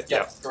vehicle, right?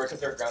 Yeah,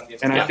 Droidekas are ground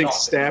vehicle. And I Yeah, think no,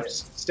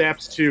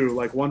 Staps too.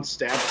 Like, once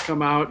Staps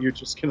come out, you're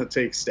just gonna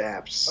take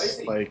Staps.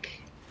 Spicy. Like,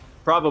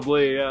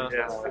 probably. yeah,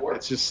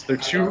 it's just they're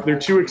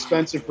too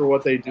expensive for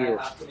what they do.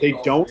 They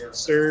don't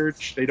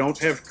surge. They don't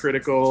have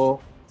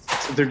critical.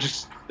 So they're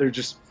just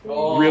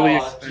Oh, really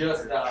just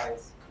expensive.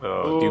 dies.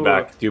 Oh, Ooh.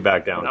 That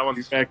Dewback down.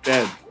 one's Dewback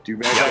dead.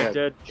 Dewback yeah, dead.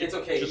 dead. It's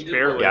okay. Just he did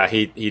barely. work. Yeah,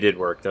 he did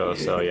work though.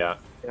 So yeah.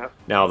 Yeah.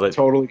 Now that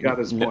Totally got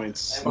his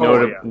points.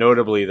 Oh, yeah.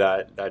 notably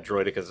that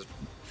Droideka is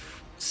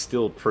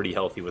still pretty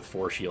healthy with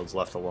 4 shields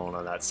left alone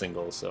on that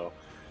single. So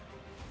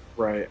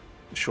Right.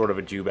 short of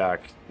a Dewback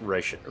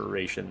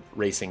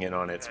racing in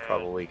on it's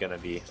probably going to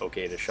be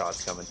okay to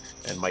shots coming.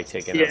 And Mike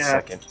taking a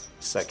Yeah.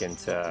 second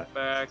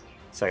Back.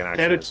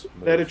 action.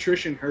 That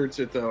attrition hurts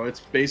it though. It's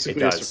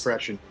basically It a does.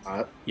 suppression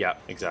bot Yeah, at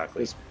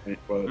exactly. this point.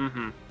 But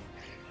Mm-hmm.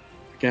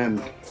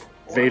 again,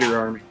 Vader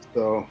army.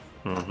 So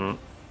Mm-hmm.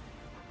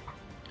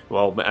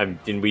 Well,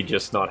 didn't we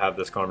just not have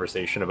this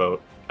conversation about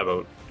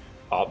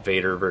Op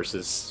Vader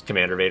versus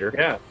Commander Vader?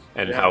 yeah.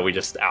 And Yeah. how we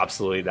just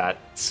absolutely that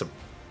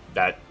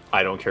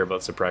I don't care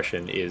about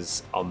suppression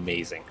is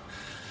amazing.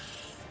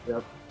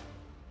 Yep.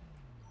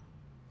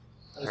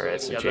 All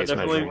right, so Yeah, that Jay's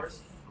definitely-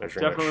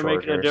 measuring out Definitely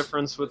making a short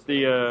difference with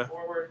the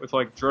with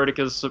like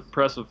Droideka's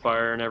suppressive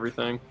fire and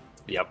everything.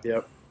 Yep.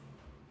 Yep.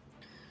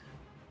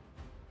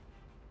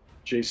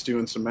 Jace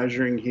doing some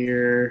measuring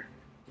here.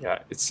 Yeah,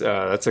 it's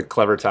that's a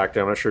clever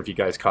tactic. I'm not sure if you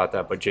guys caught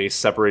that, but Jace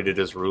separated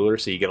his ruler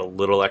so you get a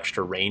little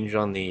extra range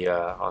on the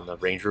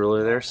range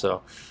ruler there.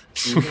 So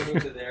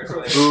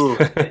Ooh.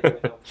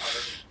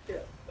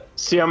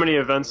 See how many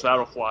events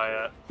that'll fly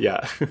at.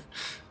 yeah.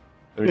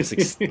 let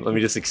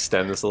me just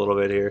extend this a little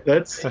bit here.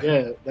 That's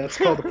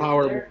called the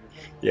power move.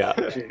 Yeah.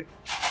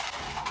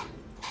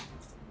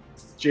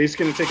 Jace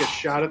gonna take a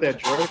shot at that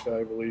Droideka,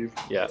 I believe.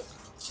 Yeah.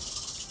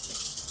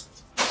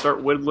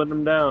 Start whittling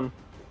them down.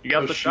 You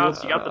got Those the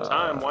shots, shields- you got the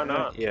time, why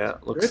not? Yeah,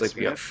 looks Crits, like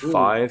we got man. Ooh.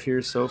 5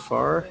 here so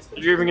far.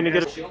 You're even gonna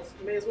get a You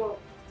may as well.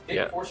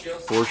 Yeah, 4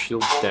 shields. 4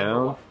 shields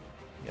down. I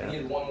Yeah.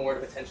 need 1 more to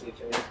potentially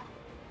kill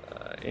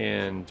you.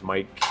 And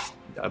Mike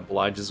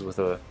obliges with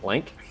a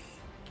blank.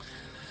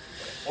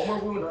 1 more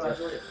wound on that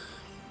Droideka.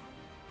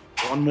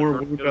 One more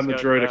wound on the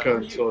Droideka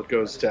until it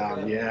goes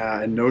down.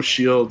 Yeah, and no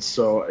shields,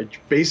 so I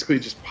basically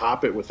just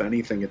pop it with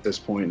anything at this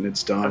point, and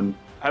it's done.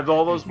 Have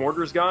all those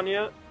mortars gone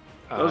yet?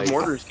 Those I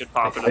mortars could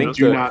pop I in I think this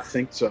do one. not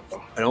think so.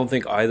 don't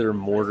think either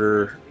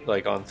mortar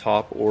like on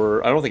top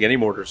or I don't think any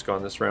mortar's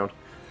gone this round.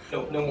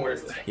 No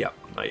mortars. Yeah,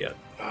 not yet.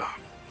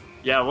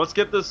 Yeah, let's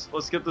get this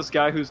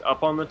guy who's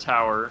up on the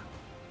tower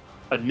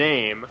a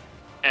name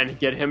and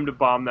get him to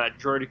bomb that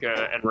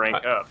Droideka and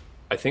rank up.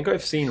 I think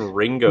I've seen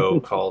Ringo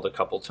called a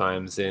couple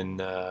times in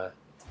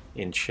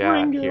chat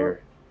Ringo.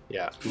 here.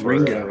 Yeah,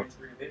 Ringo.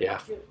 Yeah,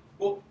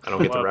 Well, I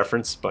don't get the Love it.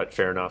 reference, but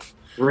fair enough.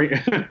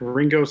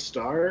 Ringo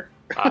Starr?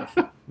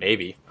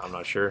 Maybe, I'm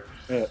not sure.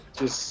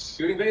 Just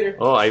shooting Vader.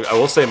 Well, I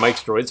will say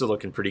Mike's droids are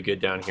looking pretty good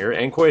down here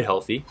and quite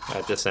healthy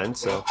at this end.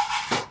 So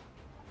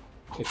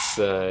It's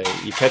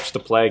you catch the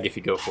plague if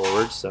you go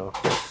forward. So.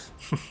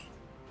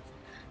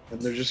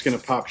 And they're just gonna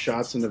pop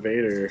shots into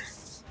Vader.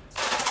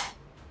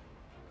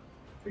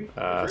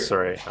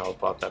 Sorry, I'll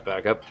pop that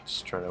back up.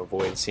 Just trying to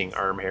avoid seeing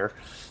arm hair.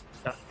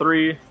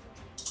 3.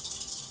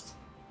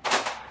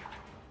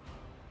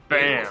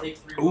 Bam.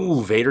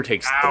 Ooh, Vader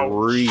takes Ouch.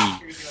 3.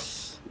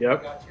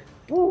 Yep.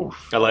 Woo.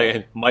 I like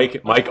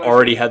it. Mike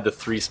already had the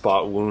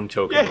 3-spot wound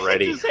token Yeah,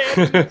 ready. just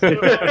handed it to him.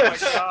 Oh my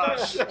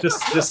gosh.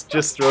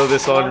 just throw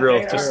this on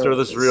real. Just throw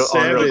this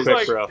on real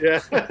quick, bro.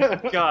 Yeah.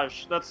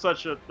 Gosh, that's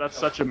such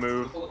a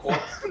move.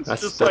 It's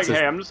That's- just that's like,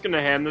 a- hey, I'm just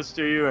gonna hand this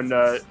to you, and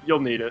you'll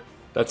need it.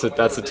 That's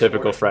a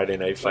typical Friday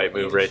night fight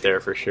move right there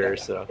for sure.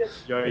 So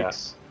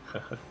Yikes.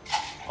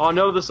 Oh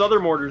no, this other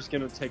mortar's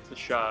gonna take the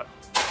shot.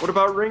 What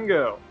about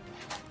Ringo?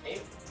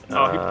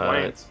 Oh, he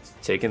blanked.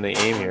 taking the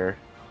aim here.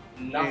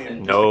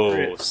 Nothing.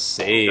 No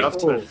save.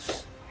 Nothing.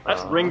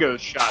 That's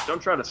Ringo's shot.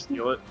 Don't try to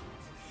steal it.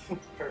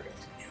 Perfect.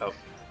 Yep.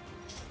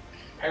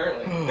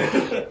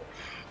 Apparently.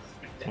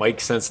 Mike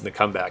sensing the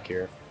comeback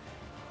here.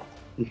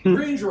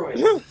 Green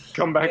droids.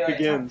 Comeback Yeah,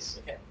 begins.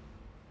 Okay.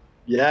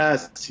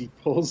 Yes, he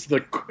pulls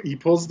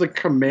the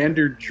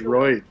commander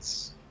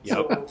droids.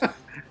 Yep.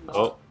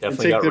 Oh, And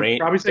definitely got range.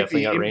 Probably take Definitely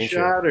the got aim range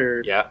shot here.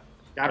 or Yeah.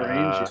 got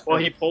range. Well,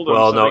 he pulled him.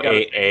 Well, so no,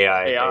 they got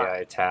AI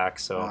attack.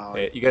 So Oh.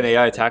 you got an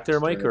AI attack there,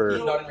 Mike, He's or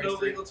not in range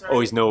three. oh,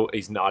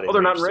 he's not. Oh,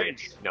 they're not in range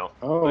range. three. No,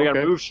 Oh, They got a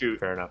okay. move shoot.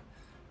 fair enough.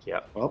 Yeah.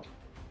 Well,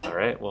 All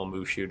right. Well,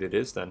 move shoot it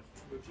is then.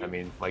 I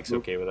mean, Mike's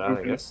okay with that, I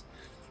Moving- guess.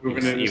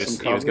 moving He into was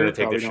some going to cover,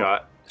 take the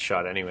probably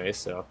shot anyway.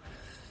 So,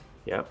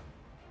 yeah.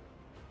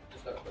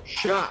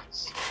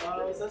 Shots.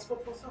 Is that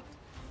what pulls up?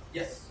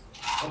 Yes.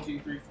 1, 2,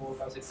 3, 4,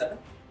 5, 6, 7.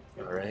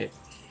 All right.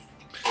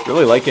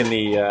 Really liking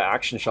the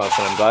action shots,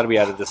 and I'm glad we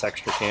added this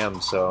extra cam,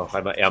 so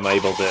I'm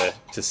able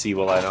to see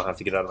while I don't have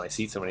to get out of my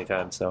seat so many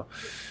times. So,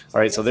 all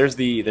right, so there's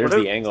the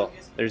angle.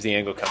 There's the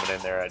angle coming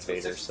in there at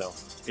Vader. So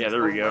Yeah,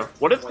 there we go.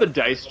 What if the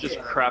dice just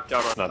crapped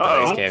out on? not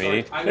the nice cam you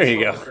need. There you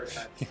go.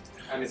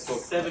 I misspoke.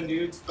 7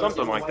 dudes.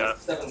 Something like that.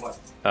 7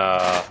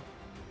 what?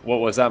 What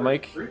was that,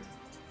 Mike? 3?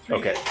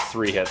 Okay,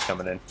 3 hits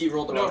coming in. He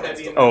rolled the wrong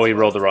dice. Oh, he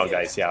rolled the wrong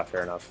dice. Yeah,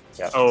 fair enough.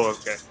 Yeah. Oh,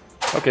 okay.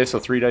 Okay, so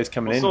 3 dice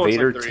coming in. Well, still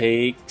Vader looks like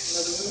 3.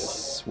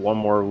 takes 1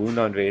 more wound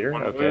on Vader.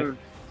 One Okay. wound.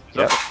 He's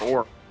up to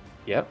 4.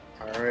 Yep.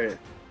 All right.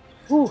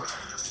 Whew.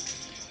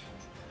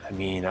 I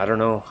mean, I don't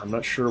know. I'm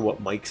not sure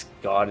what Mike's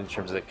got in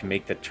terms of that can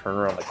make the turn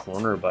around the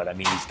corner, but I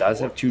mean, he does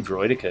have 2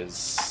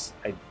 Droidekas.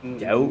 I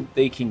doubt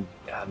they can.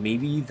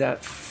 Maybe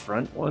that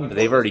front one, but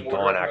they've already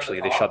gone. Actually,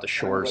 they shot the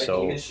shore.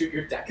 So, Shoot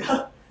your deck.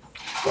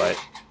 but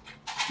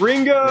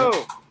Ringo.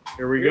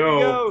 Here we Here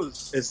he go.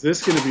 goes. Is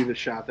this going to be the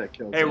shot that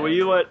kills Hey, him? will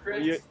you let? Will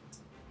you,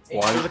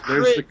 one. There's a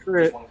There's the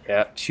crit. crit.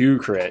 Yeah, 2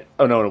 crit.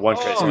 Oh no, 1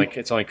 crit. Oh. It's only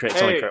crit.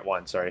 It's only Hey. crit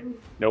 1. Sorry.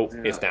 Nope,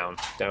 Yeah. it's down.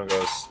 Down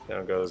goes.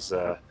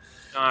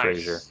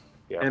 Frazier. Nice.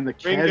 Yeah. And the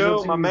Ringo,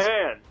 casualties my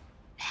man.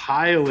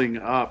 piling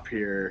up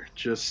here.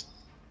 Just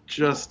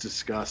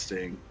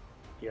disgusting.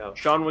 Yeah.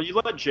 Sean, will you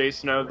let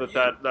Jace know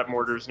that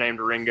mortar's named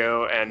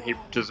Ringo and he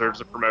deserves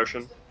a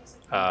promotion?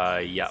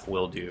 Yeah,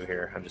 will do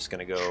here. I'm just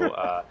gonna go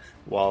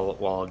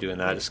while I'm doing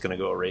that. Just gonna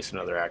go erase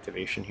another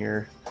activation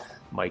here.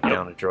 Mike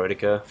down to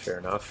Droideka. Fair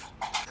enough.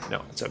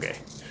 No, it's okay.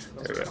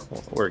 There we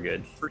go. We're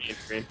good. Pretty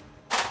interesting.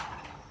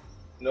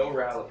 No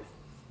rally.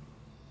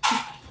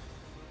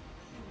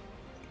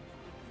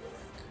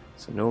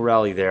 So no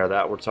rally there.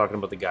 That we're talking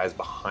about the guys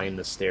behind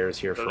the stairs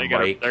here So for they're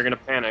Mike. gonna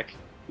panic.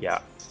 Yeah,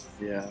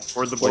 Yeah.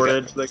 Toward the board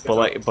edge. They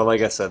but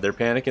like I said, they're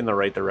panicking in the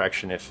right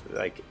direction.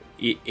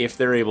 If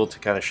they're able to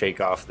kind of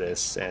shake off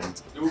this, and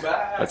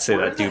Dewback. let's say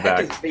Where that the heck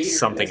is Dewback, Vader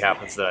something in this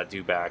happens to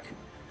game? that Dewback,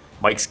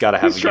 Mike's got to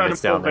have He's trying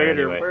units to pull down there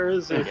Vader. anyway. Where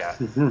is he? Yeah.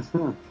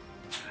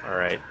 All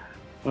right.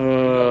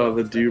 Oh,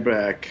 the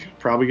Dewback.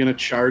 Probably going to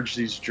charge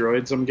these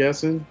droids, I'm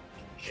guessing.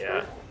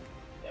 Yeah.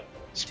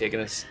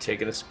 Taking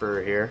a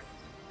spur here.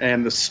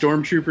 And the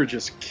Stormtrooper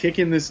just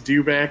kicking this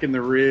Dewback in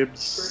the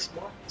ribs,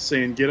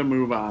 saying, get a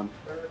move on.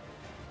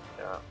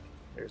 Yeah.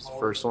 There's the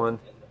first one.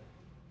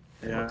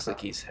 Yeah. Looks like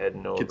he's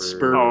heading over. Get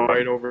spurred Oh.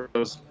 right over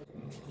those.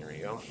 Here we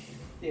go.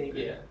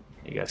 Yeah.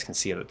 You guys can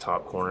see in the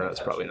top corner. That's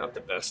probably not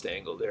the best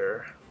angle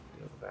there.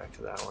 Go back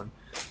to that one.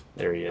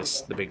 There he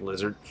is, the big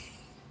lizard.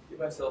 Give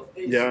myself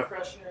a Yeah.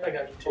 suppression. I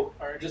got you too.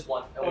 Alright, just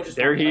one. Just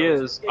There one. he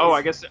is. Oh,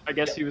 I guess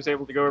he was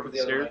able to go over the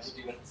stairs.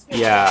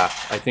 Yeah,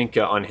 I think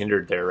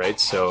unhindered there, right?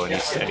 So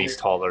and he's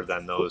taller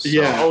than those. So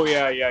Yeah. Oh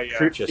yeah.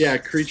 Creature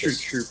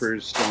just-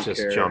 troopers don't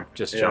Just care.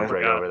 jump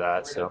right Yeah. over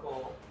that.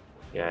 So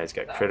yeah, he's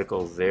got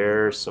critical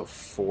there. So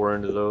 4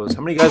 into those.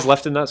 How many guys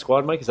left in that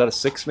squad, Mike? Is that a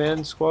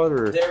 6-man squad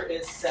or There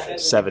is 7.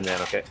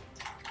 7-man? Okay.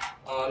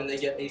 And they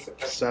get a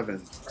suppression.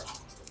 7.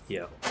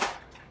 Yeah.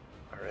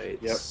 All right.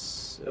 Yep.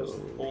 So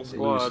Full he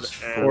squad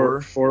loses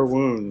and- 4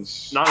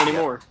 wounds. Not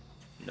anymore.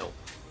 No.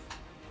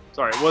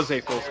 Sorry, it was a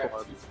full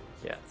squad.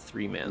 Yeah,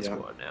 3-man Yeah.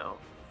 squad now.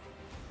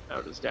 Now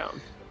it is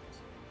down.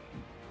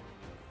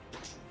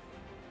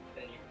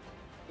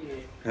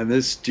 And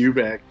this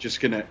Dewback just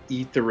going to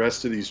eat the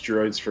rest of these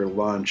droids for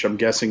lunch. I'm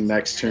guessing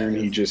next turn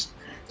he just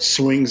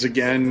Swings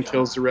again,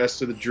 kills the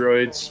rest of the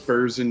droids,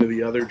 spurs into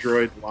the other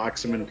droid,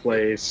 locks him in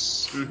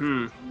place.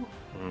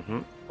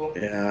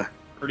 Yeah.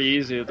 Pretty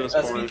easy at this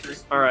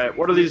point. Alright,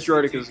 what are these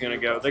droidekas going to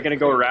go? They're going to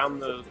go around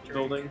the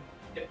building?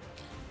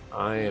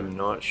 I am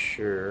not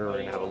sure. We're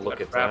going to have a look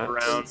at that.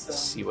 Around.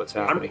 See what's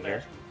happening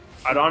here.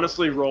 I'd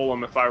honestly roll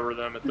them if I were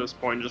them at this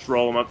point. Just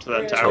roll them up to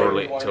that tower.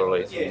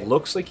 Totally.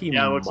 Looks like he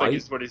Yeah, it might. looks like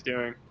he's what he's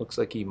doing. Looks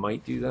like he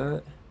might do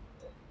that.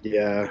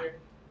 Yeah.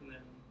 And then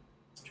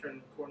turn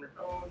the corner.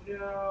 Oh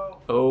no!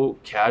 Oh,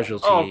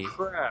 casualty. Oh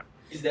crap!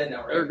 He's dead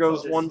now, right? There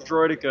goes one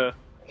droideka.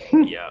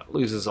 Yeah,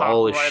 loses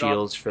all his Right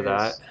shields off for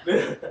the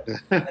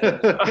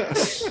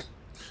that.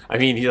 I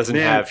mean, he doesn't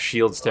have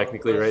shields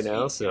technically right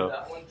now, so.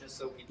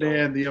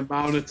 Man, the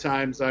amount of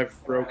times I've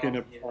broken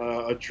a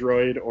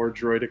droid or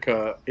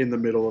droideka in the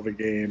middle of a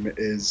game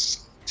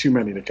is too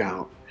many to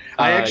count.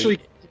 I actually,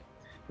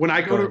 when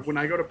I go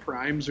to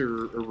primes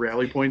or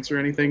rally points or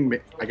anything,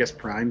 I guess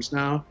primes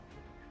now,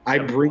 I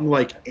bring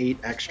like 8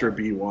 extra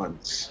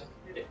B1s.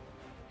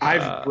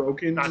 I've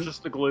broken not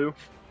just the glue.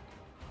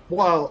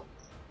 Well,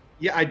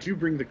 yeah, I do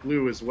bring the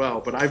glue as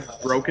well, but I've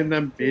broken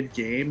them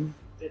mid-game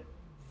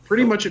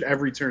pretty much at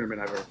every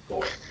tournament I've ever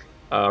played.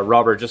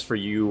 Robert, just for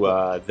you,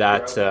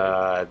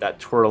 that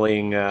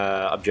twirling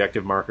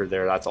objective marker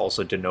there, that's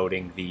also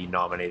denoting the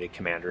nominated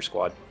commander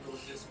squad.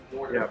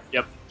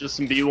 Yep, just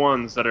some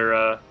B1s that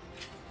are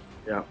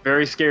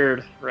very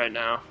scared right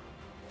now.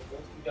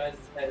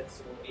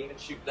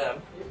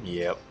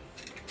 Yep.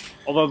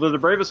 Although they're the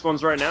bravest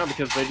ones right now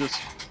because they just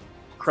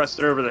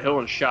crested over the hill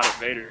and shot at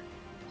Vader.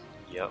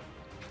 Yep.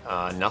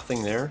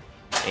 Nothing there.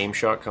 Aim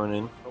shot coming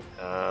in.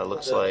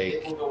 Looks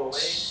like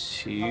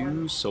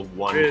 2, so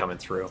 1 coming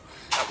through.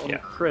 That one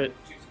crit.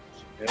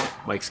 Yeah.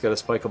 Mike's got to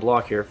spike a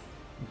block here.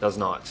 Does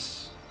not.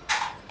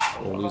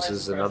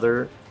 Loses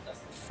another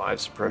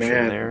 5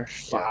 suppression there.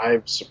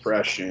 5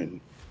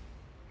 suppression.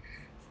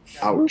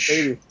 Ouch.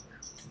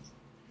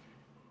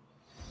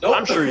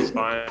 I'm sure he's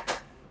fine.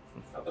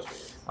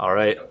 All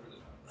right.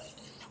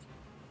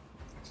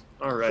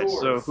 All right.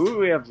 So who do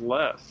we have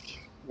left?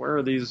 Where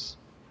are these?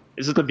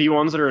 Is it the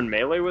B1s that are in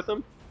melee with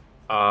him?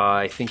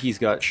 I think he's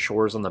got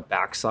shores on the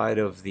backside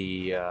of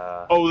the.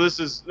 Oh,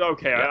 this is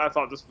okay. Yeah. I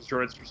thought this was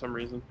droids for some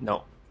reason.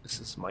 No, this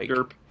is Mike.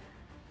 Derp.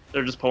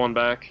 They're just pulling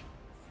back.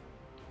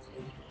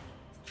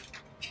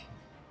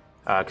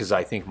 Because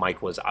I think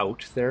Mike was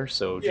out there,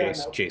 so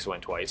Jace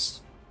went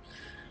twice.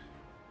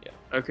 Yeah.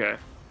 Okay.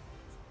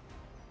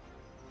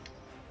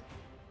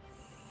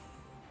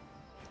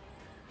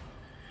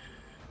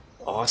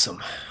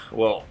 Awesome.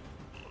 Well,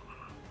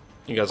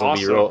 you guys will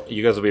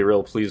be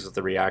real pleased with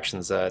the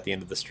reactions at the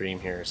end of the stream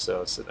here.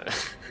 So it's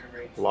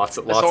lots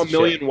I saw of a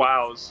million shit.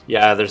 wows.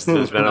 Yeah, there's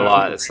been a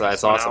lot.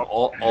 That's awesome.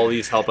 All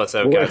these help us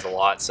out, guys, a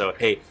lot. So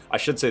hey, I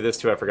should say this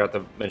too. I forgot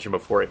to mention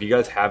before. If you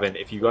guys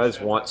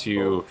want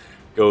to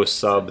go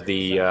sub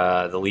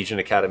the Legion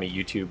Academy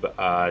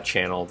YouTube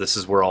channel, this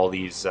is where all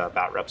these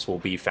bat reps will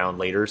be found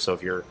later. So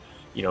if you're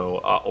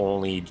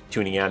only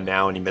tuning in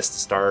now and you missed the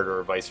start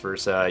or vice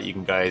versa, you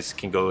guys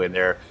can go in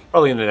there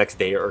probably in the next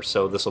day or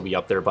so. This will be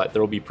up there, but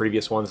there will be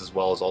previous ones as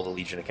well as all the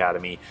Legion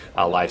Academy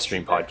live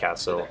stream podcasts.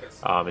 So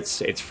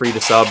it's free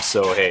to sub.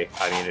 So hey,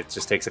 I mean, it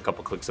just takes a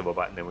couple clicks of a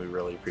button, and we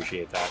really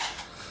appreciate that.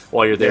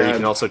 While you're there, you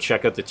can also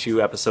check out the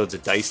 2 episodes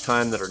of Dice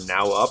Time that are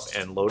now up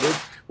and loaded.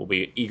 We'll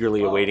be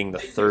eagerly awaiting the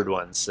 3rd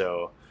one,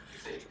 so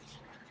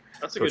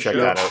That's a go good check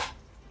show. that out.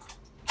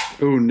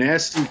 Ooh,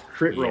 nasty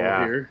crit roll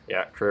here.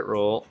 Yeah, crit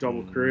roll.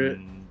 Double crit.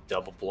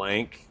 Double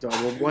blank.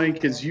 Double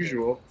blank as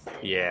usual.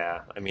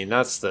 Yeah, I mean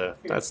that's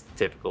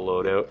typical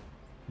loadout.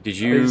 Did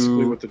Basically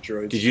you what the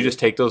droids did you do. just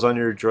take those on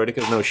your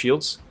droidekas? No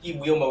shields? He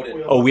wheel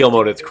moded. Oh, wheel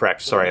mode. It's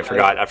correct. Sorry, I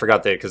forgot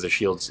that because the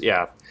shields.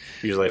 Yeah,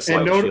 usually I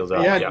slide the shields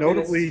out. Yeah,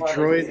 notably,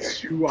 droids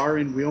who are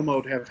in wheel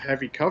mode have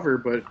heavy cover,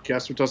 but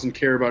guess what doesn't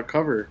care about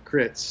cover?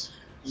 Crits.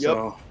 Yep.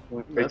 So,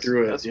 went right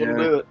through it. That's yeah.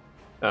 what'll do it.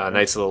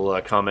 Nice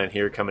little comment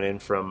here coming in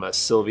from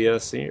Sylvia.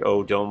 See,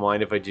 oh, don't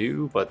mind if I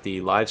do, but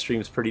the live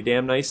stream's pretty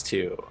damn nice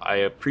too. I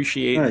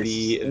appreciate Nice.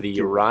 the Thank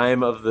you.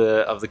 rhyme of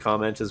the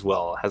comment as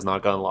well. Has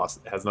not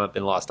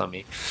been lost on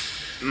me.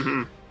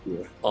 Mm-hmm.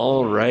 Yeah.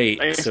 All right,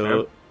 Thanks, so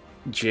man.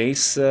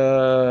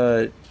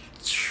 Jace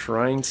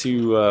trying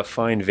to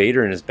find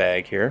Vader in his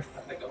bag here.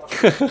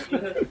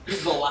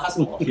 He's the last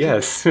one.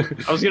 Yes.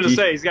 I was gonna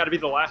say he's got to be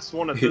the last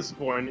one at this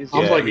point. He's I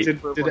was Yeah, like, he-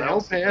 did everyone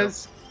else to go.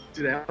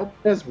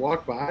 Alpaz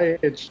walk by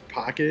and just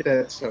pocket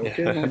that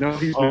token? I know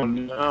he's Oh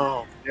been,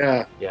 no,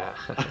 yeah. Yeah.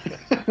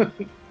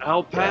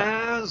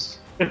 Alpaz.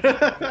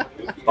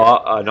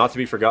 Not to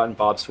be forgotten,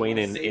 Bob Swain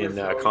in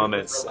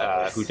comments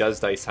who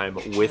does Dice Time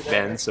with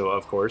Ben. So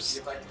of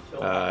course,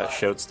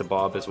 shouts to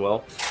Bob as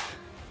well.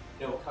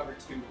 No, cover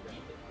 2.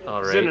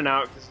 All He's in right. and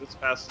out because it's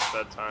past his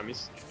bedtime.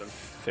 He's sleeping.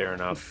 Fair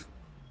enough.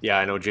 Yeah,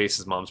 I know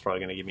Jace's mom's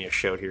probably going to give me a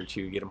shout here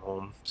to get him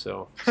home.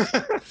 So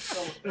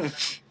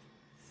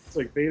It's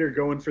like Vader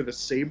going for the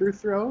saber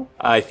throw.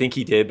 I think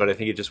he did, but I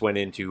think it just went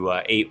into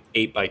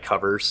 8 by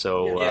cover.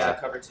 So Yeah,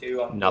 cover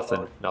 2.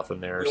 nothing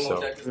there.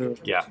 So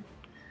yeah,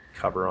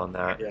 cover on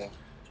that. Yeah.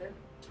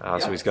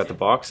 So he's got the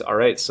box. All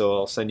right, so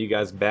I'll send you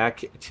guys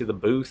back to the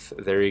booth.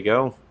 There you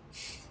go.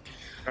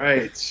 All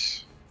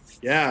right.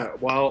 Yeah,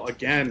 well,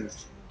 again,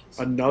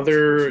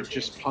 another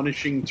just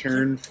punishing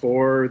turn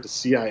for the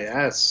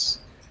CIS.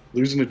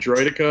 Losing a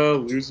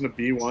Droideka, losing a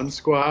B1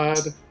 squad.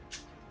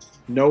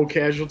 No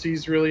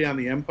casualties really on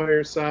the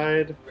Empire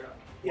side.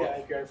 Yeah,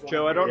 I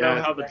Joe, I don't know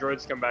Yeah. how the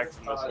droids come back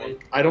from this one.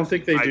 I don't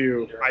think they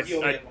do.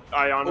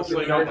 I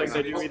honestly don't think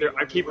they do either.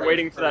 I keep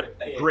waiting for that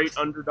great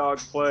underdog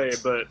play,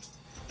 but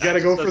You got to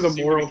go for the doesn't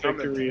seem to moral be coming.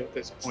 victory at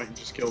this point and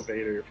just kill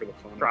Vader for the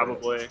fun of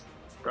it.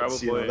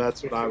 Probably. You know,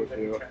 that's what I would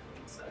do.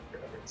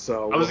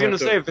 So I was we'll going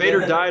to have say, Vader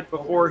died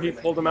before he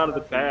pulled him out of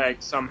the bag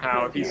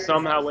somehow. If he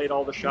somehow laid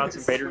all the shots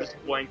and Vader just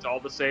blanked all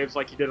the saves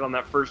like he did on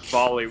that first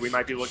volley, we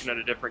might be looking at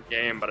a different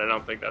game, but I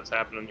don't think that's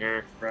happening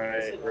here.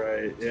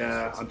 Right.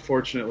 Yeah,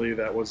 unfortunately,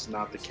 that was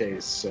not the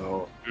case.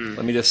 So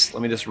Let me just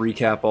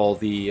recap all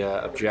the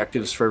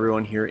objectives for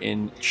everyone here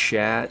in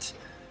chat.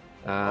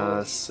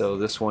 So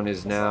this one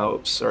is now,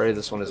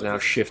 this one is now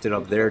shifted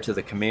up there to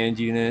the command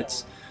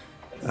units.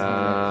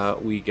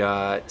 We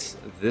got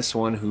this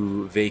one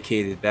who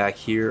vacated back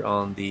here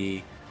on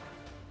the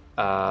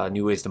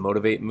New Ways to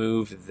Motivate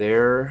move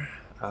there.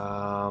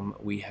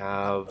 We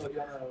have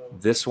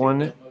this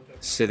one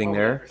sitting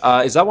there.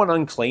 Is that one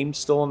unclaimed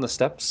still on the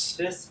steps?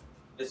 This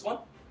one?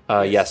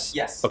 Yes.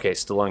 Yes. Okay,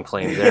 still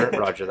unclaimed there.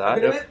 Roger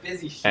I've been a that. bit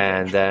busy. Shit.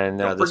 And then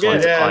Don't this forget.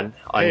 one's Yeah.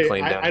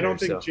 unclaimed hey, down I don't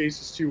here. think So.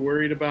 Jace is too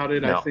worried about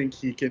it. No. I think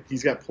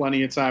he's got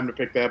plenty of time to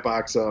pick that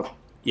box up.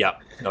 Yeah.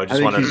 No, I just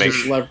think wanted to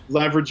he's make just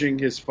leveraging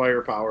his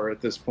firepower at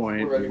this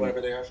point. We're ready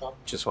whenever they are, Sean.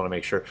 just want to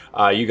make sure.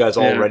 You guys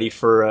all Yeah. ready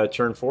for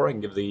turn 4? I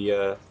can give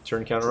the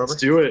turn counter over. Let's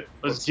do it.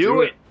 Let's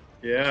do it.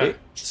 Yeah. Okay,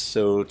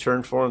 so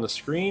turn 4 on the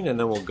screen, and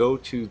then we'll go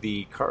to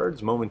the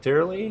cards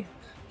momentarily.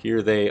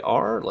 Here they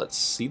are. Let's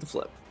see the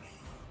flip.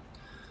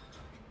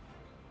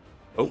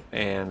 Oh,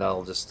 and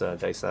I'll just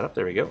dice that up.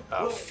 There we go.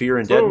 Fear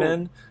and Dead Whoa.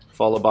 Men,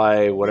 followed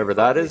by whatever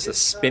that is, a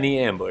spinny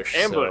ambush.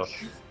 Ambush.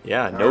 So,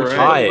 yeah, no All right.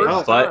 tie,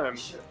 First time.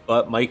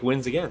 but Mike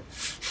wins again.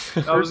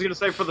 I was going to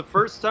say, for the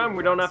first time,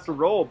 we don't have to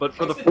roll, but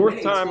for the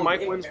fourth time,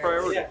 Mike wins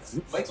priority.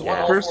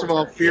 Yeah. First of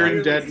all, Fear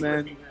and Dead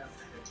Men,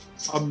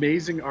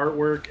 amazing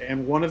artwork,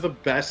 and one of the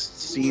best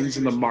scenes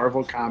in the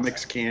Marvel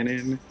Comics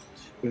canon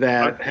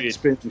that Agreed. has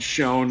been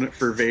shown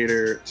for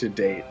Vader to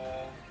date.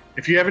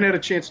 If you haven't had a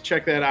chance to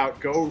check that out,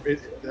 go.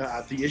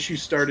 The issue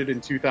started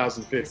in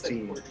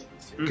 2015.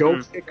 Go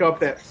Mhm. pick up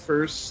that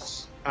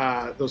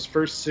those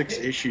first 6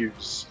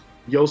 issues.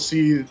 You'll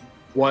see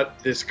what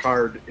this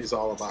card is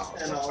all about.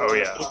 Oh,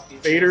 yeah.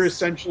 Vader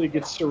essentially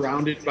gets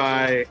surrounded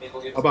by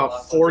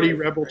about 40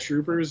 rebel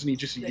troopers, and he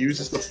just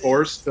uses the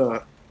Force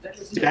to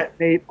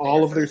detonate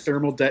all of their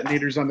thermal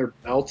detonators on their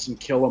belts and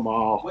kill them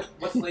all.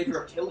 What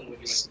flavor of killing would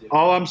you like to do?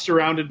 All I'm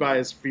surrounded by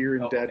is Fear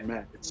and Dead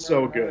Men. It's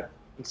so good.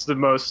 It's the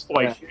most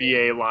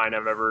BA line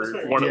I've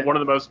ever one of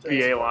the most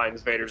BA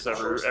lines Vader's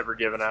ever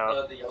given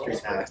out.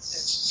 Yeah, it's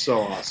so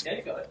awesome.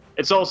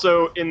 It's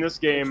also in this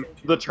game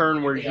the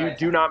turn where you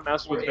do not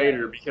mess with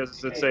Vader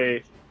because it's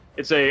a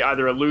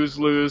either a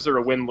lose or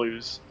a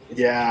win-lose.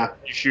 Yeah.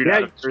 You shoot Yeah,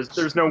 at him.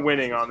 There's no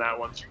winning on that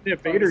one.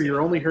 If Vader,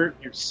 you're only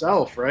hurting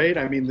yourself, right?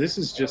 I mean, this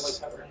is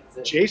just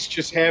Jace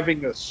just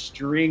having a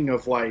string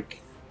of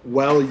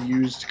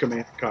well-used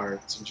command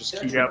cards and just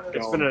keep Yep,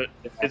 going.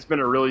 it's been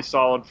a really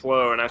solid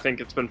flow, and I think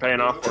it's been paying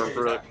off for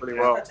him pretty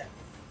well.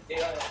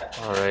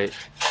 All right.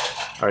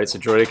 So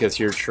Droidekas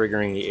here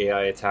triggering the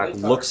AI attack.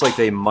 Looks like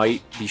they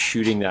might be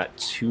shooting that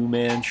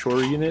 2-man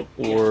shore unit,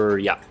 or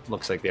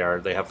looks like they are.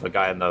 They have a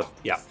guy on the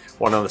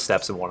one on the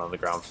steps and one on the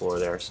ground floor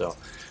there. So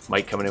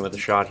Mike coming in with a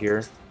shot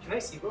here. Can I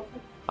see real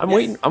quick?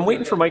 I'm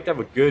waiting for Mike to have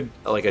a good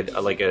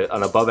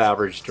an above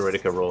average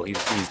Droideka roll.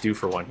 He's due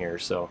for one here.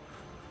 So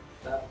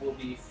That will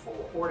be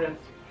 4.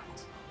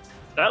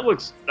 That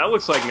looks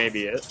like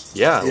maybe it.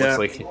 yeah, it Yeah.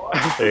 looks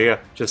like there you go.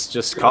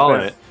 Just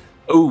calling it.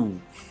 Ooh,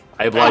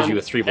 I oblige you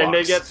with 3 blocks. And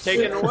they get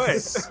taken away.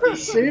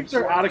 Saves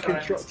are out of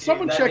control.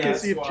 Someone check and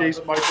see if Jace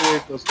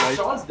microwaved those dice.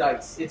 Sean's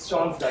dice. It's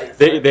Sean's dice.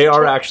 They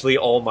are actually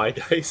all my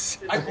dice.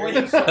 I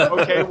believe so.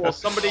 Okay, well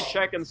somebody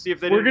check and see if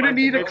they. We're didn't gonna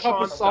need a microwave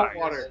cup of Sean's salt dice.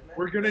 water.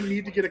 We're gonna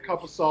need to get a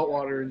cup of salt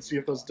water and see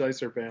if those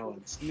dice are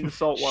balanced. Need a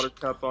saltwater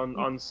cup on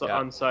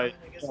Yeah. site.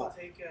 I guess I'll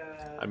take.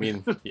 I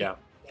mean, yeah.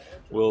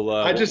 We'll.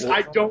 I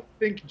don't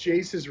think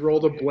Jace has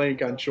rolled a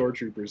blank on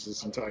Shoretroopers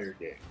this entire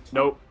game.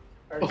 Nope.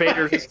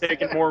 Vader has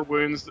taken more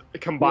wounds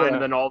combined Yeah.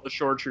 than all the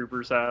shore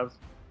troopers have.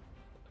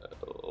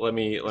 Let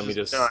me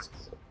just nuts.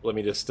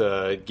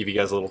 give you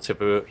guys a little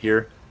tip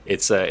here.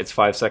 It's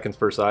 5 seconds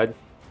per side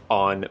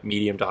on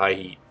medium to high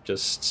heat.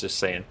 Just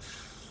saying.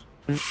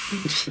 I'm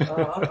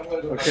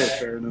gonna go Okay,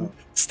 fair enough.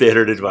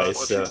 Standard advice.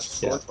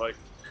 What's it Yeah. look like?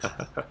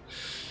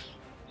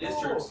 It's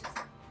true.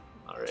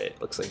 All right.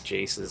 Looks like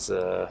Jace is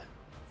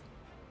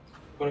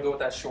Gonna go with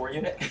that shore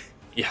unit.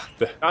 yeah.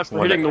 Gosh, we're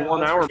One- hitting the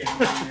 1 hour.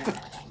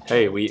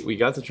 Hey, we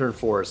got to turn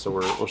 4, so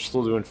we're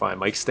still doing fine.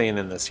 Mike's staying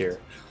in this here.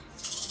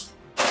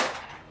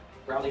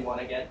 Rally 1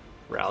 again.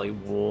 Rally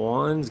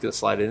 1's gonna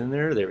slide it in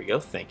there. There we go.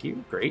 Thank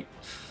you. Great.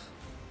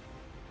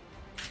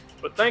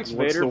 But thanks,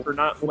 What's Vader, the- for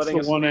not What's letting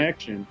the us. one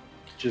action?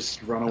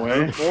 Just run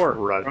away. More.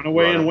 Run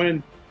away and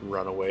win.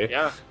 Run away.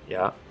 Yeah.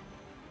 Yeah.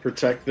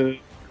 Protect the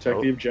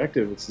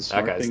objective. It's the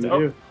smart guy's thing to dead.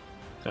 do.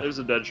 There's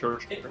a dead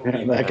Shoretrooper.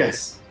 Yeah, that guy,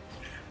 Nice.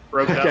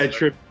 Broke that out guy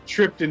there.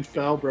 tripped and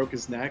fell, broke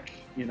his neck.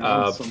 You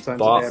know, sometimes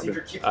Bob, it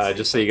happens.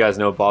 just so you guys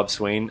know, Bob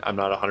Swain, I'm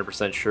not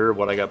 100% sure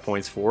what I got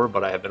points for,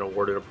 but I have been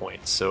awarded a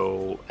point.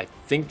 So I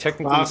think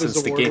technically Bob since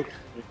is the awarded.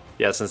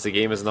 game, since the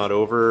game is not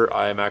over,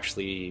 I'm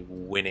actually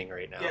winning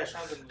right now. Yeah,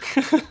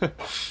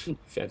 Sean's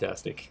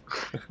Fantastic.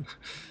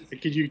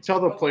 Could you tell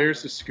the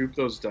players to scoop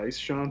those dice,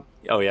 Sean?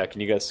 Oh yeah,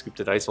 can you guys scoop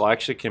the dice? Well, I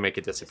actually can make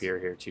it disappear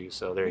here too.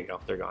 So there you go,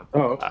 they're gone.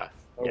 Oh, Uh, that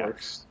yeah.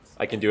 works.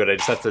 I can do it. I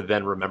just have to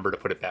then remember to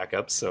put it back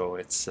up. So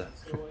it's So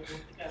I don't think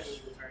I was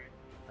the target.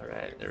 all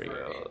right. There we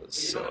go.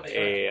 So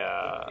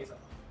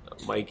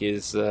Mike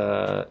is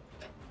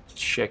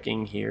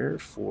checking here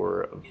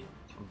for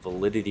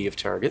validity of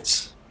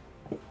targets.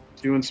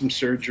 Doing some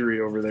surgery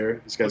over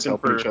there. These guys Looking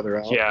helping for- each other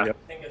out. yeah. Yep.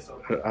 I think I saw.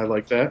 I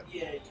like that.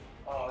 Yeah.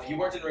 You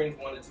weren't in range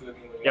 1 to 2 of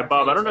me. Yeah,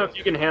 Bob. I don't know if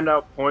you can hand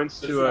out points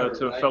to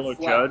a fellow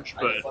judge,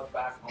 but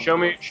show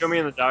me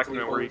in the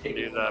document where you can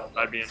do that.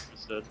 I'd be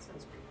interested.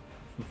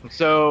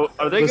 So,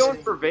 are they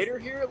going for Vader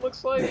here? It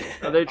looks like.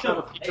 Are they trying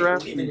to peek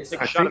around and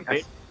take a shot at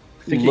Vader?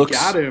 I think Looks- you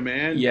got him,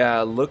 man.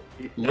 Yeah, looks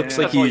Yeah. like That's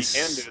all you he's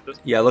can do at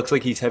this looks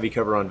like he's heavy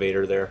cover on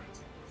Vader there.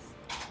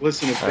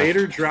 Listen, if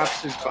Vader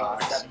drops his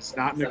box, he's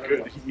not in a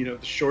good. You know,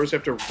 the Shores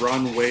have to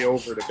run way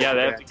over to. Yeah, pick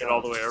they it have to back get up.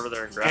 all the way over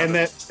there and grab And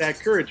it. that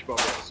courage bubble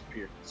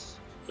disappears.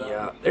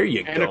 Yeah, there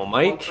you And go,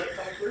 Mike.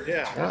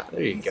 Yeah. Yeah,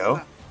 there you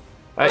go.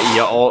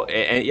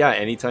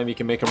 Anytime you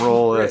can make him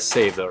roll a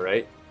save though,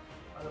 right?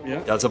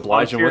 Yeah. Does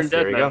oblige him Fear with. and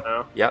There Dead you Men go.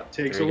 now. Yep.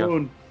 Takes there a you go.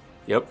 wound.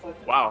 Yep.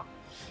 Wow.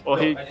 Well,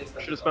 he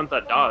should have spent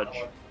that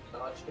dodge.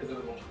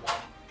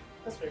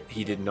 That's fair.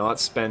 He did not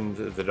spend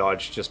the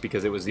dodge just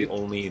because it was the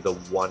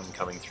one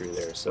coming through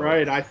there. So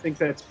Right. I think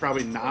that's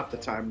probably not the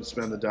time to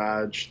spend the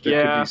dodge.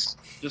 Yeah.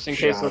 Could Just in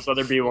case Shot. those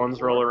other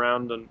B1s roll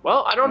around. And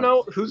well, I don't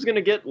know who's going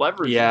to get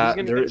leverage. Yeah, Who's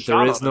gonna there get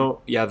shot is on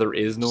him? there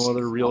is no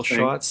other real Nothing.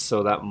 shots,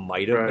 so that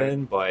might have Right.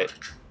 been, but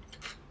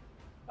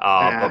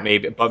Yeah.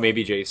 but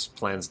maybe Jace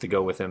plans to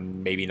go with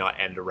him, maybe not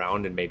end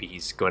around, and maybe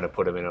he's going to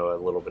put him in a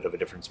little bit of a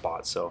different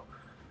spot. So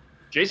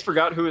Jace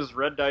forgot who his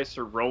red dice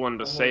are rolling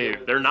to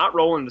save. They're not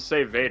rolling to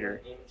save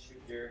Vader.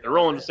 They're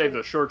rolling to save the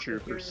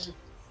Shoretroopers.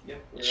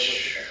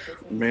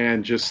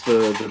 Man, just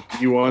the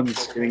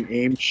B1's getting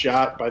aim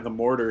shot by the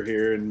mortar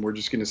here, and we're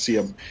just going to see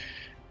a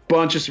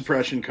bunch of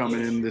suppression coming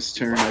in this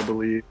turn, I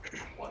believe.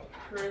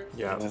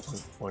 yeah, Yeah.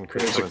 one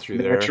crit There's coming a through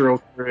there. natural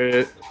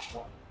crit,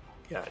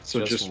 Yeah,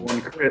 so just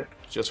one crit.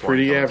 just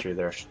pretty one coming average. through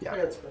there. Yeah,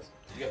 Yeah, it's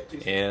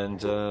best.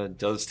 and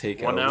does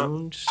take One a out,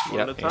 wound. one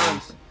Yeah, at a time.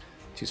 and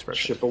 2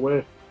 suppression. Ship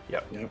away.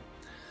 Yep.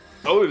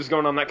 Oh, he was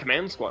going on that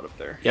command squad up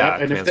there. Yeah,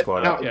 and if command they-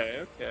 squad now- up.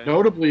 Okay, okay.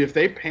 Notably, if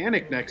they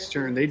panic next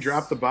turn, they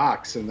drop the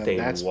box, and then They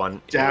that's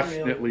won.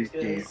 definitely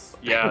game.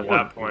 Yeah, at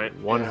that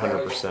point.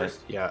 100%.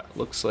 Yeah,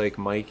 looks like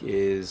Mike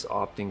is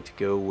opting to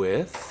go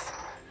with.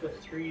 The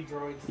 3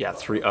 droids. Yeah,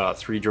 three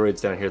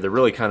droids down here. They're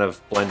really kind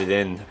of blended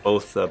in.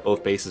 Both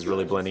bases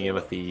really blending in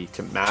with the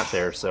Matt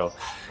there. So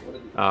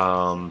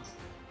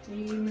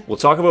we'll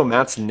talk about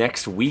Matt's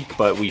next week,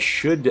 but we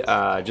should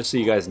just so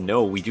you guys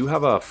know, we do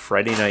have a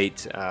Friday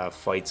night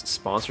fights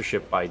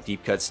sponsorship by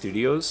Deep Cut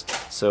Studios.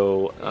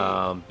 So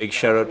big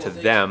shout out to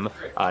them.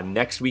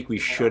 Next week we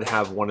should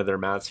have one of their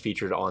mats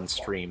featured on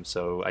stream.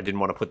 So I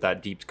didn't want to put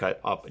that deep cut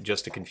up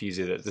just to confuse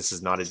you that this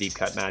is not a deep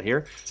cut mat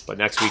here. But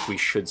next week we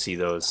should see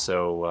those.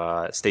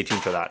 So stay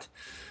tuned for that.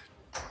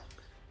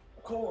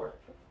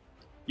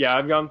 Yeah,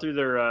 I've gone through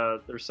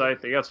their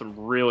site. They got some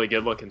really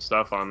good looking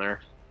stuff on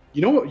there.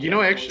 You know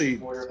what?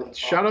 Actually,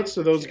 shout outs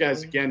to those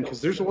guys again,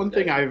 because there's one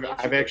thing I've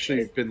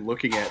actually been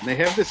looking at, and they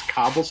have this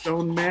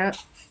cobblestone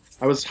mat.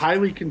 I was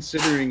highly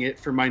considering it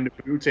for my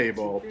Naboo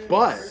table,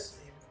 but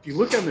if you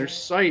look on their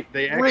site,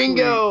 they actually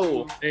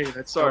Ringo! Hey,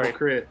 that's Sorry. double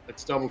crit.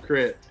 That's double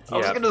crit. I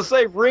was Yeah. gonna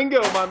say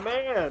Ringo, my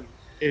man.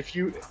 If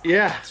you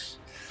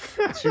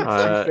two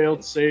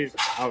failed saves.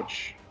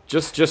 Ouch.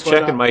 Just But,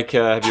 checking, Mike.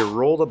 Have you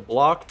rolled a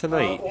block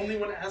tonight? Only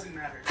when it hasn't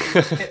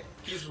mattered.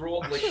 He's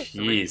rolled like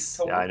 3 Jeez,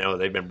 total. yeah, I know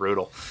they've been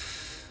brutal.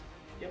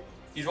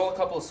 He's rolled a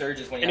couple of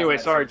surges when he Anyway,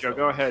 hasn't sorry, had Joe. surge.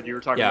 Go ahead. You were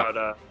talking Yeah. about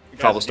the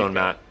guys Cobblestone in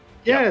mat.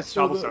 Yeah, Yeah,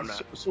 so, cobblestone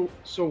mat.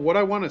 so what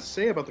I want to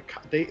say about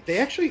they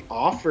actually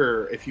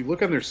offer, if you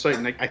look on their site,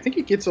 and I think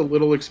it gets a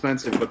little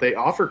expensive, but they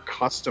offer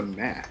custom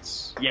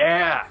mats.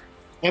 Yeah.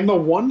 And the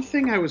one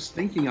thing I was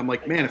thinking, I'm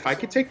like, man, if I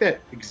could take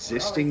that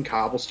existing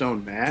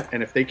cobblestone mat,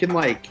 and if they can,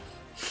 like,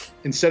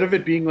 instead of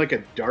it being like a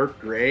dark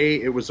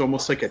gray, it was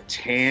almost like a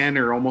tan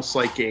or almost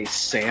like a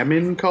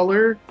salmon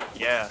color,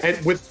 Yeah.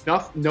 and with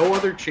no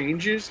other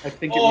changes, I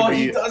think it Oh, would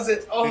he be. does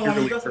it! Oh,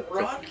 figuratively he doesn't perfect.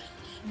 run?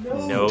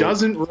 No. No.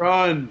 Doesn't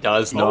run.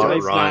 Does No, not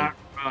does run.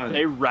 run.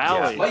 They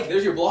rallied. Mike,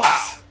 there's your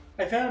blocks.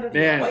 I found it.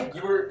 Man. Mike,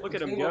 you were Look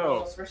at him thinking go.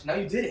 about expression. Now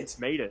you did it.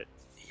 Made it.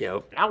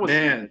 Yep. Now what's he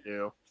Man. gonna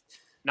do?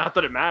 Not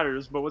that it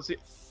matters, but what's he?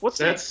 What's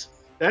That's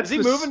is he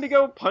the- moving to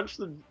go punch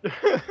the?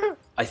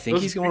 I think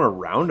Those he's going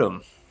around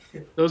him.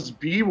 those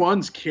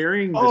B1s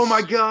carrying. Oh this-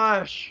 my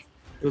gosh!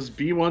 Those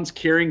B1s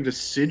carrying the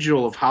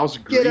sigil of House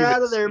Grievous. Get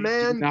out of there, They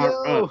man! do not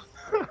run. Go!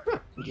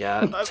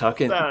 Yeah,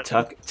 tucking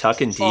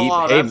deep.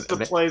 Oh, Hey, that's the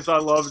plays I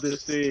love to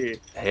see.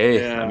 hey,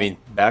 Yeah. I mean,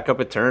 back up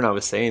a turn. I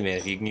was saying, man,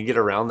 if you can get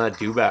around that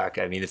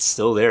Dewback, I mean, it's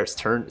still there. It's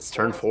turn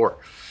 4.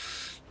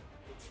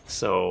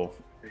 So,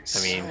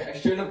 I mean, I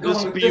shouldn't have This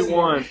gone with B1.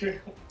 one.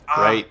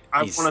 Right,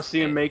 I he's- want to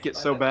see him make it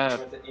so bad.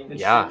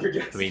 yeah.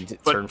 I mean,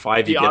 But turn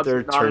 5, the you get odds there.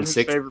 are not in Turn his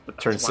 6, favor, but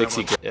turn that's why 6,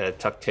 I you get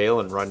tuck tail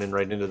and running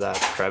right into that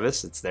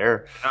crevice. It's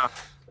there.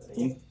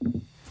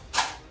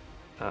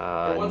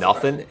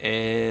 Nothing.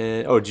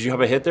 And oh, did you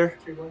have a hit there?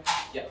 3 blanks.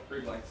 Yeah,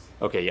 3 blanks.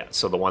 Okay, yeah.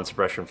 So the 1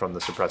 suppression from the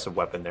suppressive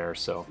weapon there.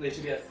 So They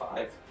should be at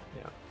 5.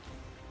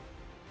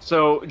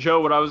 So,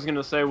 Joe, what I was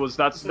gonna say was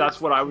that's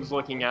what I was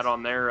looking at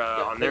on their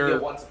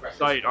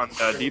site on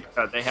Deep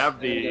Cut. They have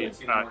the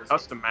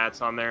custom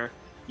mats on there.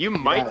 You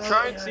might Yes.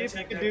 try and see if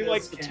you can do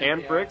like the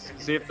tan bricks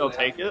and see if they'll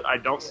take it. I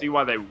don't see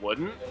why they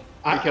wouldn't,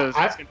 because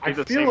it's gonna be I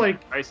the feel same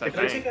like price, I if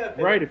think.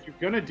 right, if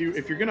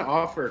you're gonna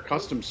offer a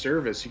custom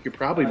service, you could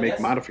probably make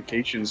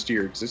modifications to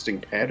your existing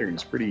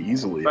patterns pretty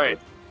easily. Right.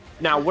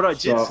 Now, what I did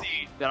So-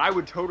 see that I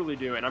would totally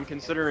do, and I'm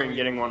considering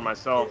getting one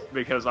myself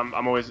because I'm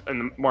always in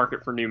the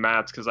market for new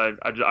mats because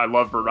I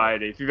love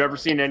variety. If you've ever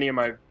seen any of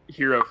my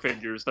hero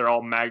figures, they're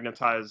all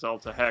magnetized all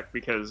to heck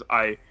because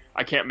I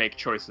can't make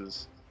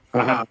choices. I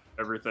Uh-huh. have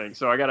everything,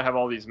 so I got to have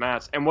all these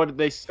mats. And what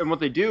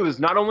they do is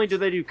not only do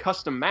they do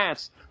custom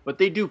mats, but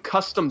they do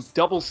custom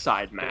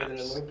double-side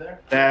mats.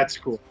 That's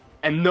cool.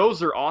 And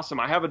those are awesome.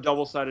 I have a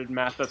double-sided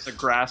mat that's a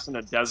grass and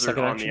a desert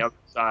Second on action. the other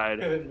side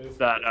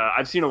that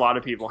I've seen a lot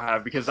of people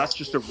have because that's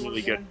just a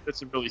really good,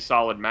 it's a really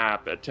solid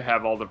map to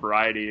have all the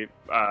variety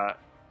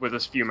with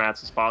as few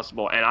mats as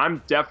possible. And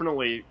I'm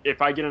definitely,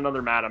 if I get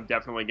another mat, I'm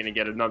definitely going to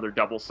get another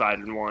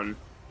double-sided one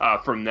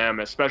from them,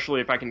 especially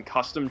if I can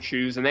custom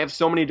choose. And they have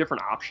so many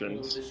different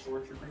options.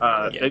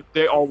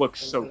 They all look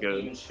so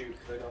good.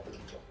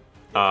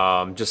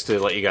 just to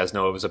let you guys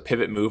know, it was a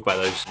pivot move by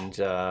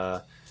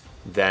Legend.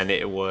 Then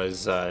it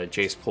was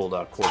Jace pulled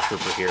a Core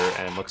Trooper here,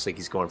 and looks like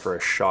he's going for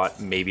a shot,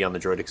 maybe on the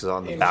Droidekas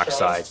on the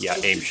backside. Yeah,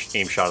 aim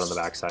shot on the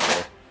backside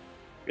there.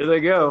 Here they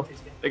go.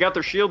 They got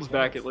their shields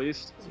back at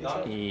least.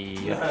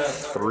 Yeah,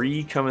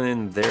 3 coming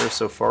in there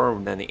so far,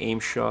 and then the aim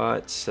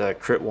shot,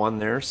 crit 1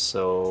 there.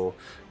 So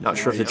not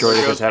sure if the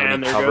Droidekas have any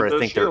And there cover.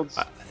 goes those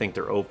I think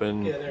they're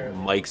open. Yeah, they're-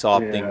 Mike's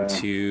opting Yeah.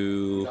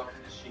 to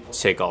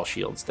take all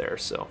shields there.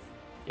 So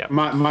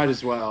Might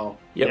as well.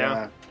 Yep.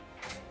 Yeah.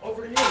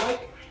 Over to you,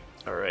 Mike.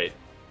 all right.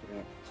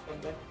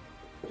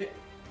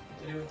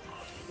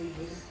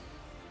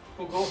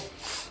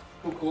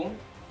 Cool.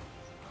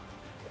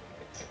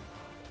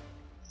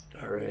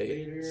 All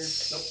right.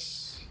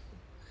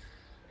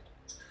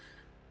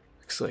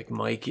 Looks like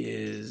Mike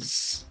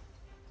is.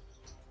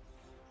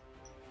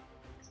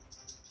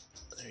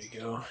 There you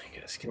go.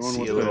 You guys can Going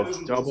see with a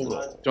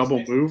little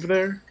double move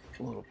there.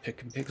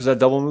 pick and pick. Was that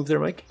double move there,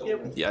 Mike?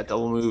 Yep. Yeah,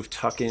 double move,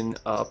 tucking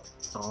up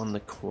on the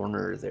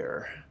corner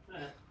there.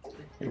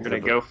 You're gonna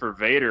go for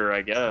Vader,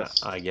 I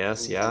guess. I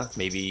guess, yeah.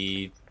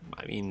 Maybe.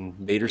 I mean,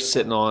 Vader's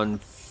sitting on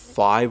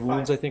 5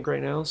 wounds, I think,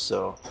 right now.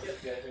 So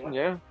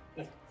Yeah.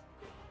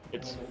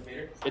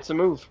 It's a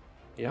move.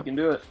 Yep. You can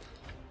do it.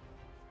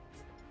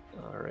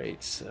 all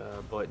right,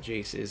 but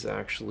Jace is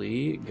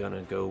actually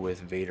gonna go with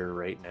Vader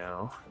right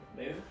now.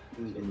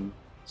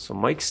 So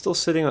Mike's still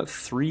sitting at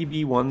 3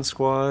 B1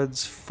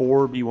 squads,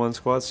 4 B1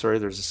 squads. Sorry,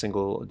 there's a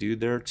single dude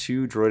there.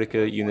 2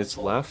 Droideka units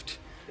left.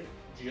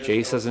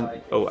 Jace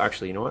hasn't. Oh,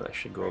 actually, you know what? I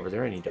should go over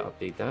there. I need to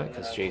update that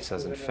because Jace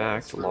has in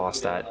fact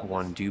lost that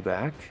 1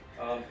 Dewback.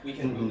 We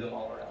can move them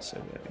all around. So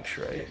I'm gonna make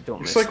sure I don't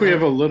Looks miss like we that.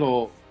 have a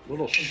little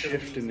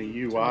shift in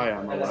the UI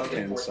on the left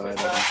hand side.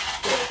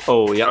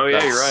 Oh yeah. Oh, yeah,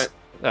 that's- you're right.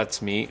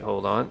 That's me.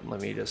 Hold on.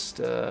 Let me just.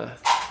 There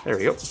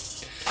we go.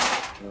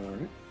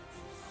 Alright.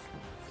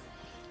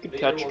 Good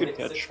catch. Good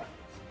catch.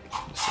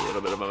 Just a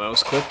little bit of a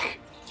mouse click.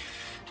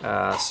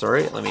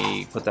 Sorry. Let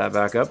me put that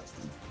back up.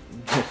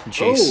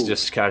 Jace Oh.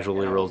 just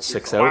casually rolled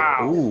 6 Wow.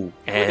 out. Ooh, Look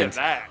at and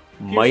that.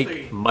 Mike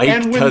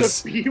And when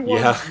does. the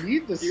B1s Yeah.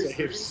 need the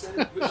saves.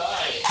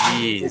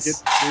 Jeez.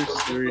 Get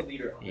Pierce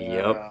 3.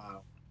 Yep.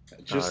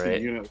 Just Alright.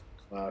 the unit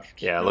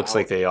left. Yeah, it looks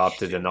like they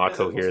opted to not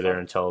go here there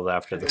until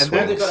after the And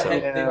swing. then So. They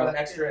got an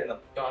extra in them.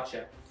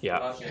 Gotcha. Yeah,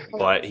 Gotcha.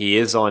 but he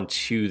is on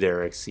 2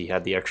 there because he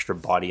had the extra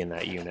body in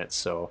that unit.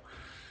 So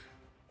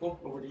Cool.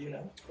 Over to you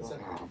now. What's up?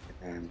 Oh,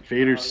 man.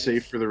 Vader's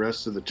safe for the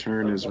rest of the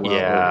turn as well.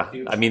 yeah,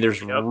 I mean,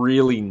 there's Yep.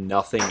 really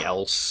nothing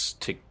else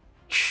to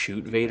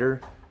shoot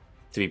Vader.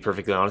 To be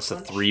perfectly honest, the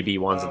 3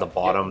 B1s at the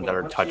bottom that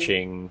are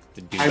touching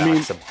the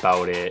Dewbacks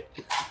about it.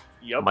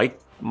 Yep. Mike,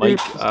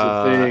 Here's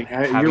the thing.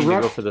 having You're to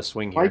run- go for the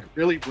swing here. Mike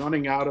really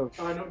running out of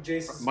Oh, I know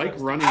Jason's Mike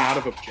running out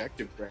of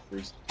objective vectors at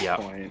this Yeah,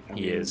 point. I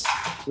he mean, is.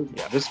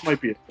 Yeah. This might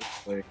be a good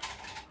play.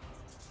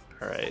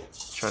 All right,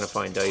 trying to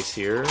find dice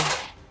here,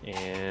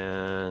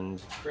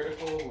 and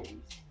Critical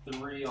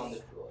 3 on the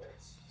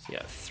droids.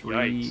 yeah, 3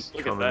 Yikes, look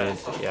at coming in.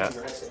 that. Yeah,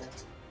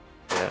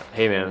 yeah.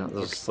 Hey man,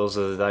 those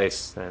are the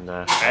dice, and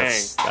that's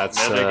Bang.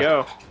 that's There they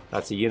go.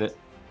 that's a unit.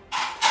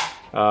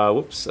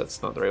 Whoops,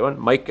 that's not the right one.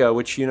 Mike,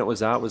 which unit was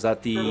that? Was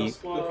that the...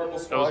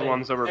 Those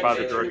ones over by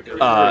the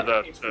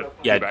Droidekas.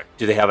 Yeah, Dewback.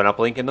 do they have an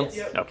uplink in them?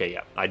 Yep. Okay,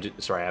 yeah.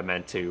 Sorry, I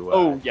meant to...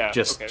 Oh, yeah,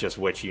 Just, okay. just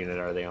which unit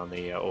are they on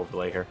the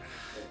overlay here?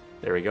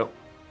 There we go.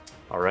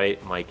 All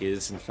right, Mike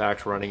is, in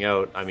fact, running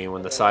out. I mean,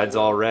 when the side's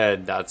all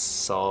red,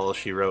 that's all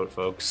she wrote,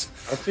 folks.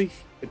 I think.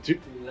 Do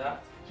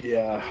that.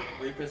 Yeah.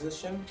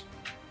 Reposition.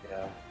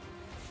 Yeah.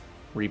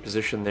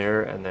 Reposition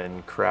there and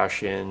then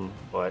crash in,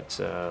 but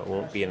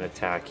won't be an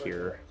attack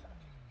here.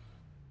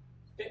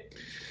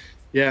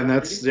 Yeah, and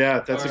that's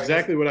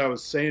exactly what I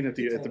was saying at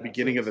the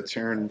beginning of the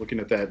turn. Looking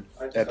at that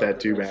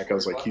Dewback, I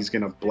was like, he's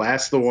gonna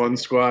blast the one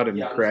squad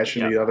and crash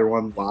into the other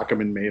one, lock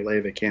them in melee.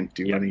 They can't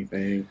do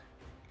anything.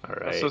 All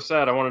right. That's so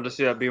sad. I wanted to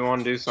see that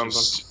B1 do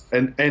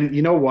something. And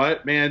you know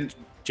what, man?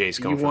 Jay's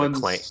going for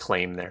the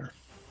claim there.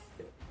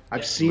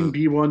 I've seen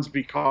B1s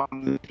be caught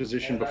in this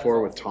position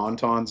before with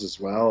Tauntauns as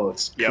well.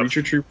 It's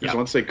creature troopers.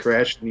 Once they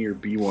crash into your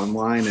B1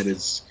 line, it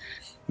is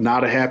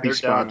not a happy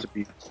spot to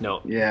be.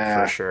 No,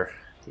 yeah, for sure.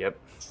 Yep.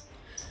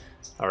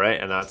 All right,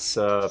 and that's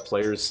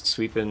players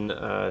sweeping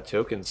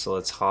tokens. So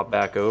let's hop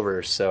back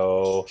over.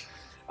 So,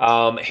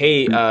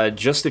 hey,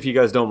 just if you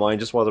guys don't mind,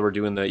 just while we're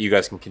doing the, you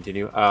guys can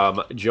continue.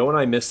 Joe and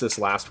I missed this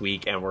last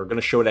week, and we're going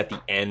to show it at the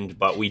end,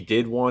 but we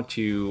did want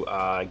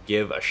to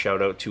give a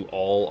shout out to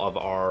all of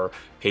our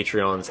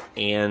Patreons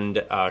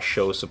and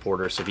show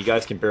supporters. So if you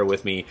guys can bear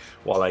with me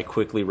while I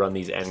quickly run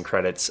these end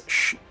credits,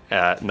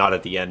 not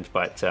at the end,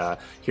 but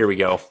here we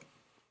go.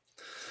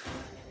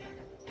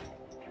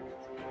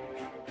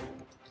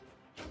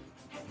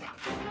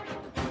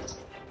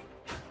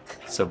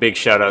 So big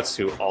shout outs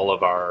to all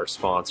of our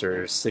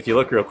sponsors. If you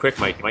look real quick,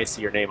 Mike, you might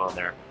see your name on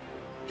there.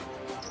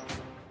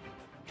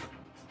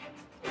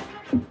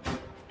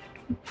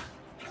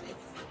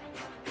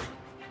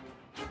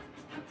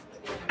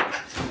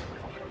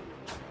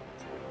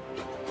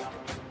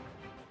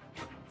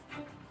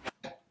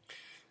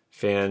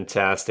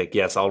 Fantastic.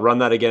 Yes, I'll run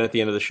that again at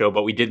the end of the show,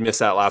 but we did miss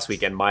that last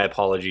weekend. My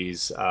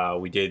apologies.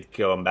 We did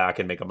go back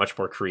and make a much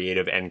more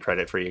creative end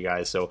credit for you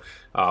guys. So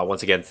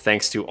once again,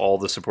 thanks to all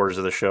the supporters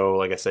of the show.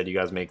 Like I said, you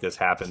guys make this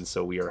happen,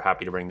 so we are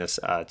happy to bring this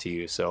to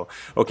you. So,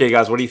 okay,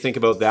 guys, what do you think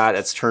about that?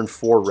 It's turn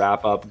 4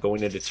 wrap up,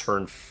 going into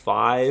turn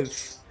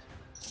 5.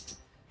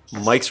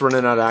 Mike's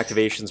running out of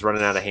activations,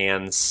 running out of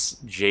hands.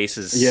 Jace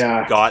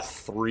has got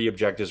 3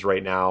 objectives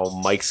right now.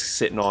 Mike's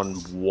sitting on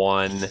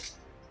 1.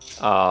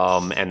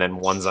 And then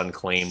 1's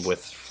unclaimed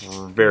with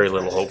very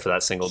little hope for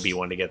that single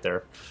B1 to get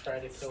there.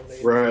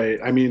 Right.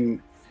 I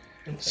mean,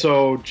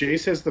 so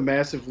Jace has the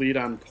massive lead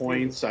on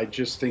points. I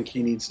just think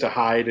he needs to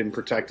hide and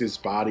protect his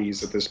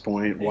bodies at this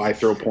point. Why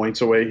throw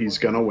points away? He's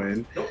going to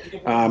win.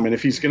 And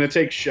if he's going to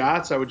take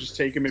shots, I would just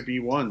take him at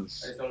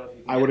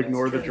B1s. I would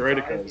ignore the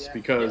Droidekas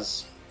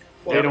because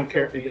they don't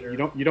care.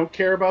 You don't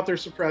care about their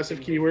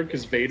suppressive keyword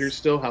because Vader's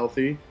still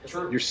healthy.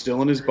 You're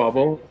still in his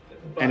bubble.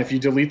 And if you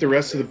delete the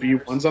rest of the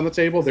B1s on the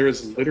table, there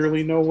is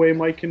literally no way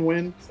Mike can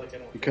win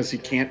because he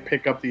can't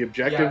pick up the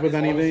objective with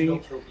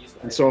anything.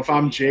 And so if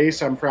I'm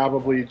Jace, I'm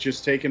probably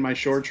just taking my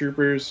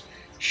Shoretroopers,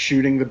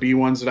 shooting the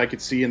B1s that I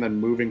could see, and then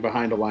moving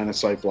behind a line of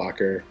sight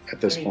blocker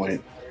at this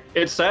point.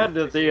 It's sad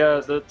that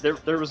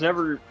there was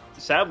never,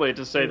 sadly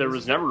to say,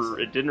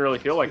 it didn't really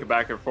feel like a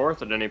back and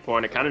forth at any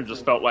point. It kind of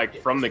just felt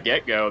like from the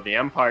get-go, the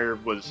Empire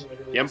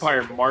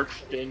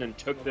marched in and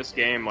took this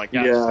game like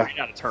straight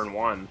out of turn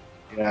 1.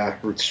 Yeah,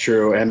 it's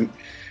true. And,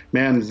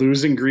 man,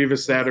 losing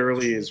Grievous that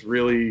early is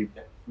really,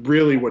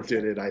 really what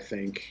did it, I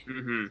think.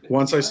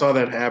 Once I saw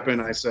that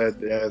happen, I said,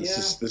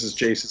 this is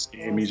Jace's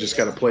game. You just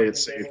got to play it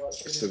safe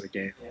the rest of the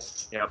game.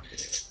 Yep.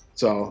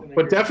 So,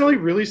 but definitely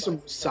really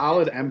some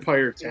solid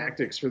Empire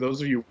tactics for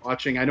those of you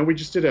watching. I know we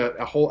just did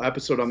a whole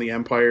episode on the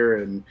Empire,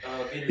 and,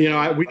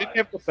 we didn't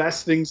have the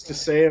best things to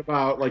say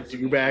about, like,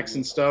 Dewbacks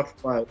and stuff,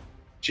 but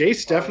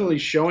Jace definitely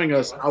showing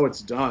us how it's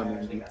done.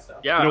 And,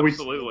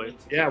 absolutely.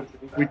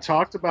 We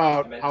talked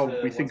about how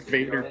we think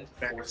Vader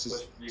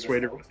is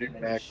persuaded with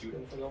Dewback.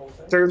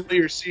 Certainly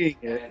you're seeing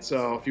it.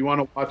 So if you want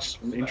to watch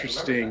some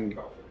interesting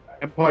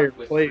Empire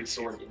plays,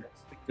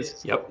 this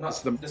is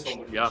the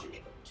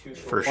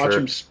for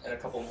watch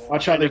sure.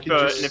 Watch how they can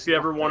and if you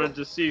ever wanted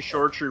to see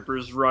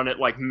Shoretroopers run at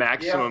like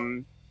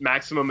maximum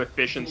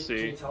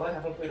efficiency,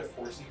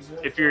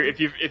 if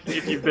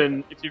you've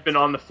been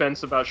on the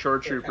fence about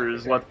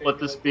Shoretroopers, let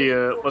this be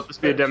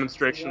a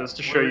demonstration as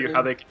to show you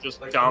how they can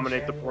just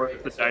dominate the board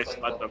if the dice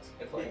let them.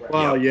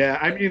 Well, yeah,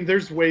 I mean,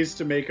 there's ways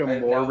to make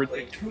them more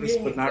ridiculous,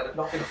 but not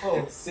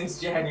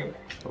since January.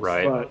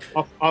 Right.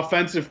 But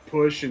offensive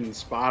push and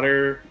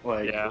spotter,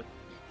 they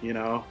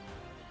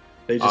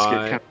just get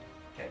kind of.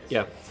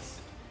 Yeah.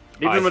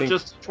 Even with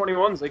just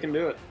 21s, they can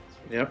do it.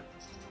 Yep.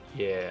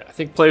 Yeah, I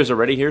think players are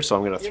ready here, so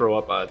I'm going to throw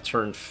up a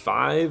turn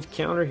 5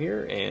 counter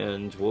here,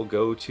 and we'll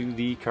go to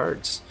the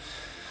cards.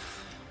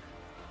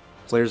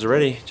 Players are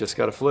ready, just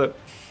got to flip.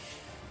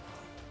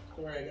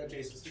 Don't worry, I got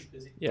Jason. He's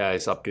busy. Yeah,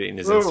 he's updating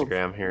his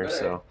Instagram here,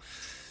 so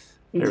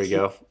there we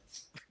go.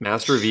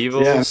 Master of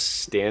Evil,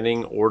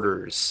 standing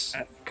orders.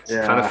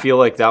 Yeah. Kind of feel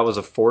like that was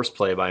a force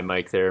play by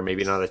Mike there,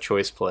 maybe not a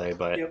choice play,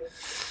 but...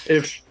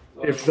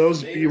 If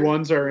those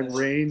B1s are in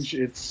range,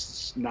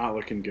 it's not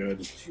looking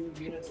good. 2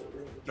 units at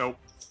range. Nope.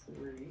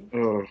 3.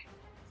 Oh.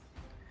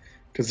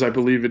 Because I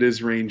believe it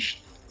is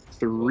range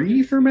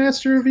 3 for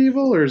Master of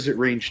Evil, or is it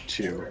range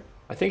 2?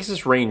 I think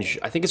it's range.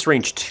 I think it's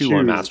range 2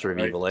 on Master of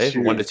right, Evil, eh?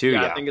 2. 1 to 2,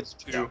 Yeah, yeah. I think it's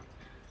 2.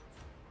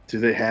 Do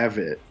they have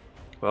it?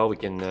 Well, we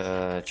can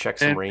check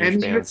some And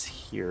range bands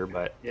here,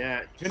 but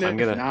Yeah, even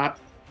if not,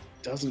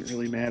 doesn't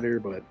really matter,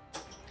 but...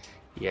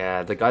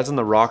 yeah, the guys on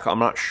the rock, I'm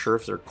not sure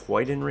if they're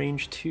quite in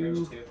range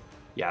 2.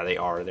 Yeah, they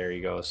are. There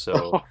you go.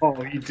 So Oh,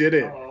 he did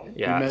it.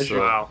 yeah, measured. so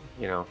Wow.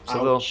 you know,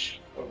 so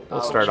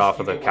they'll start off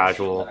with a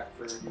casual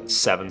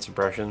 7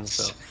 suppression.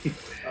 So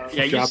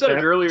Yeah, you Drop said that.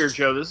 it earlier,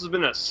 Joe. This has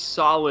been a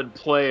solid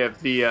play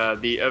of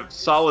the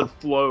solid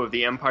flow of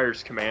the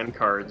Empire's command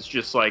cards.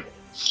 Just like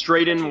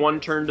straight in one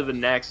turn to the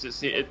next. It's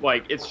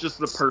just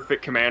the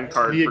perfect command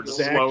card The for just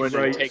exact slowing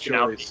right and taking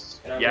out. choice.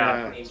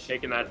 Yeah,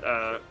 taking the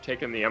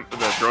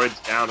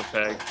droids down a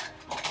peg.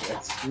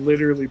 It's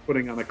literally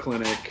putting on a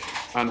clinic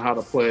on how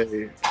to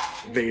play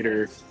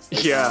Vader.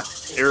 Yeah,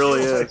 it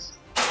really is.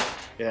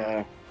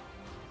 Yeah.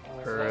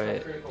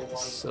 alright,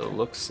 so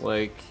looks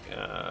like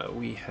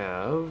we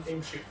have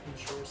Aim shoot from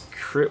shores.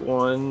 crit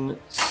 1.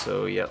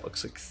 So yeah, it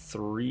looks like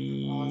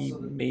 3,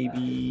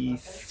 maybe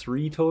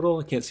 3 total.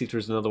 I can't see if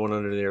there's another one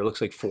under there. It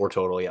looks like 4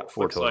 total. Yeah,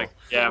 4 Looks total. like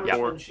yeah, Yeah.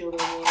 4. Windshield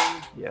on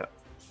one, Yeah.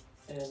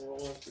 and roll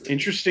one through.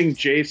 Interesting,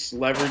 Jace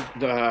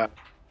levered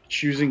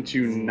choosing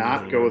to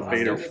not go with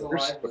Vader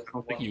first, but I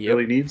don't think he Yep.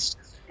 really needs.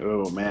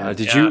 Oh man.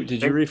 Did Yeah,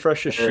 you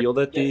refresh his shield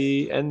at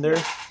the end there?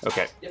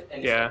 Okay.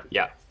 Yeah,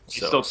 Yeah.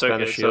 he So still took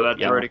spend a it. So shield. that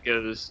Yep.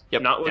 Droideka is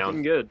Yep, not down.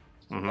 looking good.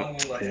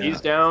 Mhm. Yeah.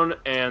 He's down,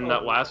 and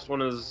that last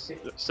one is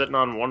sitting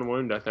on 1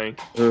 wound, I think.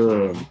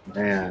 Oh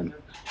man.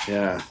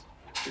 Yeah.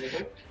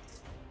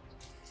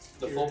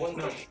 The full one?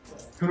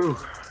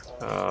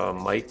 No.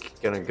 Mike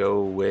gonna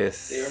go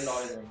with. They are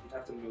not in range. You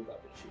have to move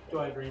up and shoot. Do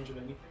I have range of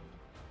anything?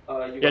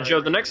 Yeah,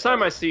 Joe. The next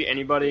time I see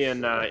anybody in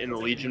the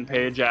Legion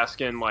page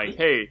asking like,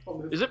 "Hey,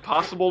 is it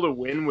possible to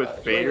win with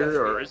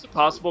Vader, or is it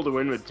possible to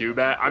win with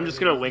Dewback?" I'm just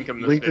gonna link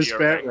him this Link this video.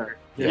 back. right? Right.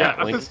 Yeah,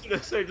 I'm link- just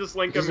gonna say just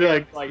link him. Just be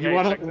in, like, hey,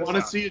 you check this want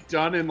to out. see it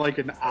done in like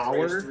an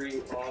hour?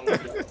 Range 3 on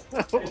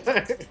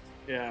the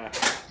Yeah.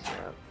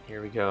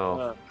 Here we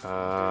go.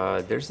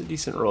 There's a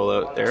decent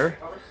rollout there.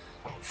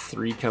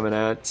 3 coming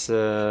at.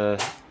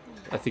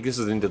 I think this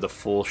is into the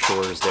full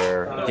shores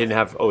there. He didn't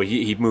have. Oh,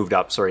 he moved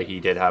up. Sorry,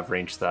 he did have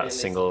range to that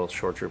single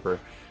shore trooper.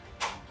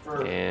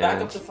 for And- back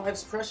up to 5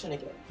 suppression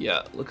again.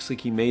 Yeah, looks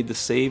like he made the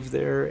save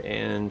there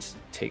and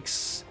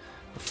takes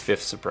the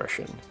 5th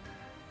suppression,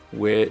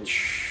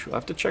 which we'll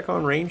have to check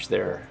on range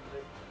there.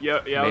 Yeah, I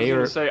was May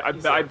gonna or- say I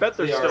bet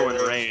they're They are still in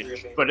in range,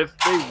 range. but if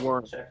they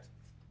weren't, Checked.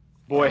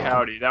 boy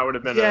howdy, that would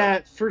have been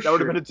Yeah, for that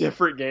would have sure. been a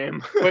different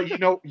game. But you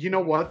know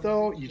what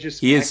though? You just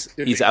He's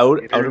activate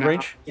out Vader of now.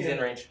 range. He's in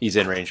range. He's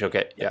in range.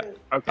 Okay, yeah.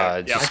 Okay,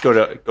 yeah, Just go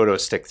to a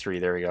stick 3.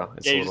 There we go.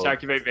 It's yeah. a You just little-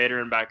 activate Vader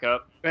and back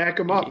up. Back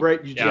them up,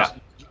 right? You Yeah. just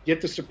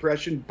get the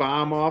suppression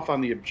bomb off on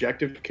the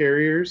objective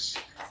carriers,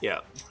 yeah.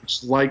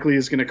 which likely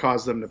is going to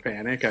cause them to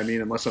panic. I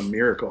mean, unless a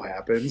miracle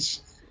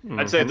happens.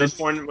 I'd say at Mhm. this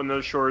point, when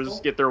those shores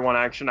get their 1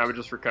 action, I would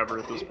just recover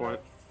at this point.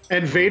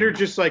 And Vader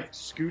just like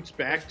scoots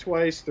back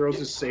twice, throws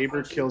his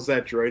saber, kills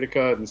that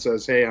droideka, and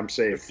says, "Hey, I'm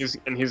safe." He's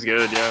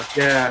good, yeah.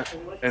 Yeah,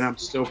 and I'm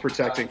still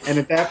protecting. And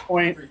at that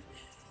point,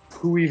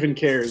 who even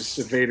cares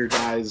if Vader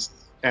dies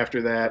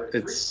after that?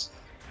 It's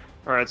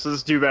All right, so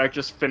this Dewback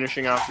just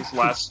finishing off this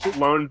last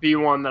lone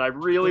B1 that I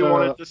really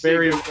wanted to see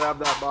very- him grab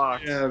that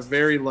box.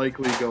 very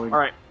likely going. All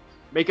right,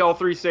 make all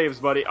 3 saves,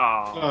 buddy.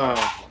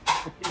 Ah,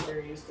 He's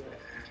very used to it.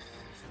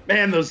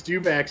 Man, those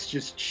Dewbacks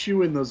just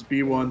chewing those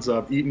B1s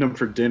up, eating them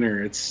for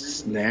dinner.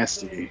 It's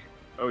nasty.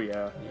 oh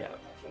yeah. Yeah.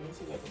 Let me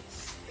see if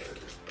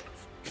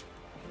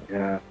I can-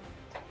 Yeah.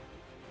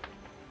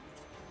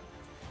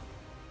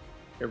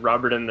 Hey,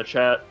 Robert in the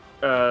chat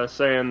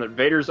saying that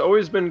Vader's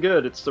always been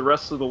good. It's the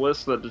rest of the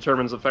list that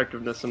determines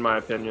effectiveness, in my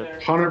opinion.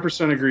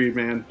 100% agreed,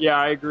 man. Yeah,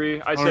 I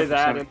agree. I say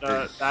that 100%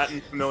 and that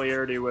and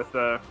familiarity with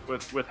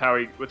how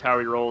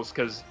he rolls,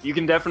 because you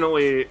can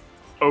definitely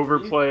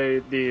overplay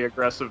the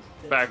aggressive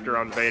factor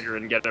on Vader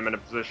and get him in a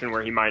position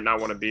where he might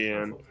not want to be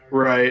in.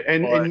 Right,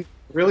 and But-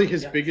 really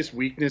his biggest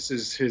weakness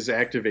is his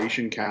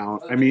activation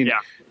count. I mean, Yeah.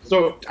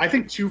 so I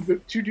think two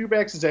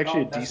Dewbacks is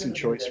actually a decent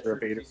choice for a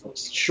Vader.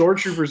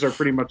 Shoretroopers are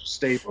pretty much a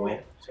staple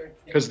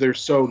because they're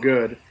so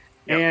good.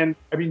 Yep. And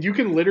I mean, you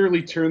can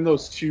literally turn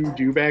those 2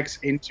 Dewbacks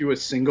into a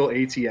single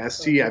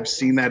ATST. I've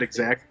seen that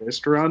exact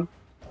list run.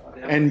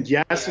 And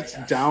yes, it's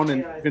down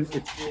and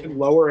it's even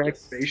lower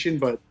activation,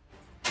 but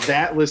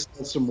that list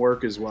does some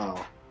work as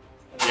well.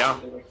 Yeah.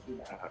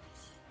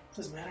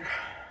 Doesn't matter.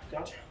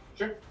 Gotcha.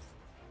 Sure.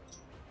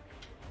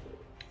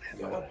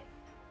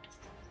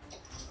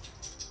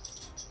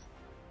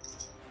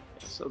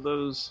 So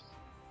those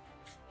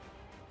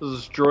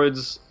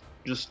droids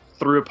just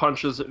threw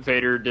punches at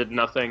Vader, did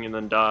nothing, and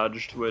then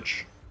dodged.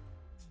 Which,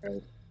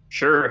 Right.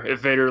 sure, if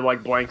Vader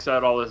like blanks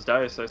out all his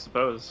dice, I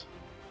suppose.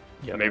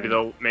 Yeah. Maybe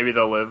they'll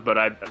live,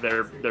 but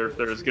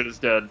they're as good as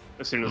dead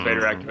as soon as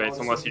Vader activates,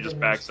 unless he just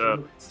backs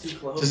up.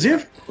 Does he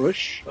have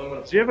push?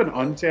 Does he have an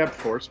untapped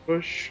force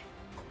push?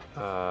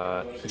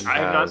 I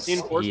have not seen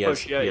force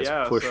push yet. He has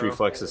Yeah, push so.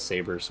 reflexes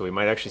saber, so we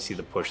might actually see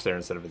the push there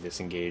instead of a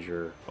disengage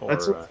or.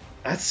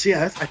 I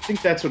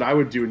think that's what I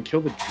would do and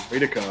kill the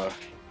Droideka.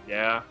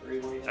 Yeah.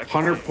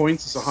 100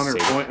 points is 100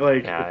 points.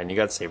 Like, yeah, and you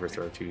got saber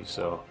throw too,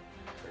 so.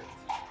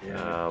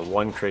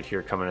 One crit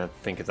here coming, I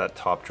think, at that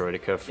top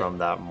Droideka from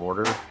that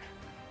mortar.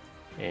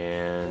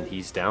 And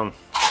he's down.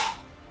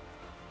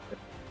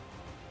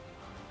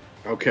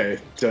 Okay,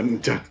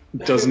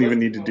 doesn't even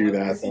need to do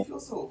that.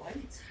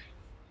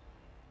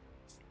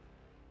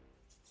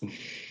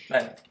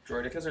 Man,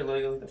 Droidekas are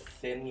literally the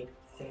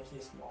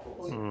thinkiest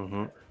models.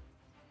 Mm-hmm.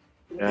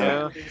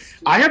 Yeah.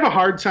 I have a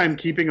hard time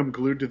keeping them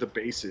glued to the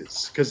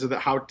bases because of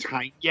how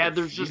tiny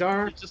There's feet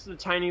are. just the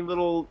tiny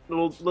little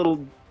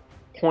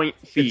point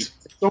feet.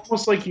 It's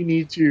almost like you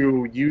need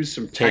to use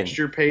some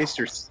texture paste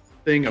or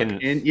something.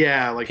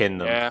 Yeah, like pin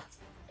them.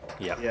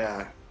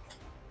 Yeah.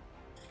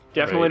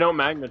 Definitely don't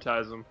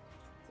magnetize them.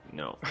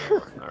 No.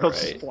 They'll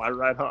just fly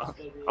right off.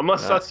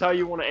 Unless that's how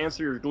you want to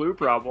answer your glue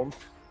problem.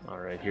 All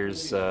right,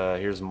 here's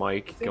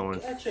Mike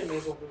going. Actually, I may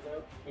as well move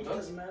out. It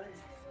doesn't matter.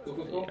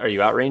 Are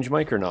you at range,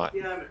 Mike, or not?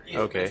 Yeah, I'm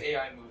Okay. It's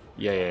AI move.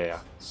 Yeah.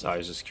 So I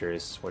was just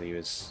curious what he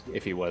was,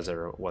 if he was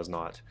or was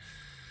not.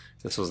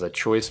 This was a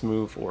choice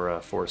move or a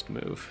forced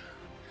move.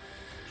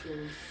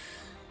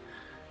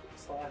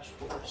 Slash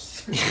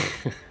force.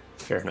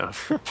 Fair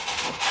enough.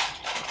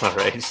 All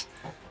right.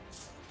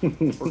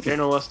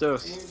 Volcano Los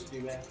Dos.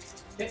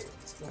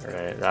 All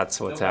right, that's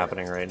what's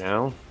happening right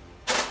now.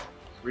 Here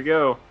we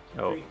go.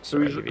 Oh, Who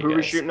sorry, are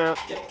we shooting at?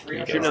 You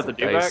Shooting guys at the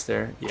dice Dewback?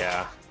 there?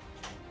 Yeah.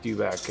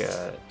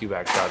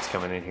 Dewback shots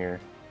coming in here.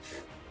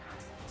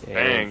 And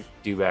Bang.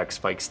 Dewback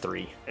spikes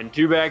 3. And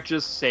Dewback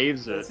just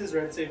saves That's it. his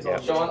red saves Yeah.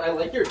 all. Sean, I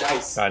like your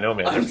dice. I know,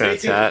 man. I'm They're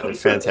taking-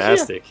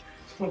 fantastic.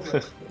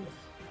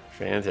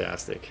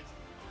 Fantastic.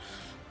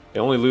 They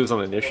only lose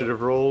on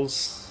initiative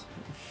rolls.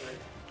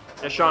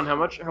 Yeah, Sean, how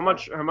much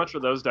are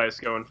those dice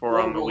going for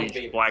on the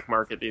Leech black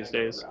market these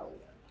days?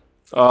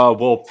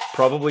 Well,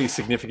 probably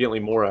significantly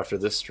more after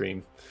this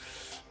stream.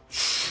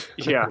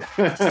 Yeah,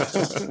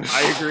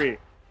 I agree.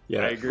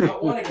 Yeah. I agree.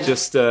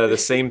 Just the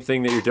same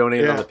thing that you're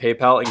donating on the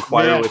PayPal.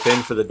 Inquire Yeah.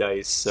 within for the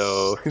dice.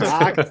 So.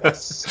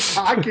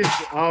 Stock is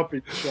up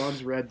in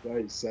Sean's red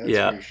dice.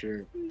 That's for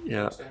sure.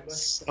 Yeah.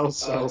 Sell.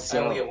 I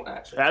only get one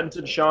action.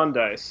 Patented Sean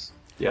dice.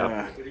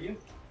 Yeah. Good of you.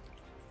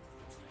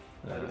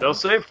 They'll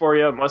save for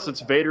you unless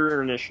it's Vader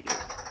or Initiative.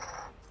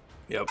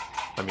 Yep.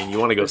 I mean, you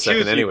want to go They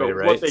second choose you, anyway, but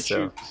right? What they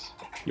So choose.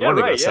 you want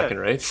to go right, second,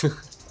 right?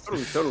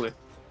 Totally.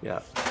 Yeah.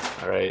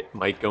 All right.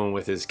 Mike going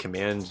with his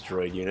command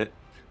droid unit.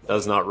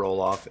 Does not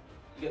roll off.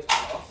 You get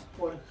off.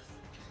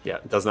 Yeah,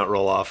 does not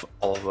roll off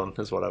all of them,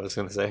 is what I was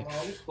going to say.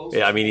 Close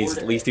Yeah, I mean,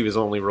 to at least he was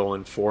only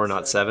rolling 4,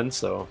 not 7,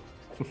 so.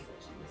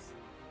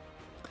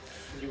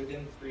 You're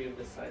within 3 of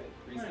this side,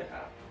 3's the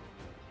half.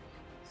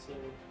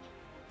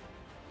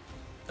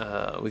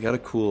 So We got a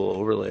cool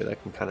overlay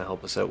that can kind of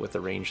help us out with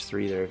the range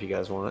 3 there if you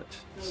guys want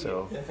it.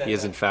 So he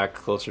is in fact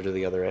closer to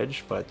the other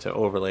edge, but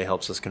overlay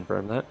helps us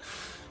confirm that.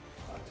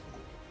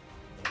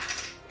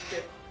 So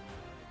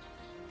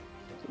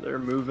they're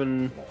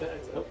moving.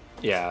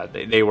 Yeah,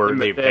 they They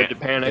had to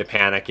panic. They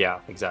panic, yeah,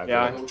 exactly.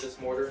 Yeah. With this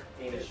mortar,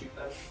 aim and shoot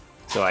them.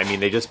 So I mean,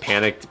 they just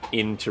panicked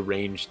into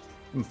range,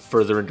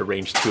 further into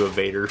range 2 of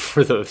Vader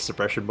for the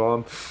suppression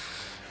bomb.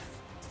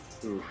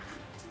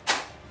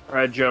 All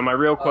right, Joe. My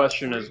real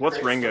question is,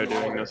 what's Ringo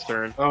doing this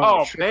turn? Oh,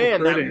 Oh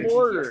man, that triple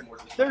mortar!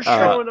 They're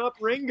showing up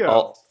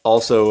Ringo.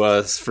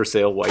 Also, for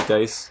sale, white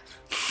dice.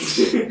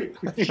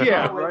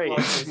 Yeah, right.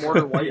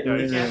 Mortar white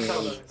dice.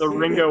 The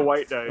Ringo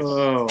white dice.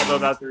 Oh, Although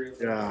that,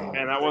 yeah.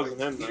 man, that wasn't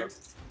him though.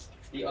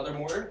 The other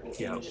mortar will aim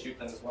Yeah. and shoot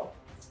them as well.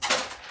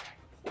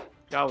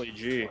 Golly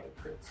gee,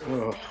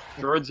 Oh.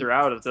 droids are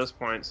out at this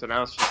point, so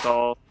now it's just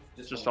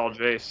all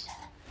Jace.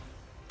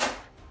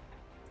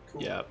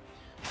 Yeah.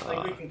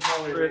 I think we can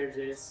call it there,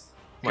 Jace.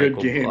 Good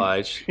Michael game.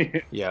 Blige.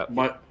 Yeah.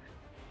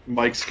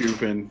 Mike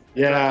scooping.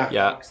 Yeah.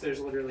 Yeah. There's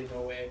literally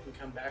no way I can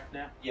come back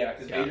now. Yeah,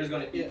 because Yeah. Vader's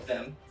going to eat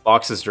them.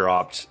 Boxes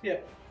dropped.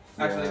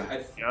 Actually,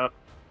 Yeah. Yep.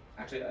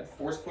 I'd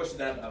force push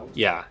them out.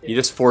 Yeah, you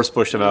just force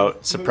push them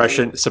out.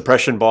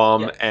 Suppression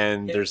bomb, Yeah.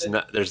 and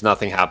there's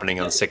nothing happening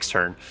on 6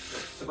 turn.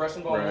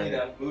 Suppression ball only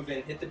them, move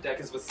in, hit the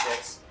Dekas with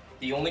 6.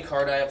 The only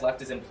card I have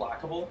left is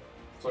Implacable,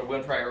 so I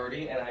win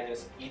priority, and I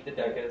just eat the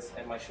Dekas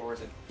and my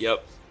shores. And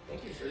Yep.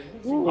 thank you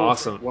for the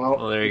Awesome.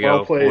 Well- there you well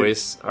go, played.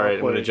 boys. All Well right,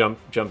 I'm gonna played.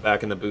 jump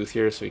back in the booth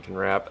here so we can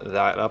wrap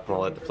that up, and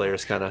I'll let the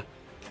players kind of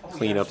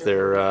clean up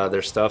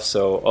their stuff.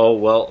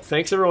 So,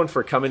 thanks everyone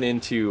for coming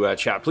into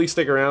chat. Please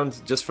stick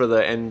around just for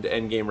the end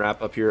game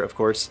wrap up here, of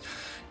course.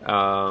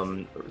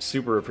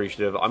 Super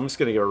appreciative. I'm just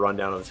gonna give a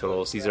rundown of the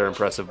totals. These are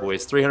impressive,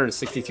 boys.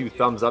 362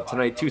 thumbs up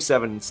tonight,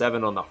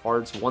 277 on the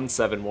hearts,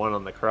 171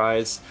 on the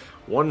cries,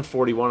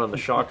 141 on the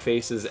shock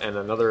faces, and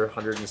another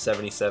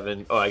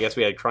 177. Oh, I guess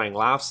we had crying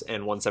laughs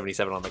and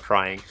 177 on the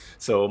crying.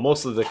 So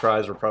most of the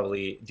cries were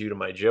probably due to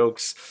my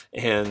jokes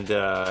and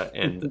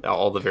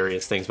all the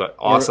various things. But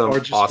awesome, or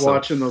just awesome.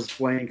 watching those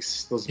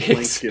blanks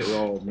get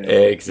rolled, man.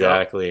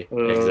 Exactly,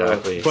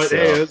 exactly. But so.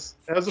 hey,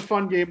 that was a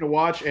fun game to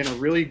watch and a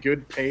really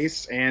good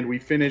pace. And we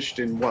finished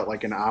in what,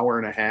 like an hour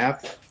and a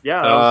half?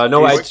 Yeah.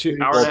 No, I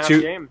had hour and a half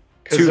game.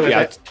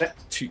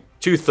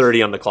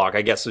 2:30 on the clock,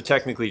 I guess. So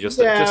technically, just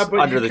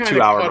under the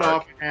 2 hour mark. Cut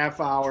off a half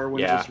hour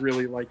when it was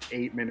really like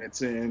 8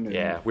 minutes in. And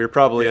yeah, we're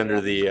probably under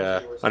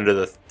the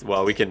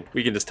well, we can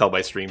just tell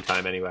by stream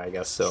time anyway, I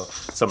guess. So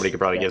somebody could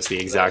probably give us the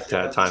exact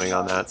timing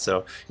on that.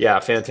 So yeah,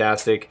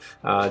 fantastic.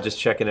 Just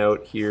checking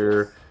out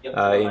here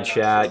in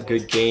chat.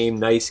 Good game,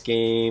 nice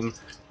game.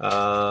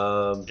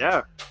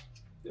 Yeah.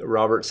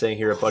 Robert saying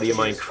here, a buddy of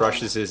mine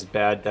crushes his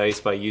bad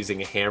dice by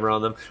using a hammer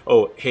on them.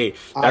 Oh, hey,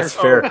 that's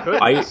fair.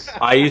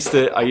 I used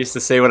to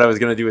say what I was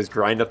going to do is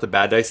grind up the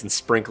bad dice and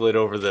sprinkle it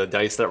over the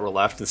dice that were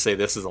left and say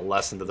this is a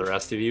lesson to the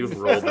rest of you.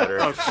 Roll better.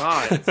 Oh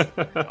God!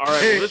 All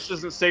right, well, this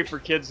isn't safe for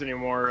kids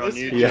anymore on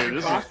YouTube. Yeah.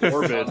 This is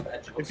morbid.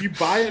 If you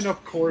buy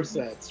enough core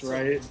sets,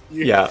 right?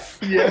 Yeah.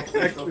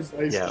 Extra dice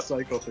to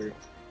cycle through.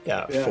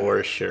 Yeah,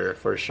 for sure.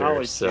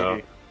 Golly So,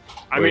 gee.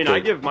 I mean,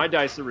 I give my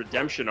dice a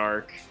redemption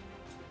arc.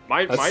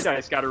 My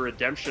dice got a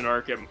redemption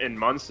arc in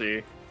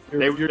Muncie.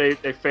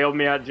 They failed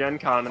me at Gen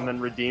Con and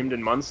then redeemed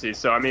in Muncie.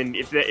 So I mean,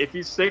 if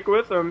you stick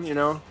with them, you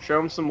know, show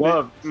them some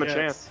love, give them a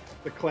chance.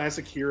 The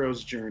classic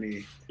hero's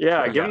journey.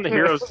 Yeah, give them the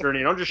hero's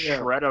journey. Don't just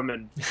shred them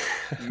and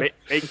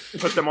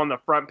put them on the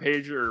front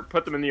page or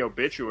put them in the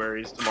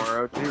obituaries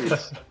tomorrow.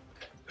 Jeez.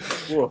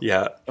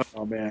 Yeah.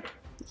 Oh man.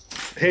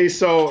 Hey,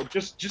 so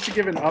just to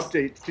give an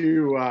update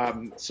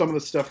to some of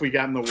the stuff we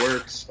got in the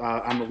works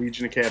on the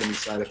Legion Academy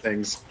side of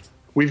things.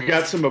 We've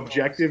got some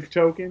objective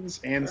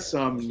tokens and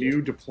some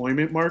new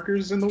deployment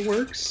markers in the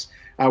works.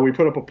 We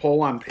put up a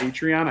poll on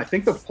Patreon. I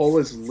think the poll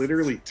is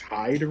literally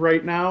tied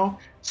right now,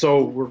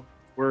 so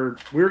we're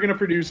going to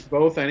produce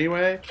both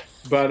anyway.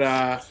 But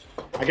I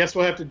guess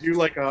we'll have to do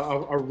like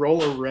a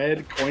roll a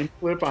red coin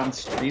flip on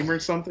stream or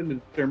something to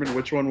determine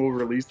which one we'll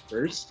release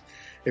first.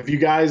 If you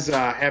guys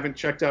haven't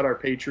checked out our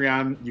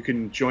Patreon, you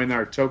can join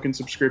our token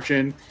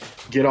subscription,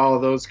 get all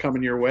of those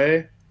coming your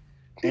way,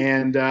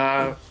 and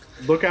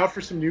look out for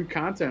some new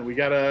content. We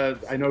got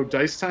I know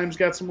Dice Time's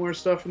got some more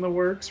stuff in the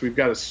works. We've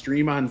got a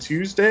stream on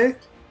Tuesday.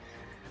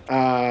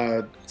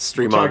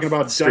 Stream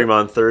on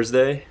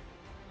Thursday.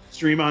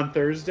 Stream on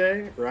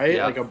Thursday, right?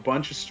 Yeah. Like a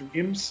bunch of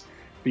streams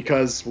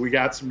because we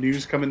got some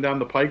news coming down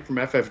the pike from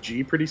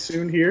FFG pretty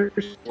soon here.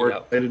 We're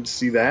excited to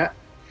see that.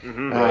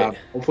 Mm-hmm.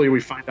 Hopefully we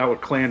find out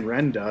what Clan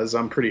Ren does.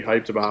 I'm pretty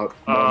hyped about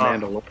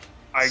Mandalorian.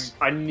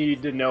 I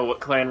need to know what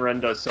Clan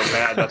Ren does so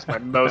bad. That's my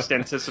most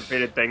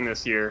anticipated thing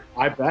this year.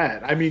 I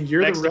bet. I mean,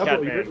 you're Next the to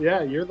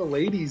rebel. You're the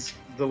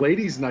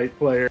ladies' night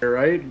player,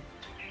 right?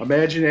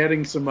 Imagine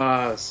adding some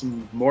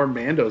more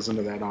Mandos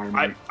into that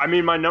army. I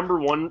mean, my number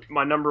one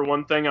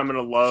thing I'm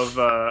gonna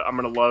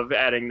love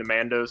adding the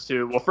Mandos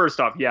to. Well, first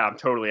off, yeah, I'm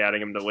totally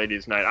adding them to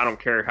ladies' night. I don't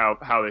care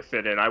how they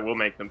fit in. I will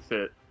make them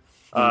fit.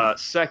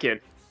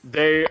 Second,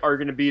 they are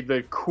gonna be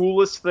the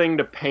coolest thing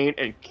to paint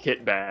and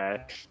kit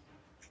bash.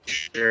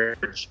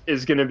 Which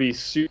is going to be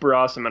super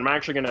awesome. And we're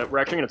actually going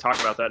to talk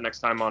about that next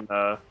time on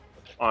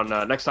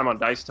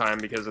Dice Time,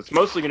 because it's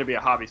mostly going to be a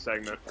hobby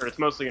segment, or it's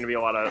mostly going to be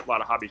a lot of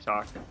hobby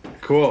talk.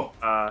 Cool.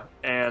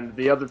 And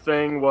the other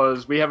thing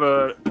was we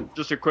have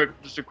just a quick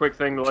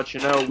thing to let you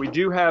know. We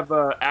do have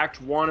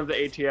Act 1 of the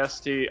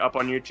ATST up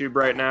on YouTube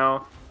right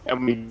now,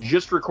 and we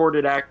just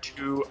recorded Act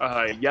 2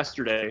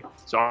 yesterday.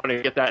 So I'm going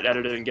to get that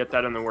edited and get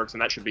that in the works,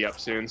 and that should be up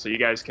soon. So you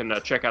guys can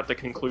check out the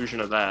conclusion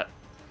of that.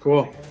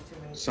 Cool.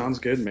 Sounds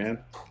good, man.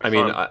 I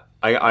mean,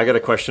 I got a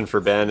question for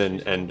Ben,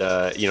 and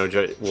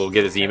we'll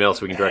get his email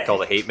so we can direct all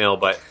the hate mail.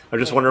 But I'm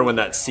just wondering when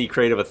that C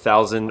crate of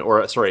 1,000,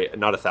 or sorry,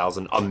 not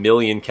 1,000,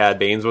 1,000,000 Cad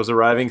Banes was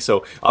arriving.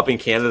 So up in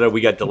Canada, we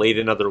got delayed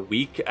another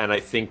week, and I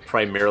think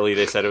primarily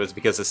they said it was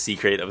because of C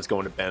crate that was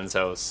going to Ben's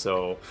house.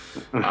 So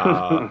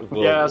so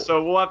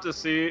we'll have to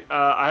see.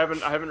 I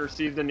haven't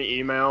received any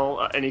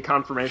email, any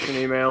confirmation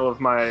email of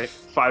my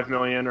 5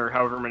 million or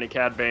however many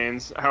Cad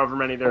Banes, however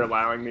many they're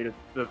allowing me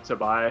to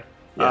buy.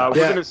 We're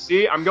gonna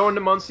see. I'm going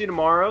to Muncie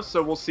tomorrow,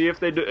 so we'll see if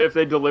they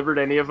delivered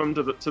any of them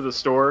to the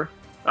store.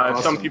 Awesome.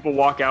 If some people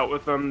walk out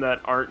with them that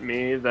aren't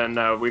me,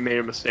 then we made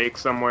a mistake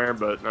somewhere.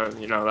 But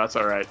that's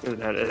all right.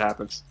 It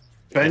happens.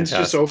 Ben's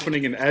just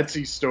opening an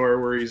Etsy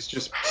store where he's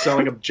just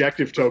selling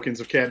objective tokens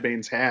of Cad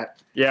Bane's hat.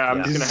 Yeah,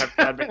 I'm just gonna have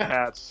Cad Bane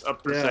hats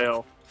up for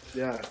sale.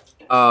 Yeah.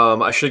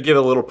 I should give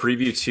a little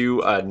preview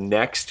to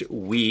next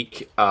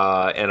week,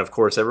 and of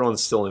course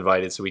everyone's still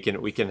invited, so we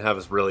can have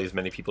as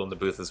many people in the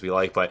booth as we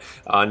like. But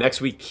next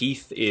week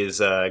Keith is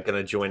going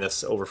to join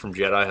us over from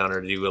Jedi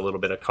Hunter to do a little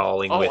bit of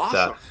calling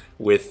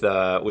with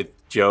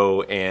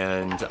Joe,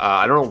 and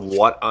I don't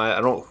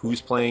know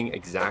who's playing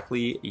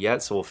exactly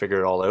yet, so we'll figure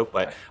it all out.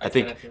 But I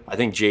think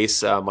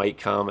Jace might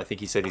come. I think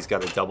he said he's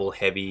got a double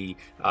heavy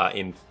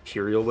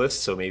Imperial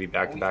list, so maybe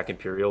back-to-back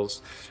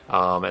Imperials,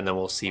 and then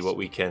we'll see what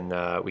we can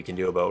do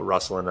do about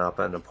rustling up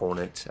an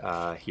opponent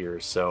here.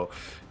 So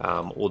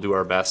we'll do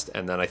our best,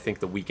 and then I think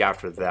the week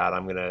after that,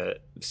 I'm gonna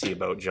see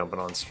about jumping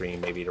on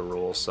stream, maybe to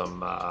roll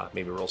some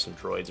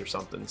droids or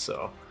something.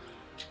 So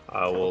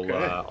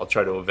I'll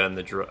try to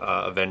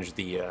avenge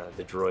the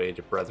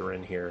droid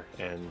brethren here,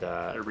 and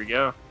There we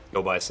go.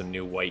 go buy some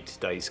new white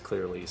dice,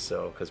 clearly,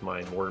 so because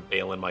mine weren't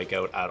bailing Mike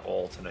out at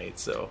all tonight.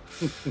 So,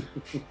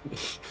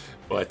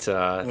 but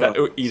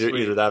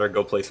either that or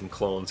go play some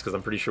clones, because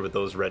I'm pretty sure with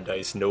those red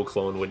dice, no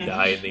clone would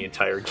die in the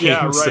entire game.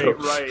 Yeah, right, so.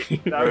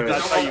 right.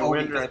 That's how you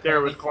win right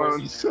there with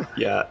clones.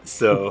 Yeah,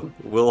 so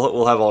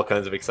we'll have all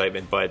kinds of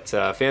excitement, but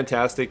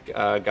fantastic,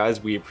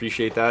 guys. We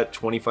appreciate that.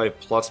 25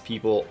 plus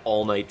people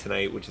all night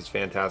tonight, which is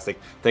fantastic.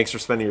 Thanks for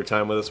spending your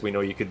time with us. We know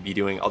you could be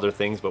doing other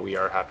things, but we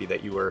are happy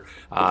that you were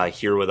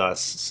here with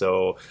us.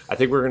 So I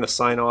think we're going to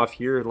sign off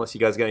here unless you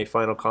guys got any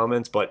final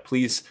comments, but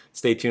please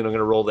stay tuned. I'm going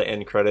to roll the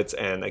end credits,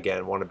 and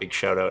again, want a big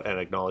shout out and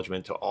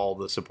acknowledgement to all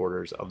the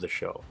supporters of the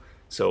show.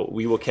 So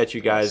we will catch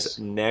you guys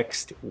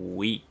next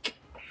week.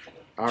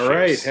 All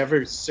right. Have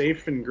a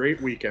safe and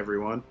great week,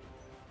 everyone.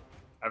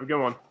 Have a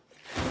good one.